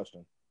genuine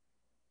question.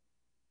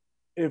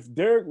 If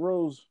Derrick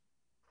Rose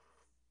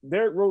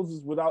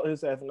is without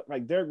his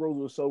like Derrick Rose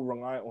was so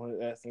reliant on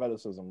his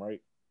athleticism,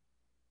 right?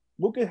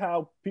 Look at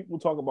how people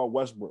talk about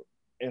Westbrook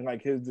and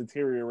like his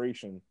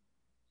deterioration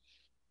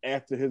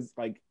after his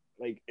like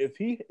if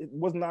he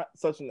was not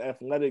such an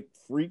athletic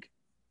freak,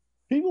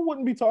 people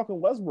wouldn't be talking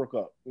Westbrook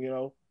up, you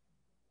know?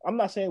 I'm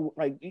not saying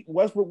like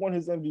Westbrook won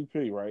his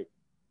MVP, right?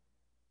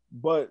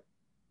 But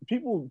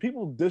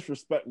people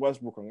disrespect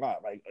Westbrook a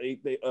lot. Like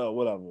they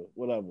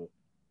whatever.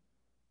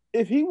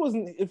 If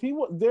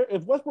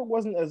Westbrook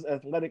wasn't as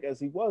athletic as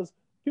he was,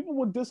 people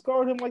would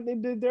discard him like they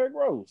did Derrick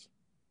Rose.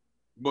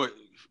 But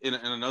and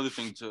another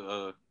thing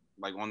to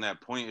like on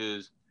that point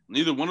is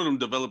neither one of them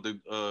developed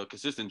a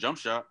consistent jump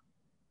shot.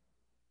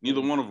 Neither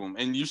one of them.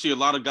 And you see a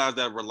lot of guys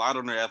that relied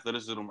on their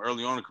athleticism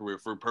early on in career.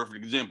 For a perfect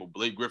example,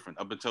 Blake Griffin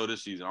up until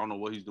this season. I don't know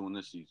what he's doing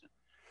this season.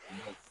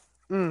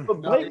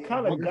 But Blake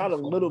kind of got a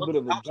little bit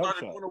of a jump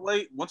shot.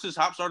 Once his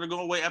hop started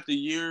going away after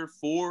year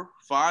 4,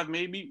 5,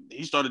 maybe,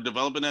 he started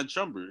developing that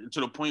jumper to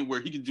the point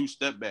where he could do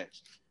step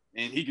backs.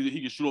 And he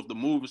could shoot off the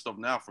move and stuff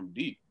now from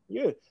deep.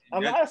 Yeah.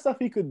 A lot of stuff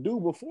he could do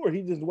before.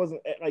 He just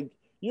wasn't like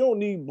you don't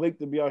need Blake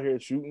to be out here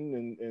shooting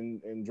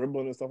and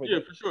dribbling and stuff like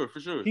that. Yeah, for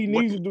sure. He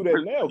needs to do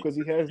that now because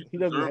he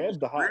doesn't have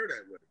the hop.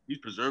 He's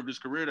preserved his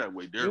career that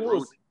way. Derrick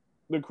Rose.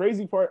 the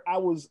crazy part, I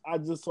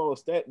just saw a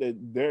stat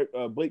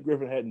that Blake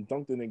Griffin hadn't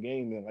dunked in a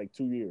game in like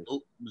 2 years.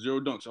 Oh,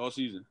 0 dunks all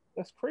season.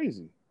 That's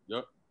crazy.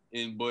 Yep.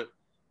 But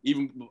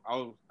even I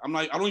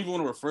don't even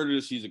want to refer to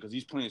this season because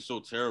he's playing so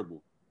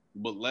terrible.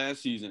 But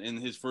last season, in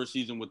his first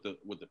season with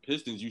the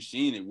Pistons, you've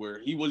seen it where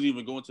he wasn't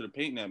even going to the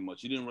paint that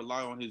much. He didn't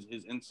rely on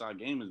his inside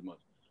game as much.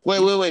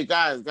 Wait,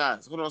 guys,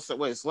 hold on. So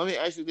let me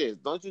ask you this: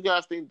 don't you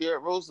guys think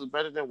Derrick Rose is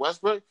better than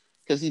Westbrook?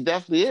 Because he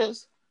definitely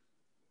is.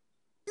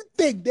 You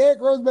think Derrick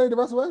Rose better than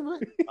Russell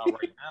Westbrook?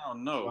 Right now,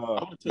 no.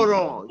 Hold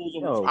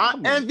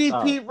on.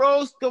 MVP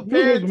Rose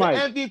compared to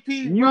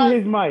MVP Mute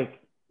his mic.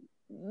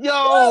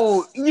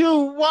 Yo,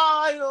 you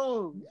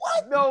wild.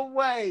 What? No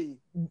way.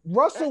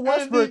 Russell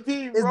Westbrook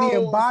is the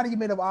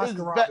embodiment of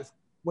Oscar Robertson.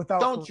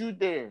 Don't you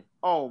dare.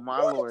 Oh, my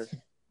Lord.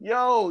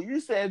 Yo, you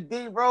said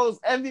D Rose,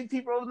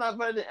 MVP Rose not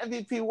better than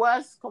MVP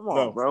West? Come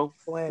on, bro.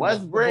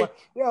 Westbrook.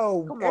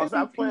 Yo, come on,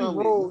 stop playing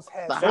Rose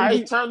has the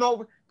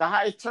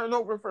highest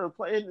turnover for a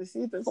player in the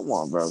season. Come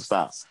on, bro.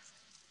 Stop.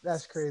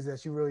 That's crazy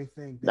that you really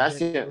think that's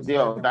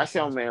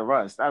your man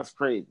Russ. That's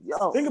crazy.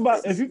 Yo,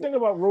 if you think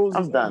about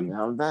Rose's I'm done.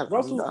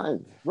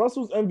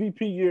 Russell's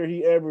MVP year,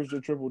 he averaged a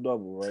triple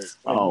double, right?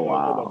 Like,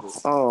 wow.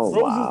 Rose's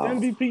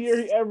MVP year,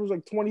 he averaged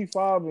like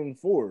 25 and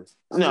 4.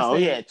 No,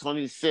 he had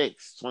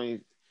 26.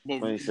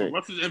 But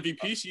Russell's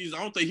MVP season,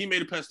 I don't think he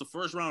made it past the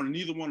first round in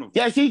neither one of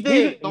them. Yes, he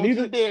did.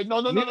 You did.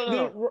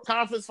 No.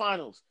 Conference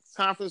finals.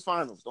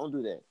 Don't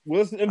do that.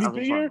 Was the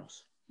MVP year?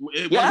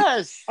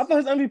 Yes. I thought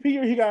his MVP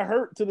year he got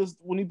hurt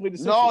when he played the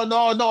Sixers.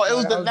 No. It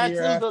was the next.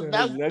 That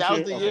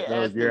was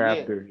the year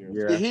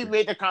after. He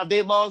made the.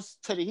 They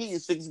lost to the Heat in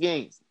 6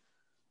 games.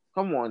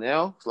 Come on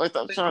now. Like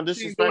I'm trying to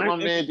disrespect my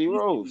man D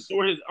Rose.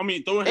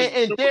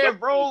 And Derrick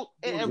Rose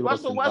and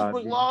Russell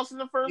Westbrook lost in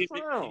the first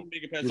round.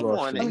 Come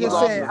on, I'm just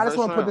saying. I just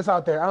want to put this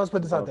out there. He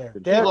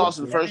lost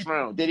in the first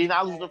round. Did he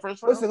not lose the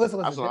first round? Listen.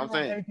 That's what I'm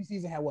saying. MVP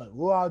season had what?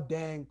 Luol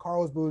Deng,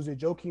 Carlos Boozer,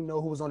 Joakim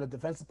Noah, who was on the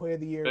Defensive Player of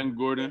the Year. Ben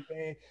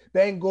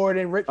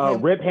Gordon, Rip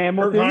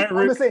Hamilton. I'm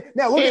gonna say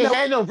now. Look at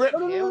that. No.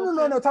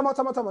 Time out.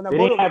 Now, they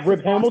didn't have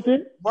Rip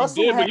Hamilton.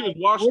 Russell but he was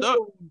washed up.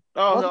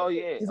 Oh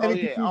yeah.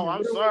 Oh,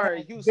 I'm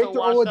sorry. He was so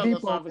washed up.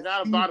 So I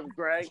forgot about him,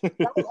 Greg.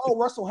 That was all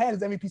Russell had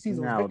his MVP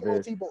season. Victor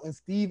Oladipo and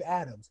Steve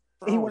Adams.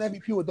 And he won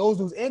MVP with those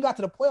dudes and got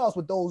to the playoffs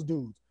with those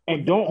dudes.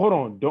 And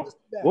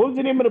what's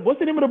the name of the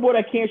boy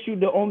that can't shoot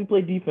that only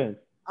play defense?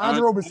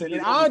 Andre Roberson.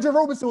 And Andre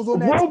Roberson was on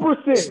that team.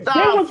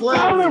 They was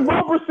fouling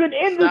Roberson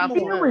in the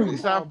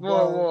series.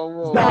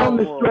 Down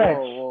the stretch.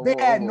 They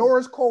had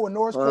Norris Cole, and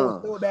Norris Cole was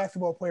still a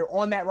basketball player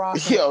on that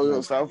roster.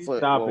 Stop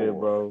it,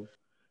 bro.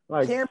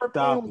 Like, Cameron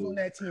Payne was on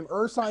that team.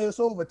 Ersan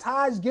Ilyasova,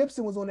 Taj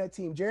Gibson was on that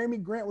team. Jeremy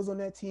Grant was on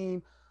that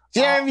team.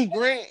 Jeremy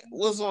Grant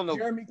was on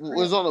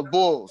the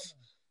Bulls.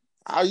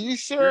 Are you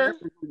sure?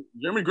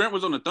 Jeremy Grant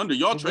was on the Thunder.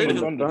 Y'all traded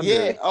him.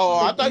 Yeah.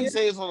 Oh, I thought you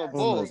said he was on the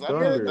Bulls. I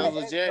heard that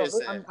was Jerry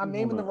said. I'm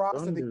naming the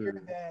roster the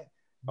year that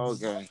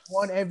Okay.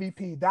 Won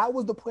MVP. That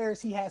was the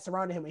players he had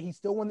surrounding him, and he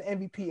still won the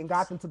MVP and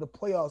got them to the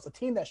playoffs. A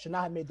team that should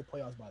not have made the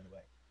playoffs, by the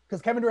way,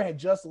 because Kevin Durant had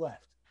just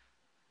left.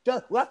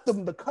 Just left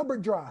them the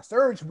cupboard dry.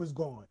 Serge was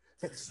gone.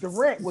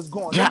 Durant was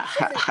gone.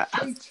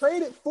 They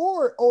traded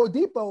for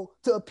Oladipo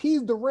to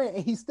appease Durant,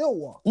 and he still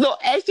walked. No,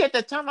 actually, at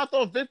the time, I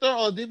thought Victor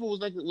Oladipo was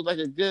like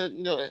a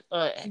good,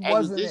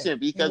 acquisition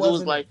because it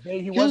was like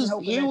he wasn't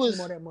helping that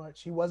team all that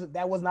much. He wasn't.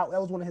 That was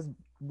one of his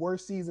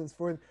worst seasons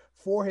for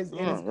his.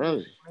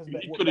 Really?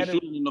 He couldn't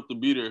shoot enough to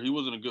be there. He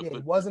wasn't a good. He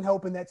wasn't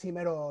helping that team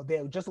at all. They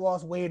just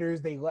lost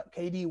Waiters. They let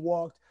KD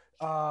walked.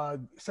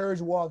 Serge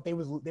walked. They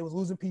was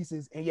losing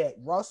pieces, and yet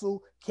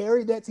Russell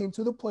carried that team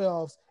to the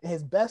playoffs. And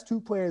his best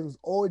two players was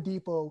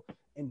Oladipo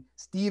and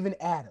Steven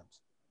Adams.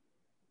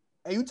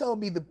 And you telling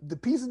me the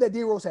pieces that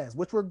D Rose has,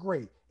 which were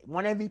great,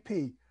 won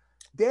MVP.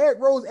 Derrick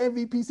Rose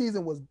MVP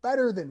season was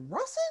better than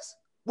Russ's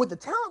with the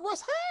talent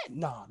Russ had?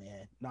 Nah,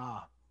 man,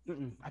 nah.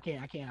 I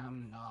can't.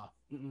 Nah.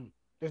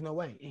 There's no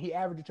way. And he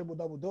averaged a triple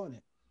double doing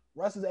it.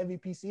 Russ's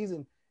MVP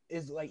season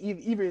is like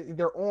either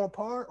they're on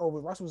par or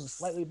with Russell was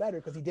slightly better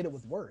because he did it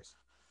with worse.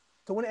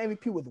 To win an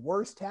MVP with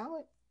worse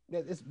talent,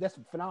 that's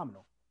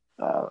phenomenal.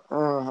 All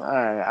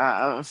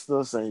right, I'm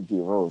still saying D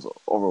Rose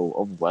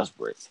over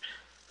Westbrook.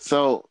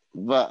 So,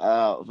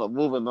 but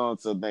moving on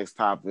to the next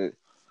topic.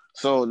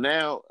 So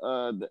now,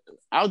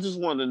 I just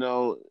want to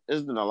know.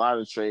 There's been a lot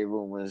of trade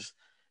rumors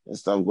and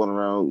stuff going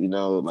around.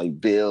 Like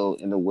Bill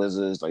and the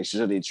Wizards. Like,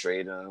 should they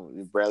trade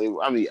him?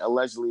 Bradley,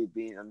 allegedly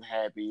being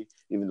unhappy,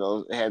 even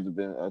though it hasn't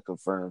been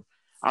confirmed.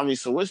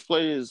 So which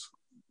players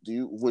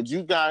would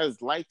you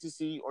guys like to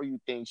see or you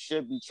think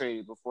should be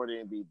traded before the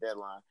NBA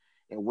deadline?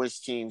 And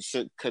which team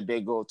could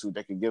they go to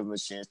that could give them a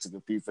chance to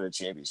compete for the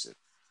championship?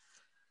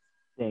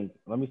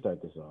 Let me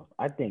start this off.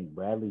 I think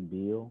Bradley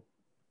Beal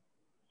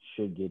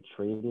should get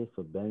traded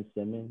for Ben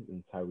Simmons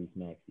and Tyrese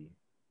Maxey.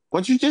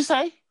 What'd you just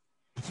say?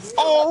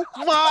 Oh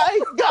my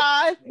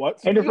God! What?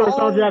 And the first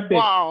round draft pick.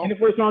 Wow. And the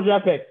first round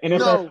draft pick. And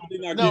no.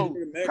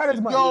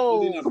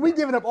 Are we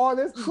giving up all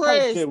this?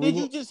 Chris, did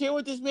you just hear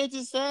what this man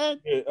just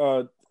said?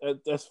 Yeah,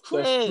 that's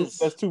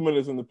 2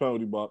 minutes in the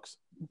penalty box.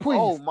 Please.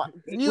 Oh my!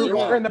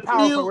 We're in the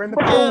PowerPoint. We're in the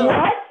Bro, PowerPoint.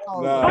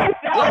 what? Nah. Why is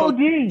that Yo,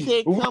 OG?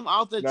 kick him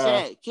out the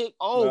chat. Kick.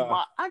 Oh Nah.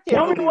 my! I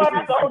Tell can't me why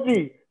believe that's this.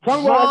 OG.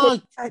 Tell me why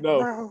that's Drunk, No.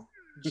 Bro.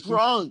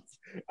 drunk.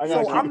 I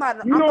got So you. I'm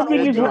not You don't think only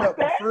it's giving like up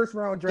a that? first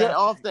round Get draft.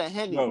 off the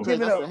Henny. No. I'm Chris,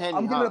 giving that's up. the Henny.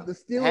 I'm giving up the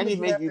steal in Henny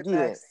the make draft you at do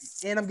that.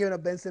 Maxey, and I'm giving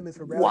up Ben Simmons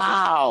for Bradley.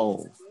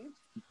 Wow,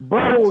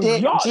 Bro,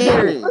 y'all,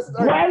 Jerry.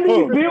 Bradley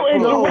Hold on, Beal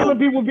and hold on. Joel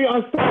Embiid will be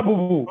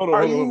unstoppable. Hold on,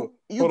 Are hold on, hold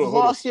you've on, hold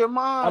on. lost your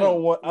mind? I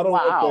don't want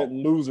Wow. that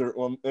loser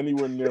on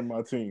anywhere near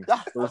my team.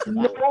 First of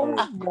all, No, all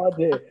right?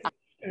 brother.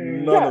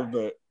 None of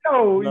that.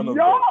 No, None of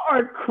y'all that.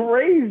 are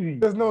crazy.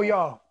 There's no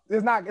y'all.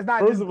 It's not.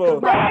 First just, of all,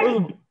 it's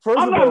not- first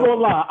I'm of not all, gonna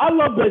lie. I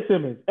love Ben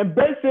Simmons. And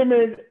Ben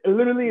Simmons,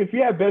 literally, if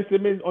you have Ben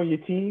Simmons on your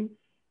team,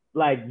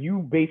 like you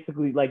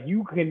basically, like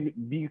you can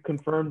be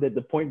confirmed that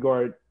the point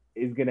guard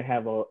is gonna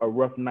have a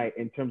rough night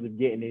in terms of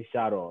getting his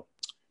shot off.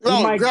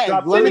 No, might Greg,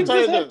 drop let me he tell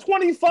you just had this.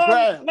 25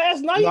 Greg.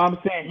 last night. No, I'm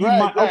saying he Greg,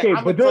 might. Greg, Okay,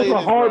 I'ma but tell those you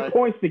are this, hard Greg.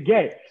 points to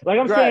get. Like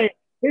I'm Greg. saying,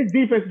 his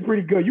defense is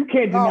pretty good. You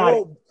can't No, deny it.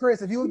 well,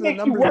 Chris, if you look at the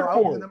Makes you numbers, work I look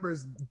at for the it.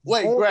 numbers.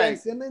 Wait, on Ben Greg.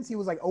 Simmons, he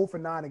was like 0 for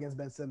 9 against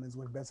Ben Simmons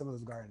when Ben Simmons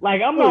was guarding.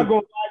 Like I'm not gonna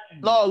lie to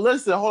you. No,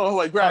 listen, hold on,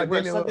 wait, Greg,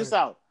 Damian check this Lillard.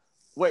 out.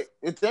 Wait,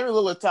 it's Damian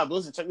Lillard top.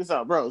 Listen, check this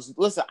out, bro.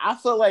 Listen, I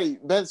feel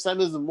like Ben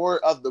Simmons is more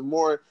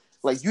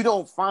like you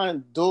don't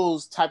find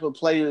those type of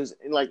players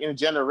in a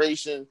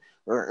generation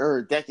or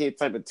a decade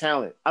type of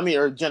talent. I mean,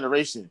 or a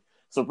generation.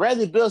 So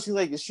Bradley Beal seems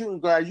like a shooting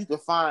guard you can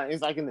find.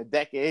 It's like in a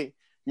decade,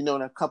 in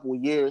a couple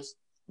of years.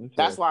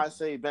 That's why I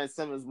say Ben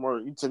Simmons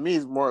to me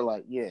is more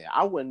like, yeah,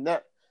 I wouldn't.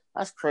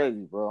 That's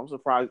crazy, bro. I'm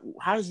surprised.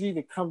 How did you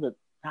even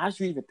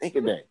think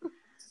of that?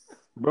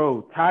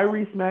 Bro,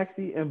 Tyrese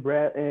Maxey and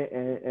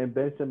and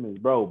Ben Simmons.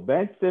 Bro,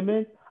 Ben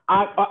Simmons.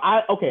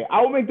 I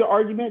will make the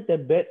argument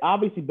that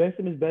obviously Ben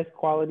Simmons' best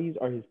qualities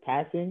are his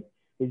passing,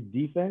 his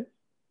defense,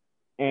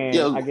 and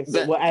I guess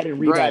we'll add in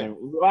rebounding.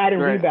 We'll add in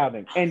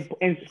rebounding.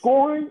 And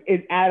scoring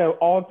is at an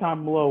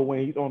all-time low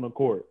when he's on the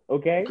court.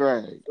 Okay?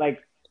 Greg. Like,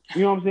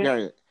 you know what I'm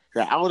saying?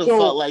 Yeah, I would have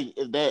felt like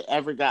if that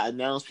ever got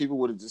announced, people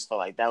would have just felt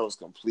like that was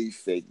complete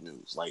fake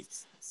news. Like,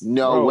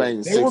 no way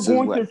the They were Sixers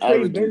going would to ever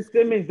trade do. Ben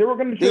Simmons. They were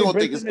going to They trade gonna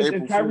Ben think it's Simmons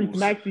and April Tyrese Fools.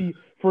 Maxey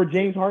for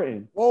James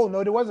Harden. Oh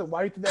no, there wasn't.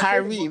 Why you think that?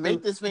 Kyrie,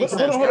 make this make But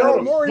sense. hold on, Daryl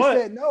hold Morey on.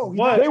 said no.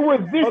 But They were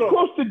this hold on.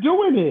 close to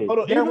doing it. Hold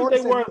on. Daryl Even if Morey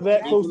they said weren't no,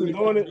 that he close to wasn't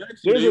doing it,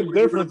 Maxey. there's They a would've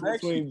given difference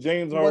Maxey. between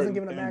James He wasn't Harden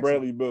giving him and Maxey.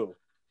 Bradley Beal.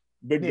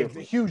 Big Yeah,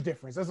 difference. huge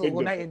difference. That's a Big night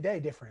difference. and day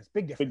difference.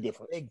 Big difference. Big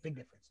difference. Big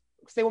difference.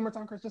 Say one more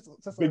time, Chris. Just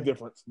Big like,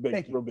 difference. Big,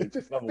 thank you. real big.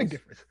 Just Levels. big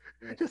difference.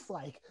 Just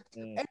like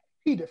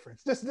MVP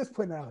difference. Just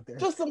putting it out there.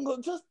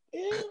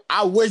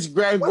 I wish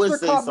Greg would Western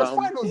say Conference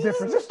something. Finals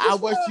difference. I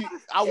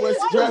wish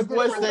Greg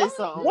would say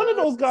something. One of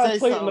those guys Say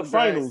played in the something,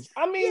 Greg. finals.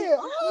 I mean, Yeah,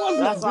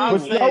 That's what wasn't I'm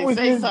big. But that saying. was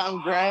Say just-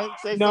 something, Greg.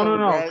 Say No, something,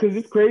 Greg. because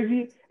it's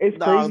crazy. It's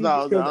No, crazy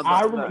no, because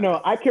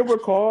I can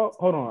recall.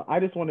 Hold on, I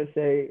just want to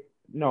say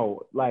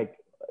no. Like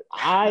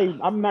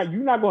I'm not.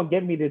 You're not gonna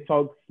get me to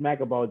talk smack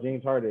about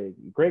James Harden.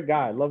 Great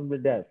guy, love him to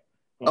death.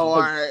 Oh,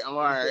 all right.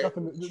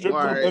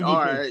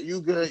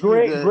 You good?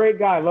 Great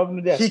guy, love him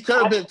to death. He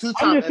could have been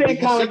two-time I'm just saying,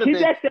 MVP. kind of keep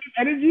that same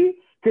energy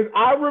because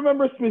I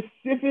remember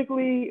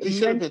specifically. He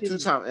should have been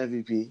two-time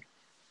MVP.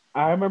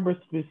 I remember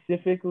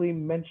specifically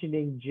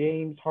mentioning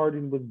James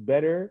Harden was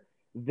better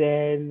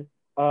than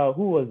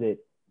who was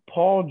it?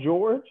 Paul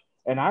George,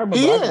 and I remember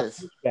I got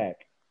pushback.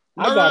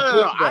 No.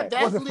 I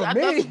definitely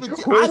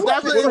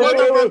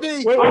wasn't for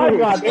me.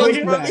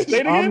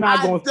 I'm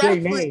not gonna say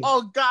names.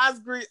 Oh, God's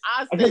green.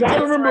 I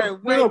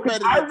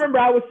remember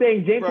I was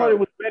saying James Harden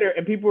was better,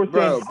 and people were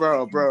saying,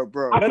 bro.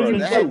 I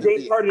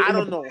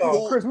don't know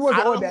who. Chris, we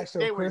wasn't on that show.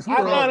 Chris,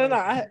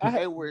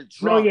 They were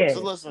drunk.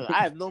 So listen,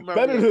 I have no memory.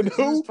 Better than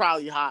who? who? Was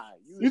probably high.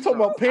 You talking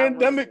about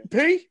pandemic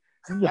P?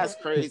 That's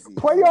crazy.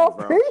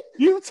 Playoff P?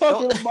 You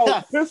talking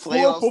about piss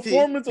poor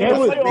performance? They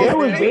was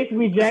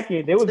basically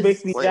jacking.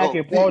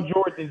 Paul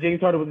George and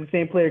James Harden was the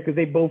same player because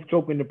they both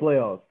choked in the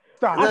playoffs.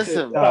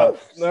 Listen,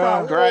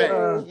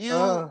 Greg,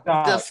 you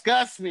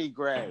disgust me,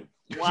 Greg.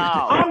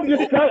 Wow. I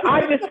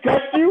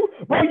disgust you,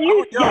 but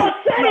y'all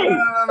said it.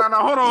 No.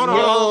 Hold on.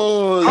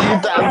 Yo, you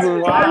guys are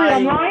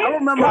lying. I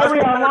remember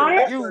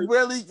You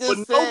really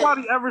just said.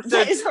 Nobody ever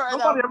said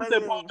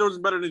Paul George is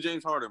better than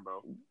James Harden,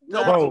 bro.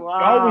 Bro, y'all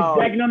was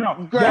jacking.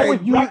 Y'all was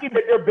jacking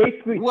that they're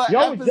basically.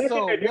 Y'all was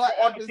jacking that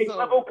they're on the same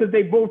level because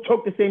they both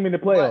choked the same in the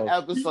playoffs.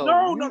 What episode?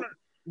 No.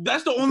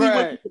 That's the only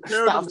way to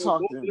compare them.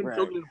 Stop talking,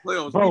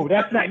 bro.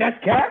 That's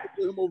cap.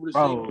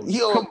 Bro,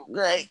 yo,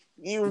 Greg,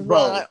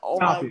 oh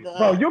my God,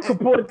 bro, you can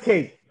pull the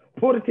tapes.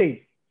 Pull the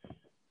tapes.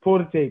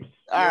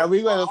 All right,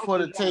 we're gonna pull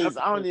the tapes.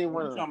 I don't even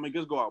want to make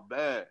this go out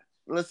bad.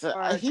 Listen,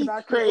 right, he's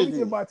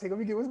crazy. Let's go back to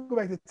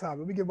the topic.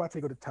 Let me get my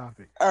take on the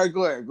topic. All right,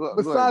 go ahead.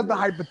 Besides the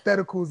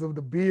hypotheticals of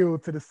the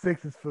build to the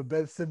Sixers for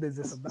Ben Simmons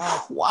and some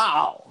nonsense.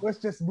 Wow. Let's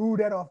just move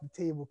that off the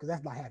table because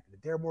that's not happening.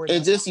 There are more.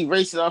 And just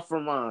erase it off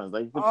from mine.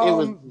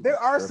 There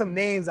are some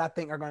names I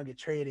think are going to get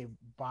traded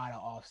by the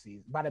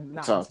offseason. By the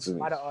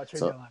trade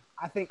deadline.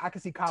 I think I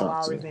can see Kyle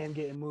Lowry's name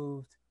getting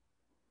moved.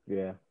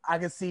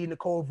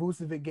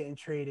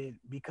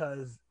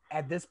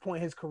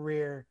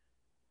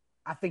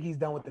 I think he's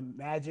done with the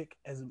Magic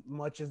as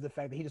much as the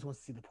fact that he just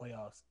wants to see the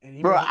playoffs. And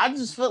he Bro, wasn't.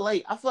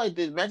 I feel like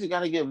the Magic got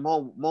to give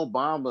Mo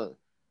Bamba,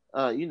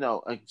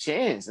 a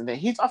chance, and then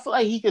I feel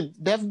like he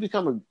could definitely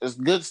become a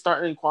good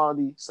starting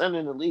quality center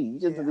in the league. He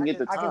just Yeah, doesn't get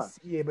the time.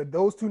 yeah, but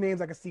those two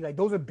names I can see, like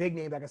those are big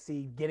names I can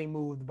see getting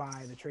moved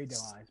by the trade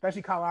deadline.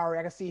 Especially Kyle Lowry,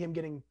 I can see him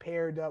getting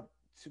paired up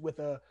with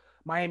a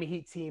Miami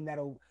Heat team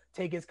that'll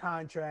take his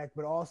contract,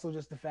 but also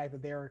just the fact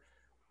that they're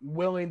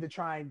willing to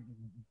try and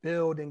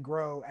build and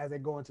grow as they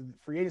go into the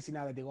free agency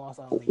now that they lost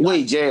out on the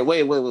Wait, Giannis. Jared,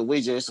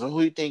 wait, Jared. So who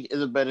do you think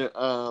is a better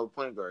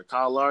point guard,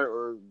 Kyle Lowry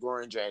or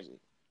Goran Dragic?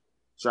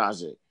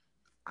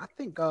 I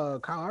think Kyle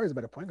Lowry is a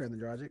better point guard than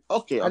Dragic.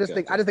 Okay. I just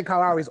think Kyle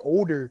Lowry is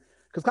older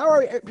because Kyle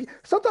Lowry.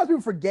 Sometimes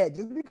people forget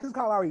just because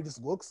Kyle Lowry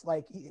just looks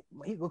like he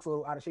looks a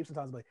little out of shape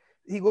sometimes, but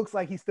he looks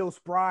like he's still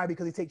spry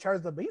because he takes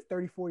charges of. But he's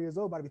 34 years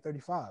old, about to be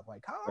 35.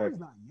 Like Kyle Lowry's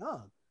not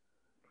young,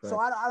 so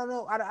I don't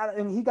know.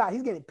 And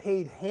he's getting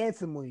paid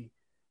handsomely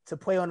to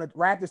play on a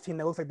Raptors team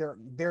that looks like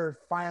they're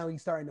finally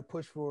starting to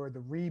push for the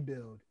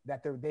rebuild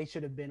that they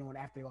should have been on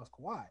after they lost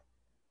Kawhi.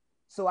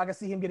 So I can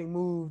see him getting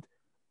moved.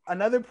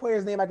 Another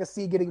player's name I could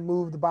see getting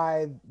moved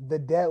by the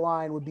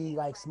deadline would be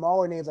like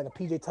smaller names like a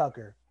PJ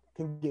Tucker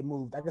can get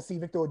moved. I can see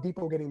Victor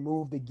Oladipo getting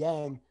moved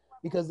again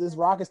because this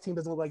Rockets team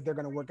doesn't look like they're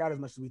going to work out as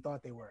much as we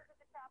thought they were.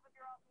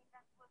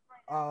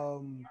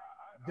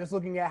 Just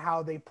looking at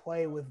how they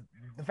play with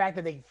the fact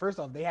that they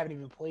haven't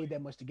even played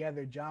that much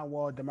together. John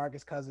Wall,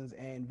 DeMarcus Cousins,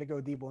 and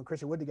Victor Oladipo and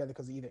Christian Wood together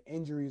because of either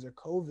injuries or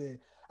COVID.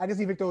 I can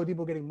see Victor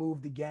Oladipo getting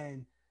moved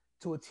again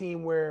to a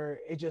team where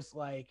it just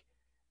like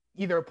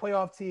either a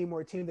playoff team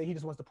or a team that he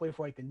just wants to play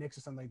for, like the Knicks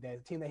or something like that. A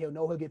team that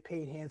he'll get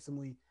paid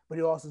handsomely, but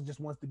he also just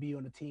wants to be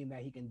on a team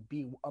that he can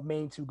be a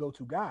main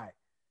go-to guy.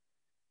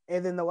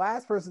 And then the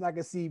last person I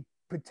can see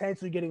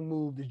potentially getting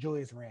moved is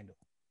Julius Randle.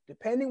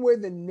 Depending where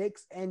the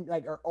Knicks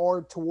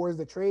are towards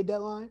the trade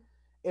deadline,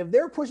 if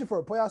they're pushing for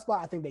a playoff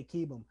spot, I think they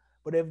keep him.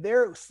 But if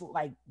they're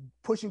like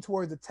pushing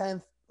towards the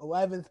 10th,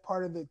 11th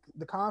part of the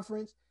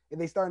conference, if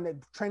they start to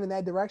trend in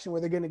that direction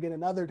where they're going to get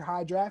another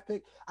high draft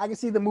pick, I can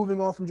see them moving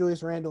on from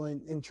Julius Randle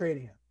and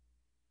trading him.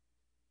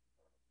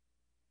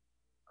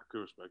 I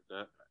could respect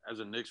that. As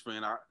a Knicks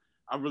fan, I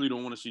really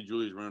don't want to see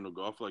Julius Randle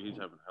go. I feel like he's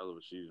having a hell of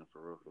a season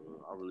for real.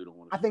 I really don't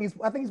want to. I think he's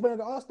playing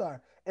like an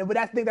all-star, but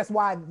I think that's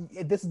why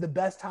this is the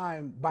best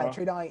time by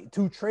trade line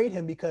to trade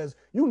him because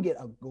you can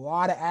get a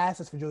lot of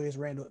assets for Julius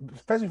Randle,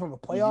 especially from a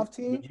playoff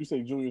team. Did you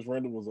say Julius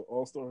Randle was an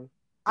all-star?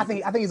 I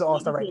think he's an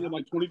all-star right now.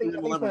 Like I think he's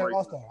playing an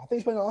all-star. I think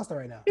he's playing an all-star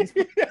right now.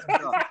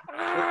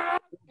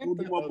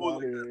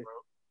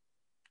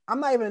 I'm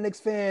not even a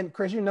Knicks fan,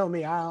 Chris. You know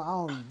me.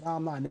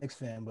 I'm not a Knicks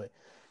fan, but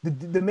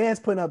the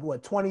man's putting up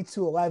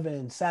 22, 11,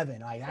 and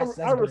 7. Like I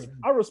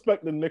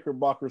respect the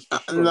Knickerbockers for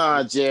sure.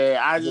 Nah, Jay.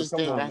 I just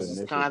think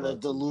that's kind of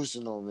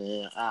delusional,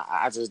 man.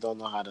 I just don't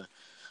know how to.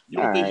 You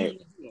don't think he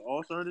was an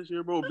all-star this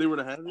year, bro? If they were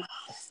to have it,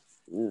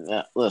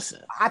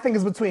 listen. I think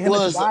it's between him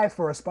and Tobias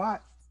for a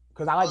spot.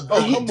 Because I like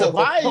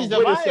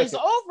Tobias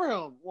over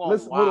him. Whoa,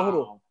 listen, hold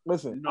on.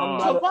 Listen,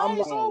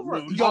 Tobias over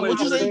him. Would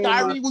you say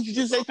Kyrie? Would you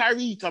just say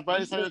Kyrie?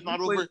 Tobias Harris not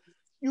over.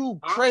 You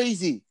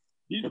crazy.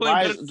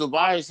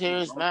 Tobias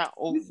Harris not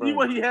over. You see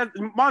what he has?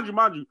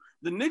 Mind you,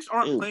 the Knicks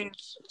aren't playing.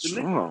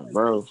 The Knicks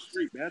bro.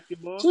 Straight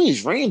basketball.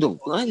 Please, Randall,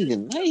 not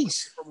even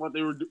nice. From what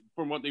they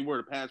were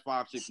the past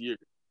 5-6 years.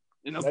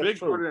 And a big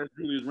part of that is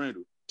Julius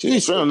Randle.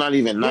 Julius Randle not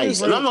even nice.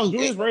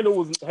 Julius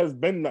Randle has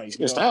been nice.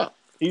 Stop.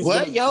 He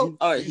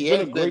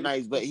has been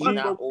nice, but he's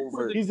not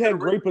over. He's had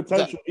great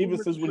potential even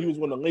since when he was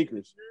on the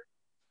Lakers.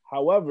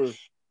 However,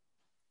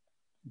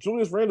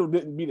 Julius Randle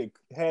didn't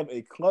have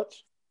a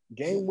clutch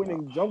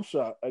game-winning jump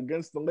shot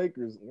against the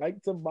Lakers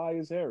like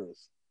Tobias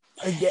Harris.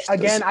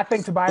 Again, I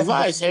think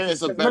Tobias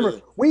Harris. Remember,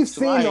 we've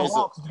seen the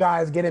Hawks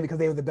guys get in because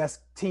they were the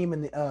best team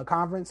in the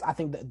conference. I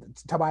think that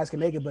Tobias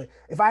can make it. But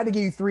if I had to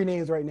give you 3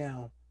 names right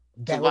now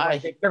that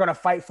they're going to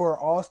fight for an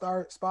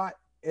all-star spot,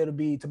 it'll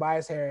be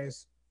Tobias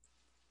Harris,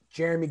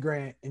 Jeremy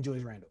Grant, and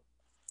Julius Randle.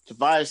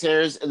 Tobias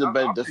Harris is a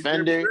better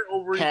defender,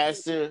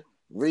 passer,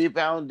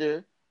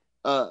 rebounder.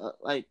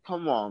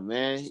 Come on,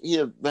 man. He's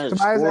a better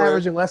Tobias scorer.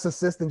 averaging less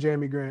assists than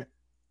Jeremy Grant.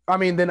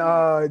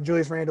 Than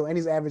Julius Randle, and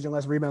he's averaging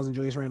less rebounds than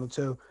Julius Randle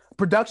too.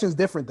 Production's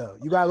different though.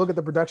 You gotta look at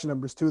the production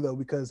numbers too, though,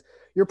 because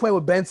you're playing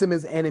with Ben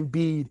Simmons and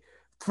Embiid.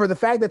 For the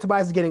fact that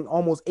Tobias is getting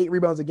almost 8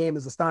 rebounds a game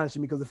is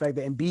astonishing because of the fact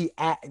that Embiid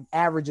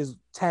averages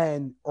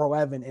 10 or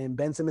 11 and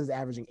Ben Simmons is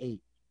averaging 8.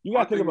 You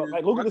gotta think about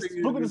look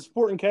at the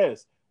supporting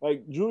cast.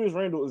 Like Julius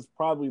Randle is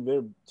probably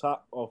their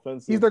top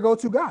offensive. He's their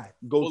go-to guy.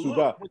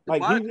 Guy.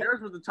 Like Harris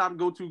was the top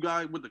go-to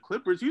guy with the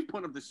Clippers. He's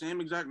putting up the same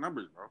exact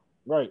numbers, bro.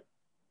 Right.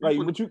 Like,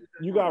 but you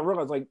gotta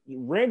realize, like,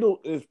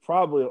 Randle is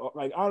probably,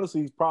 like, honestly,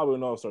 he's probably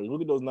an all-star.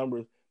 Look at those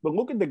numbers, but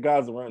look at the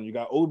guys around. You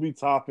got Obi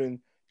Toppin,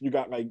 you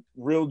got like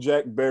real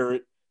Jack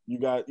Barrett, you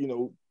got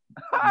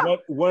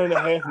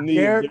 1.5 knee.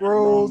 Derrick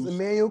Rose,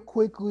 Emmanuel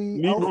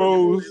Quickly,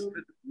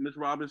 Miss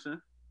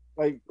Robinson.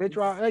 Like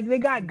they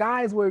got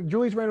guys where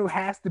Julius Randle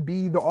has to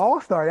be the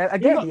all-star.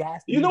 He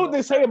has to. You know what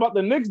they say about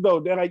the Knicks though?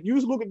 That like you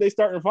just look at their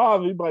starting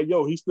 5 and you be like,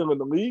 yo, he's still in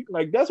the league.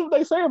 Like that's what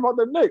they say about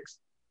the Knicks.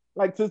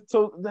 Like to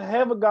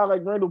have a guy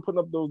like Randall putting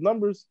up those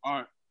numbers. All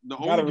right. The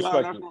Gotta only guy in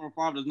respect that it. front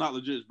five that's not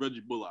legit is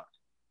Reggie Bullock.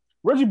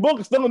 Reggie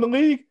Bullock is still in the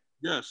league.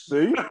 Yes.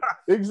 See,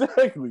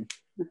 exactly.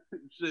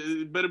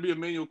 It better be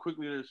Emmanuel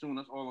quickly there soon.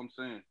 That's all I'm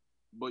saying.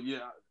 But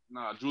yeah,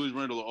 Julius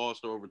Randle an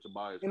all-star over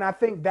Tobias. And I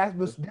think that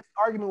was this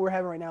argument we're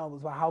having right now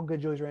was about how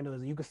good Julius Randle is.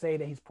 And you could say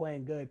that he's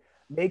playing good,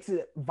 makes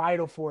it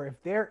vital for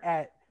if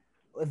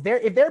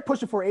they're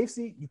pushing for eighth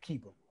seed, you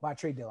keep them by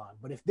trade deadline.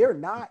 But if they're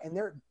not and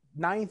they're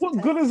ninth,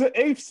 What good is an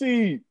eighth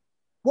seed?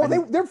 Well, they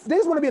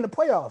just want to be in the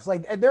playoffs.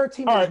 Like they're a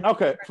team. All right,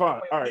 okay,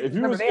 fine. All right, if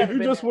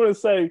you just want to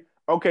say,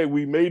 okay,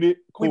 we made it,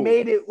 cool. We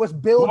made it. Let's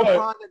build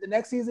upon it the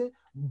next season.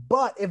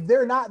 But if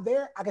they're not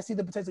there, I can see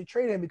them potentially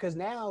trading him because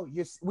now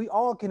we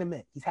all can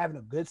admit he's having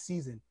a good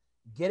season.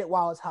 Get it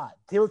while it's hot.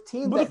 There are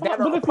teams that are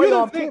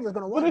playoff teams are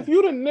going to win. But if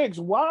you're the Knicks,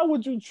 why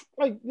would you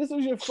this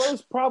is your first this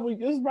is probably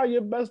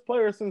your best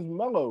player since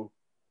Melo.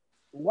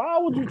 Why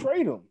would you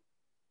trade him?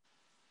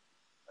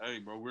 Hey,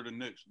 bro, we're the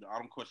Knicks. I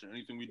don't question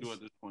anything we do at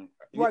this point.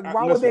 Like,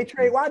 why would they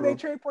trade? Why did they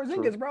trade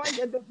Porzingis, bro?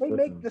 They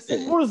make the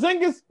same.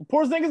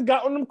 Porzingis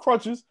got on them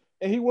crutches,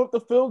 and he went to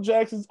Phil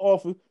Jackson's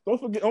office.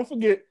 Don't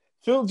forget,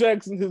 Phil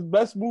Jackson. His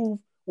best move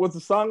was to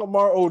sign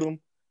Lamar Odom,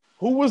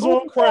 who was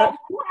on crack.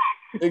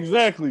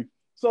 Exactly.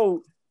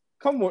 So,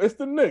 come on, it's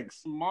the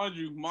Knicks. Mind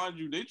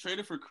you, they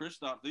traded for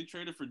Kristaps. They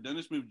traded for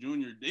Dennis Smith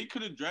Jr. They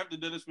could have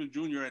drafted Dennis Smith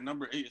Jr. at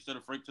number 8 instead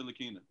of Frank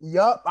Tilikina.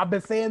 Yup, I've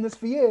been saying this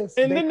for years.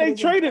 And then they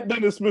traded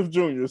Dennis Smith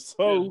Jr.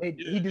 So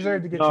he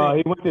deserved to get traded. No,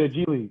 he went to the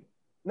G League.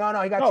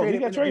 No, he got traded. He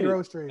got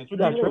traded. He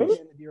got traded?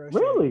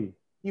 Really?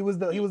 He was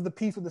the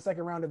piece with the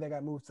second rounder that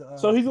got moved to.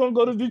 So he's gonna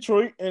go to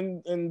Detroit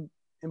and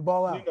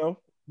ball out. You know,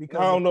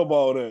 because I don't know about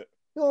all that.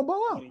 He's gonna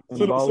ball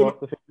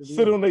out.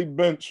 Sit on a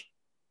bench.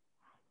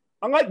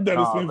 I like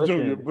Dennis Smith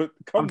Jr., but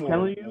I'm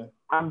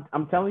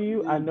telling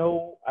you, I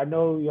know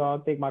y'all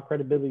take my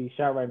credibility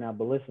shot right now,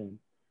 but listen,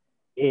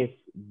 if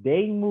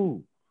they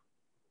move,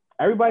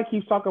 everybody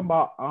keeps talking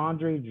about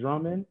Andre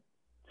Drummond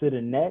to the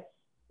Nets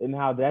and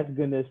how that's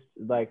gonna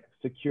like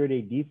secure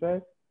their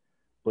defense,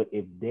 but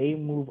if they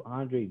move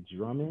Andre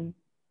Drummond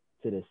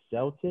to the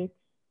Celtics,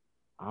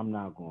 I'm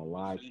not gonna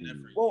lie to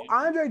you. Well,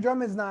 Andre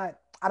Drummond's not.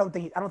 I don't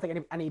think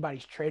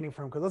anybody's trading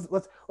for him because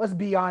let's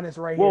be honest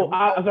right here. Well,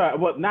 I'm sorry.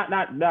 Well,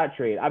 not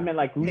trade. I meant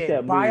like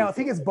reset buyout. If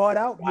he gets bought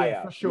out,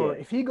 buyout, for sure.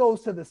 Yeah. If he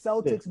goes to the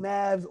Celtics,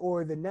 Mavs,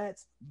 or the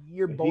Nets,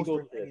 you're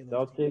bolstering any of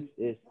those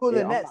Celtics.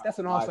 The Nets. That's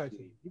an all-star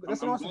team.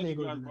 That's an all-star team.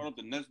 You guys brought up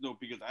the Nets though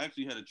because I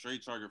actually had a trade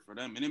target for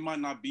them, and it might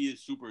not be as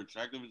super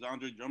attractive as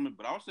Andre Drummond,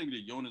 but I was thinking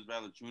of Jonas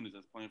Valanciunas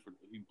that's playing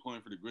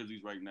for the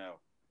Grizzlies right now.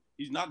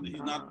 He's not as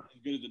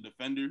good as a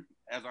defender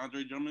as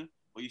Andre Drummond,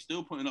 but he's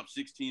still putting up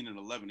 16 and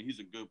 11. He's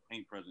a good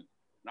paint presence.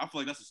 And I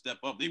feel like that's a step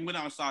up. They went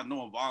outside no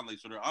one violated,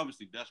 so they're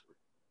obviously desperate.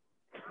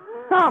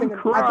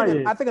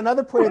 I think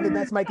another player the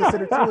Nets might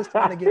consider too is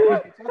trying to get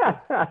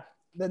PJ Tucker.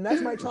 The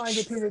Nets might try and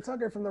get PJ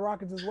Tucker from the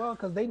Rockets as well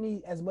because they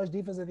need as much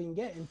defense as they can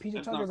get. And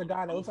PJ Tucker is a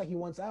guy that looks like he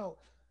wants out.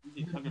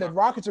 The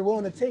Rockets are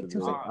willing to take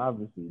two.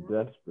 Obviously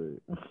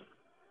desperate. You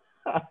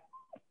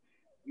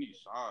need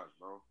size,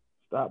 bro.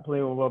 Stop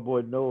playing with my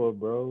boy Noah,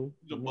 bro.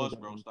 He's a bust,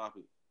 bro. Stop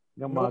it.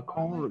 Got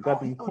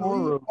them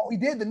cornrows. We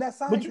did the Nets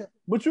signed.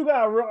 But you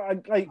got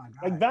like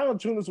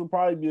Valanciunas would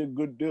probably be a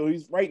good deal.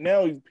 He's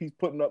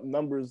putting up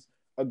numbers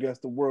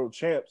against the world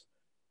champs.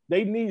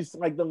 They need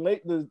like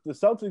the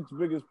Celtics'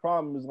 biggest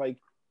problem is like,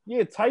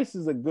 yeah, Tice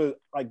is a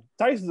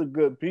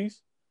good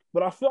piece,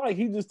 but I feel like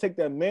he just take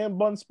that man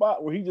bun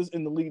spot where he just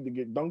in the league to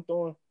get dunked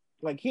on.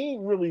 Like he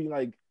ain't really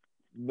like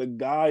the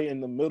guy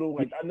in the middle.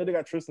 Like I know they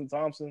got Tristan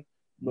Thompson,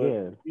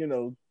 but you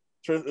know,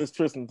 it's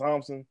Tristan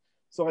Thompson.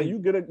 So like you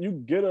get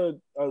a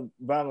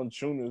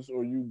Valanciunas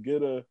or you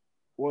get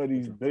one of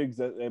these bigs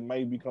that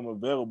may become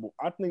available.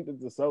 I think that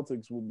the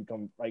Celtics will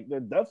become like they're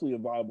definitely a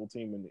viable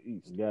team in the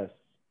East. Yes,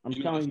 I'm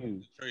telling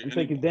you. I'm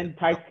thinking then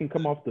Tice can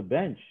come off the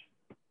bench.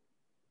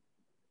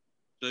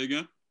 Say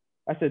again.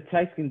 I said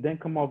Tice can then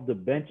come off the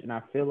bench, and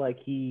I feel like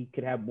he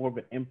could have more of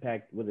an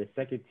impact with a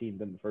second team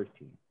than the first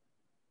team.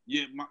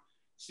 Yeah,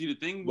 the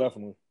thing.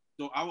 Definitely.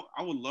 So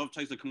I would love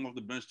Tice to come off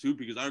the bench too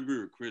because I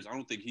agree with Chris. I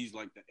don't think he's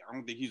like that. I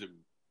don't think he's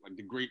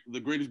the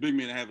greatest big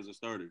man to have as a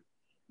starter.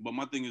 But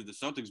my thing is the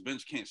Celtics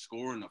bench can't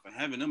score enough. And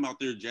having them out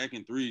there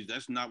jacking threes,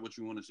 that's not what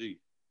you want to see.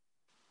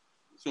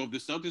 So if the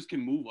Celtics can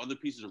move other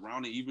pieces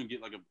around and even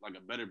get like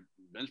a better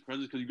bench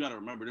presence, because you got to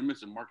remember they're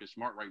missing Marcus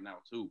Smart right now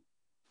too.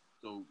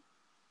 So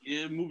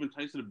yeah, moving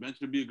Tice to the bench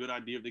would be a good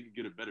idea if they could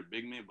get a better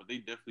big man. But they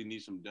definitely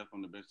need some depth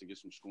on the bench to get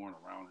some scoring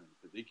around him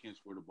because they can't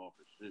score the ball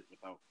for shit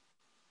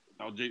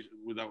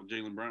without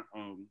Jaylen Brown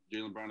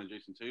and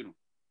Jason Tatum.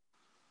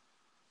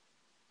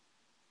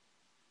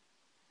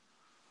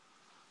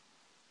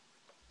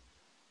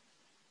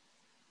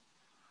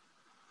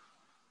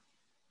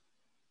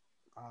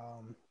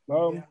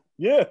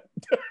 Yeah.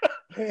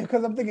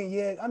 Because I'm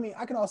thinking, I mean,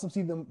 I can also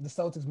see the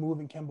Celtics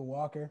moving Kemba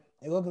Walker.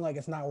 It looking like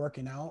it's not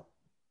working out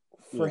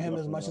for him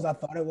as much as I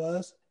thought it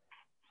was.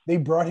 They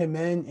brought him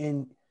in,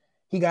 and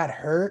he got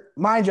hurt.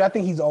 Mind you, I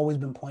think he's always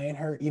been playing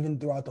hurt, even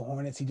throughout the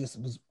Hornets. He just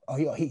was.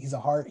 He's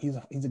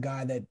a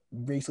guy that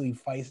basically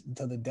fights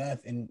until the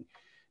death. And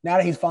now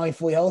that he's finally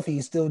fully healthy,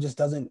 he still just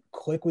doesn't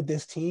click with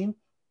this team.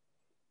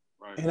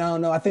 Right. And I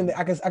don't know. I think that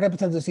I could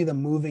potentially see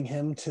them moving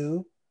him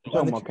too. You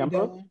talking about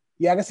Kemba?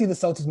 Yeah, I can see the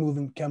Celtics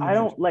moving Kemba. I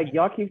don't like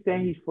y'all keep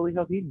saying he's fully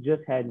healthy. He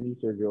just had knee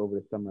surgery over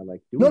the summer.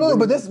 Like, no,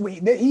 but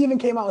he even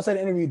came out and said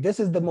in an interview, this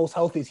is the most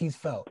healthiest he's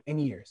felt in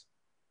years.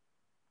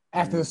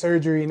 After the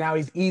surgery, and now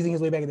he's easing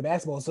his way back into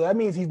basketball. So that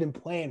means he's been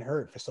playing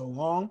hurt for so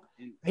long.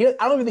 I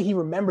don't even think he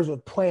remembers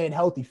what playing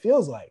healthy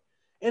feels like.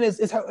 And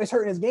it's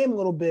hurting his game a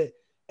little bit.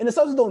 And the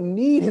Celtics don't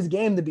need his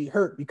game to be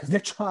hurt because they're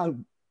trying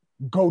to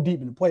go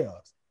deep in the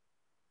playoffs.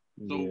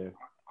 So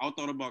I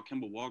thought about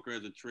Kemba Walker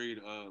as a trade,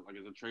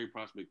 as a trade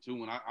prospect too.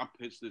 When I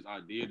pitched this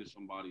idea to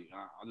somebody,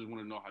 I just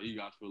want to know how you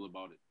guys feel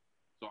about it.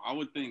 So I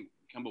would think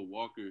Kemba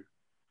Walker,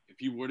 if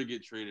he were to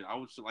get traded, I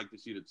would like to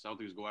see the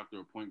Celtics go after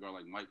a point guard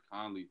like Mike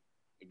Conley.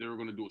 If they were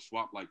going to do a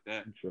swap like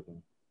that,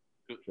 tripping.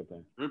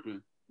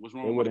 What's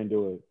wrong? They wouldn't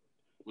do it,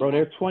 bro.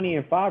 They're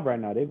 20-5 right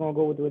now. They're gonna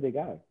go with what they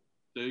got.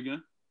 Say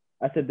again.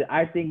 I said that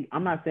I think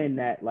I'm not saying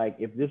that like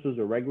if this was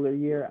a regular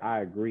year,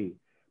 I agree.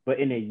 But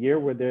in a year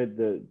where they're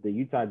the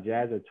Utah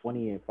Jazz are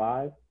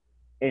 20-5,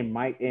 and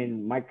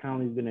Mike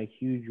Conley's been a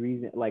huge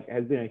reason, like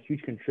has been a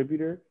huge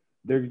contributor.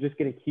 They're just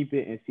gonna keep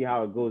it and see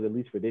how it goes at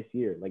least for this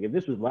year. Like if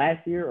this was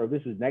last year or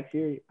this was next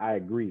year, I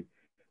agree.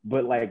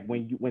 But like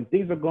when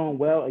things are going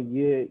well,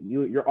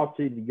 you're up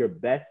to your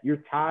best.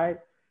 You're tied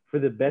for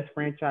the best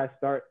franchise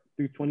start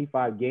through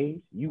 25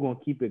 games. You're gonna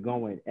keep it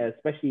going,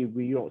 especially if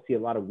you don't see a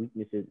lot of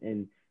weaknesses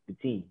in the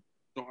team.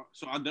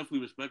 So I definitely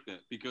respect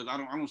that because I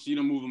don't see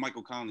them moving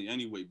Michael Conley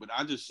anyway. But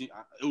I just it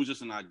was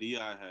just an idea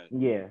I had.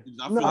 Yeah.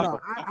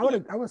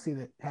 I would see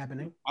that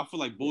happening. I feel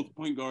like both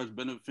point guards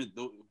benefit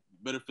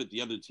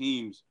the other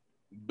teams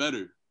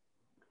better.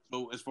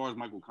 So as far as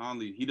Michael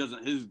Conley,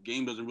 his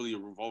game doesn't really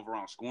revolve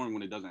around scoring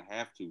when it doesn't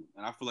have to.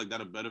 And I feel like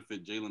that'll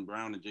benefit Jaylen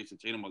Brown and Jason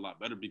Tatum a lot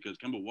better because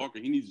Kemba Walker,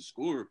 he needs to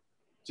score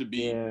to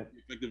be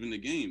effective in the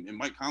game. And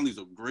Mike Conley's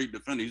a great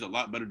defender. He's a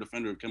lot better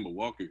defender of Kemba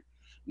Walker.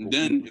 And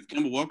then if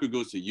Kemba Walker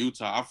goes to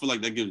Utah, I feel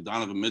like that gives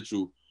Donovan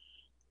Mitchell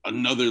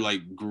another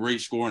like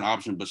great scoring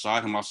option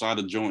beside him outside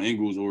of Joe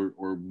Ingles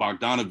or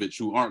Bogdanovich,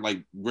 who aren't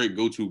like great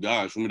go-to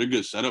guys. I mean, they're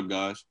good setup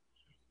guys.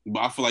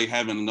 But I feel like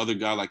having another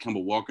guy like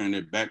Kemba Walker in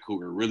their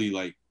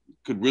backcourt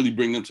could really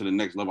bring them to the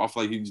next level. I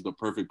feel like he's the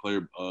perfect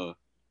player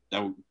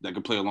that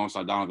could play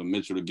alongside Donovan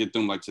Mitchell to get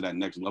them like to that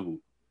next level.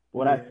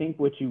 What I think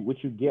what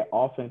you get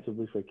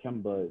offensively for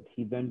Kemba,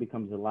 he then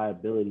becomes a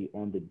liability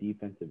on the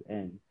defensive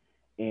end.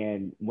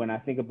 And when I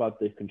think about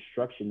the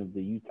construction of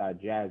the Utah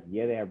Jazz,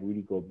 they have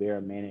Rudy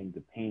Gobert manning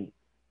the paint,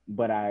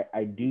 but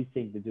I do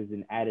think that there's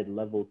an added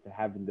level to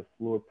having the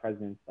floor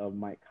presence of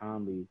Mike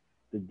Conley,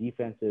 the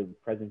defensive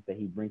presence that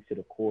he brings to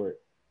the court.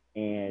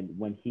 And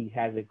when he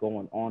has it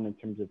going on in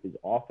terms of his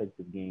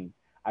offensive game,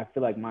 I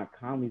feel like Mike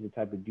Conley's the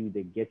type of dude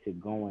that gets it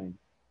going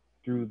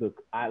through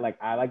I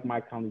like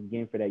Mike Conley's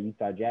game for that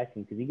Utah Jazz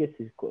team because he gets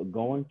his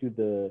going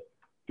through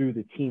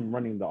the team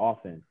running the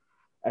offense.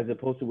 As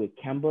opposed to with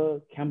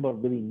Kemba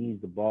really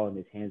needs the ball in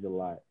his hands a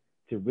lot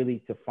to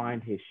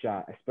find his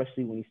shot,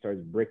 especially when he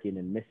starts bricking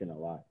and missing a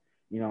lot.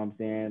 You know what I'm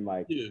saying?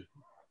 Like,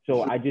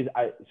 so I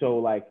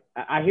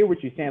hear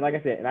what you're saying. Like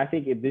I said, and I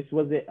think if this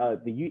wasn't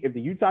if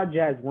the Utah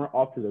Jazz weren't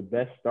off to the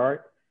best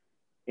start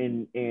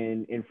in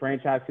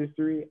franchise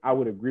history, I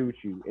would agree with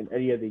you in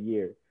any other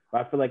year.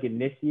 But I feel like in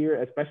this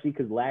year, especially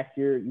because last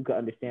year you could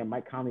understand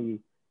Mike Conley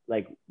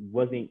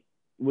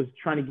was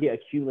trying to get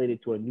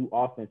accumulated to a new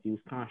offense. He was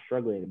kind of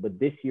struggling. But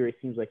this year, it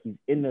seems like he's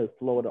in the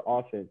flow of the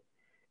offense,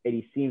 and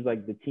he seems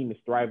like the team is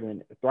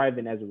thriving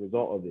as a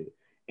result of it.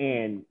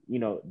 And, you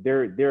know,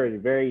 they're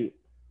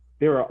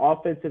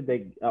offense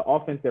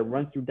that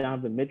runs through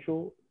Donovan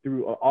Mitchell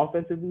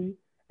offensively,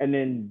 and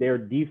then their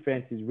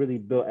defense is really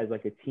built as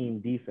like a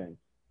team defense.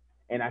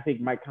 And I think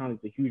Mike Conley's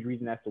a huge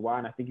reason as to why,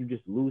 and I think you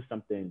just lose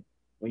something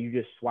when you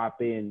just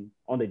swap in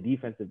on the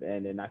defensive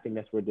end, and I think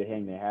that's where they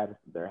hang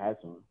their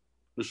hats on.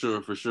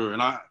 For sure.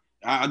 And I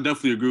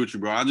definitely agree with you,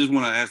 bro. I just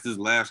want to ask this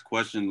last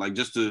question, like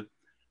just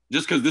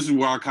because this is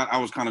where I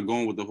was kind of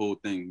going with the whole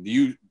thing.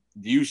 Do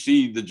you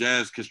see the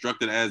Jazz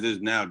constructed as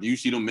is now? Do you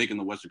see them making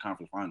the Western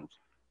Conference Finals?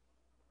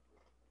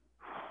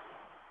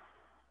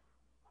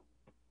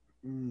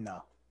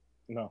 No.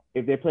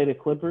 If they play the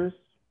Clippers,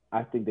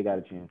 I think they got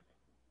a chance.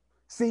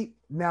 See,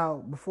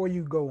 now before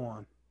you go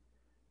on,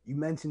 you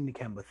mentioned the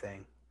Kemba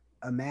thing.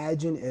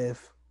 Imagine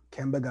if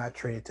Kemba got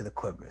traded to the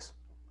Clippers.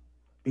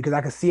 Because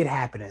I can see it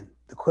happening.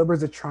 The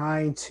Clippers are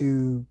trying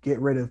to get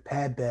rid of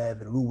Pat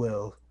Bev and Lou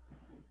Will.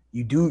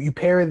 You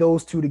pair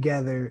those two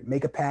together,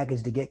 make a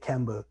package to get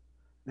Kemba.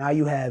 Now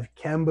you have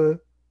Kemba,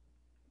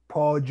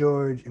 Paul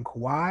George, and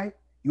Kawhi.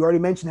 You already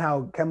mentioned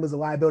how Kemba's a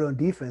liability on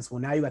defense. Well,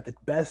 now you got the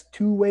best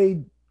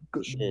two-way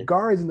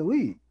guards in the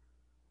league.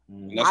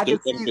 I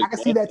can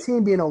see that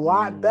team being a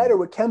lot better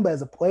with Kemba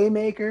as a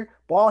playmaker,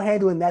 ball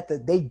handling that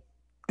they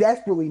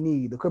desperately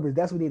need. The Clippers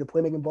desperately need a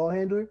playmaking ball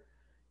handler.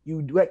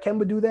 You let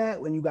Kemba do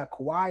that when you got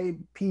Kawhi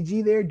and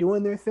PG there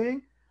doing their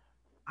thing.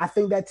 I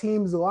think that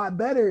team's a lot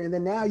better. And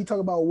then now you talk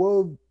about,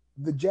 will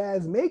the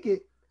Jazz make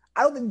it?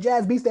 I don't think the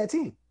Jazz beats that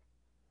team.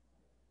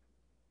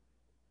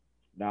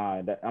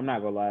 Nah, I'm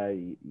not gonna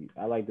lie.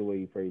 I like the way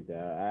you phrased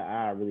that.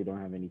 I really don't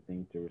have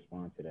anything to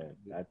respond to that.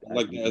 I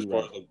like that as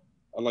far as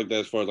I like that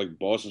as far as like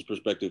Boston's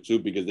perspective too,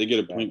 because they get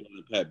a point guard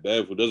in Pat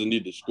Bev who doesn't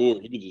need to score;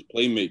 he can just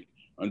play make,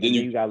 and then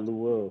you got Lou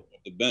Will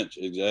off the bench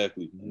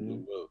exactly.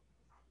 Lou Will.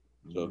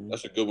 So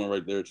that's a good one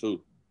right there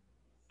too.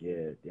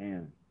 Yeah,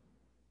 damn.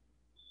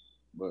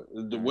 But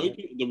the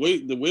way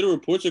the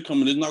reports are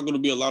coming, there's not going to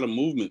be a lot of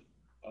movement.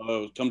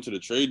 Come to the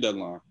trade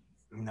deadline.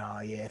 No,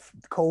 yeah,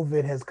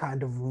 COVID has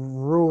kind of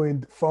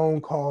ruined phone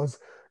calls.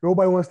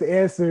 Nobody wants to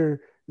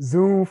answer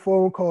Zoom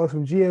phone calls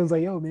from GMs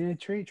like, yo, man,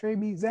 trade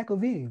me Zach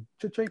LaVine,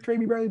 trade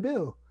me Bradley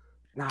Beal.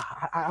 Nah,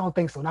 I don't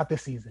think so. Not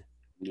this season.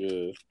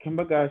 Yeah,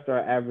 Kemba got to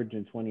start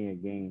averaging 20 a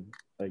game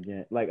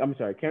again. Like, I'm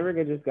sorry,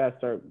 Kemba just got to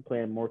start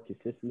playing more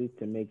consistently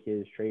to make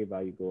his trade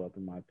value go up.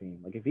 In my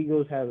opinion, like if he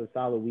has a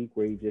solid week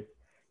where he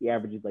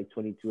averages like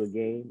 22 a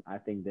game, I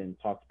think then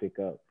talks pick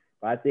up.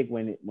 But I think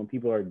when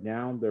people are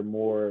down, they're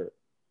more.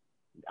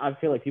 I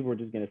feel like people are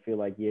just gonna feel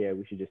like, yeah,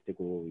 we should just stick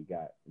with what we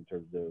got in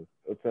terms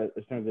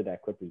of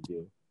that Clippers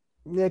deal.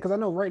 Yeah, because I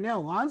know right now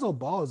Lonzo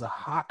Ball is a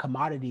hot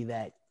commodity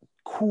that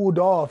cooled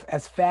off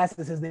as fast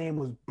as his name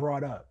was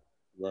brought up.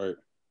 right.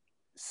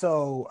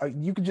 So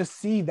you could just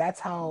see that's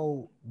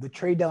how the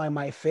trade deadline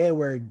might fare,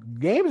 where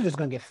games are just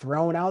gonna get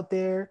thrown out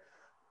there.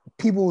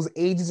 People's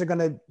agents are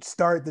gonna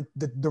start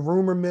the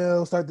rumor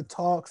mill, start the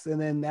talks,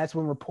 and then that's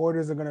when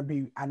reporters are gonna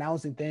be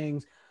announcing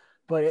things.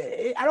 But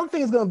I don't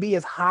think it's going to be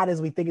as hot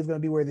as we think it's going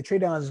to be, where the trade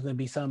deadline is going to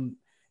be it's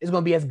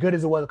going to be as good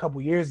as it was a couple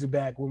of years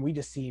back when we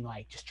just seen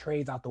like just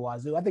trades out the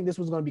wazoo. I think this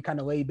was going to be kind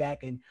of laid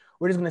back, and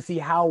we're just going to see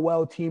how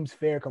well teams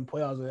fare come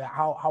playoffs,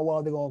 how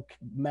well they're going to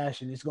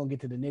mesh, and it's going to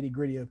get to the nitty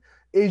gritty of,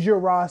 is your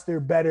roster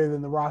better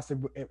than the roster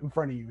in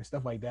front of you and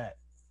stuff like that.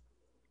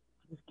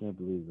 I just can't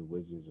believe the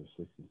Wizards are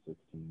 6-16,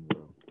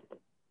 bro.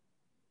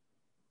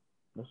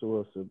 That's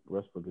what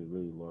Westbrook has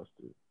really lost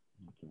it.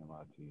 I can't lie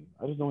to you.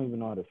 I just don't even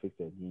know how to fix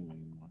that team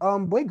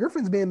anymore. Blake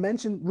Griffin's being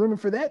mentioned, rumored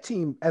for that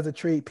team as a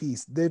trade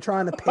piece. They're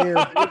trying to pair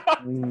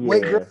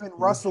Blake Griffin,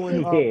 Russell,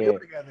 and Beal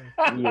together.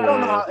 I don't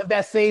know if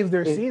that saves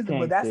their season,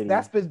 but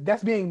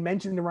that's being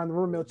mentioned around the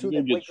rumor mill too.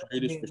 That Blake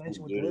Griffin being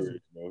mentioned with the Wizards.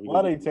 Why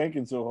are they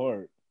tanking so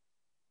hard?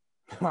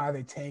 Why are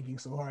they tanking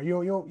so hard?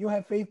 You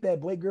have faith that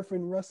Blake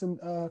Griffin, Russ, and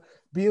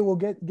Beal will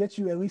get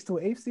you at least to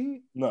an 8th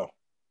seed? No.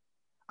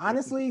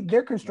 Honestly,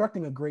 they're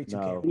constructing a great 2K.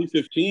 No.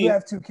 2015. You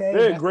have 2K.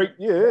 Yeah, great.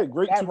 Yeah,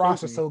 great. That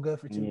roster's so good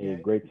for 2K. Yeah,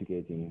 great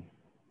 2K team.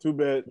 Too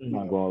bad. I'm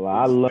not gonna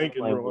lie. I love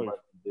playing with Russ.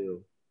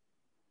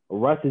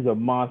 Russ is a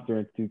monster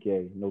in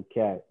 2K. No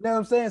cat. You know what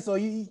I'm saying? So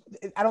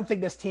I don't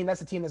think that's a team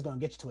that's going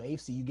to get you to an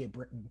AFC. You get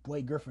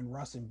Blake Griffin,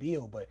 Russ, and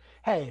Beal. But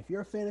hey, if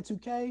you're a fan of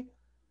 2K,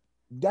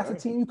 that's a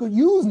team you could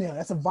use now.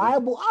 That's a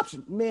viable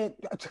option, man.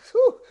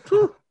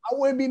 I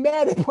wouldn't be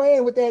mad at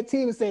playing with that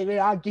team and saying, man,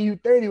 I'll give you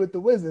 30 with the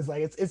Wizards.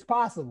 Like it's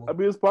possible. I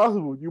mean, it's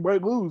possible. You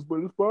might lose, but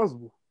it's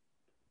possible.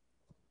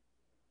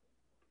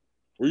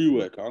 Where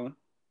you at, Colin?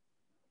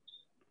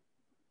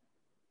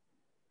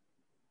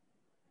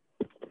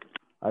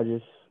 I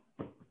just,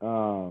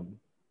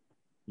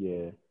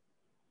 yeah.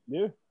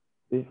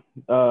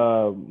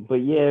 But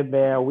yeah,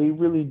 man, we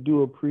really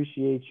do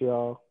appreciate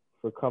y'all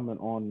for coming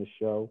on the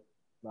show.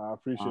 Nah, I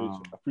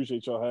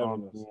appreciate y'all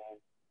having us.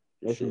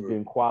 This has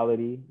been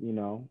quality. You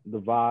know, the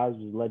vibes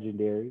was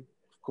legendary.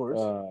 Of course,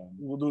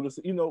 we'll do this.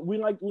 You know, we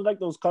like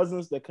those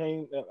cousins that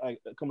come at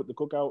the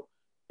cookout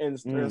and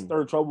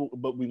stir trouble,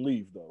 but we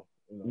leave though.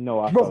 You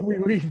know? But we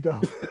leave though.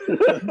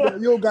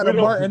 You don't got to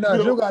Martin us.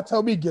 You don't got to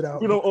tell me get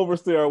out. We don't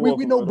overstay our welcome.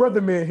 We know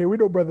brother man here. We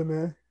know brother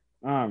man.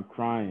 I'm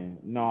crying.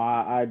 No,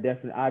 I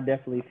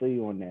definitely feel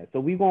you on that. So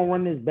we gonna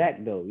run this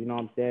back though. You know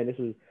what I'm saying? This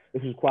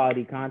was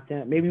quality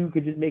content. Maybe we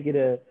could just make it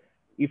a.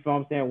 You feel what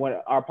I'm saying?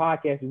 What our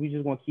podcast is, we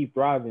just gonna keep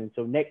thriving.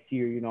 So next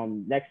year, you know,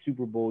 next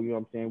Super Bowl, you know what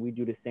I'm saying? We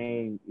do the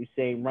same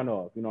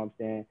runoff. You know what I'm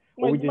saying?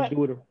 Or we just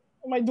do it.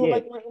 We might do it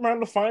like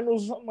around the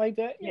finals, something like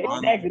that. Yeah,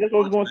 exactly. That's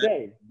what I was gonna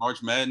say.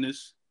 March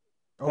Madness.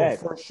 Oh,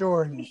 for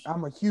sure.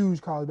 I'm a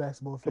huge college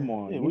basketball fan. Come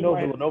on, we know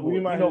Villanova. We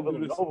know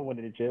Villanova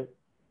winning the chip.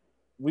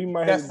 We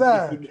might have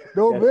sir. Yes,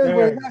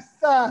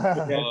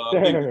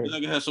 sir.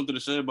 Gonzaga has something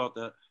to say about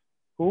that.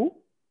 Who?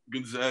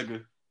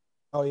 Gonzaga.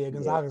 Oh yeah,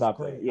 Gonzaga's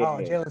great. Yeah,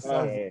 Jalen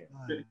Suggs.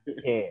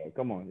 Yeah,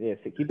 come on. Yeah,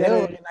 keep that.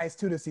 Baylor looking nice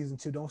too this season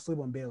too. Don't sleep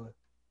on Baylor.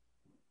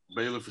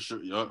 Baylor for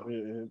sure. Yeah.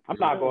 I'm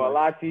not gonna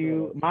lie to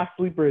you. My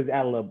sleeper is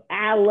Alabama.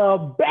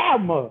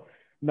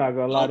 Not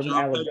gonna lie, them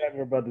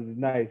Alabama brothers is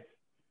nice.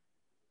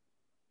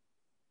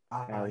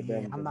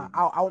 Yeah,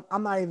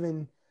 I'm not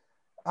even.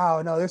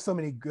 Oh no, there's so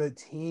many good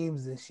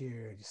teams this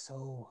year. Just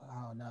so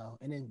I don't know.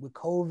 And then with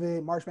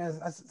COVID, March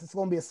Madness, it's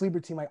going to be a sleeper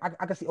team. Like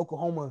I can see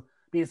Oklahoma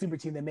being a sleeper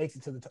team that makes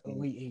it to the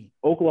Elite Eight.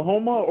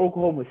 Oklahoma or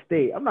Oklahoma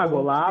State? I'm not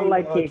gonna lie. I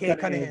like Cade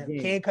Cunningham.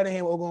 Cade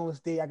Cunningham with Oklahoma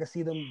State. I can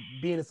see them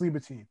being a sleeper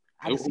team.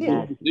 I can see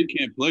it. They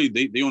can't play.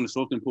 They on the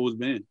self-imposed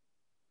ban.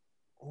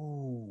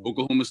 Ooh.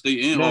 Oklahoma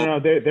State and No,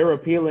 they're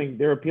appealing.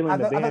 They're appealing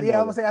the ban.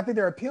 I was say I think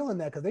they're appealing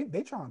that because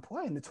they trying to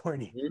play in the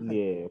tourney.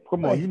 Yeah,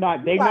 come on. Like, You're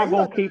not. They're not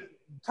gonna keep.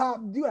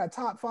 You got a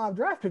top 5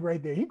 draft pick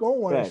right there. He gonna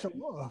want to show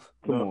off.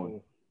 Come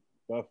on.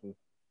 Definitely.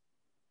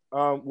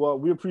 Well,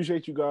 we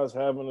appreciate you guys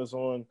having us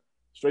on.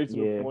 Straight to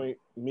the point.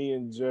 Me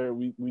and Jared,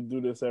 we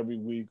do this every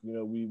week. You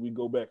know, we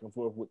go back and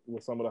forth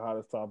with some of the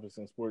hottest topics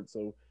in sports.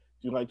 So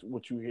if you like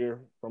what you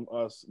hear from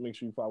us, make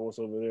sure you follow us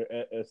over there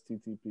at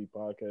STTP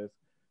Podcast.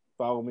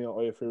 Follow me on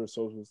all your favorite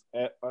socials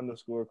at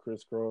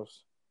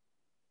 _crisscross.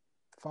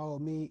 Follow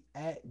me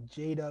at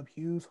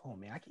JWHughes. Oh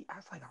man, I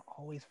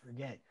always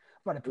forget.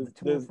 I'm about to put the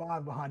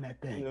 205 behind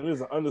that thing. You know,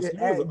 there's an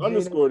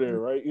underscore there,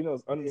 right? You know,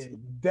 it's underscore.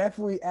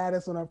 Definitely add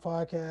us on our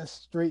podcast.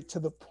 Straight to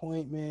the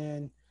point,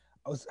 man.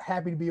 I was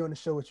happy to be on the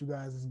show with you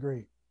guys. It's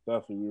great.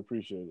 Definitely, we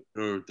appreciate it.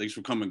 Sure. Thanks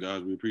for coming,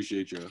 guys. We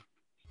appreciate you.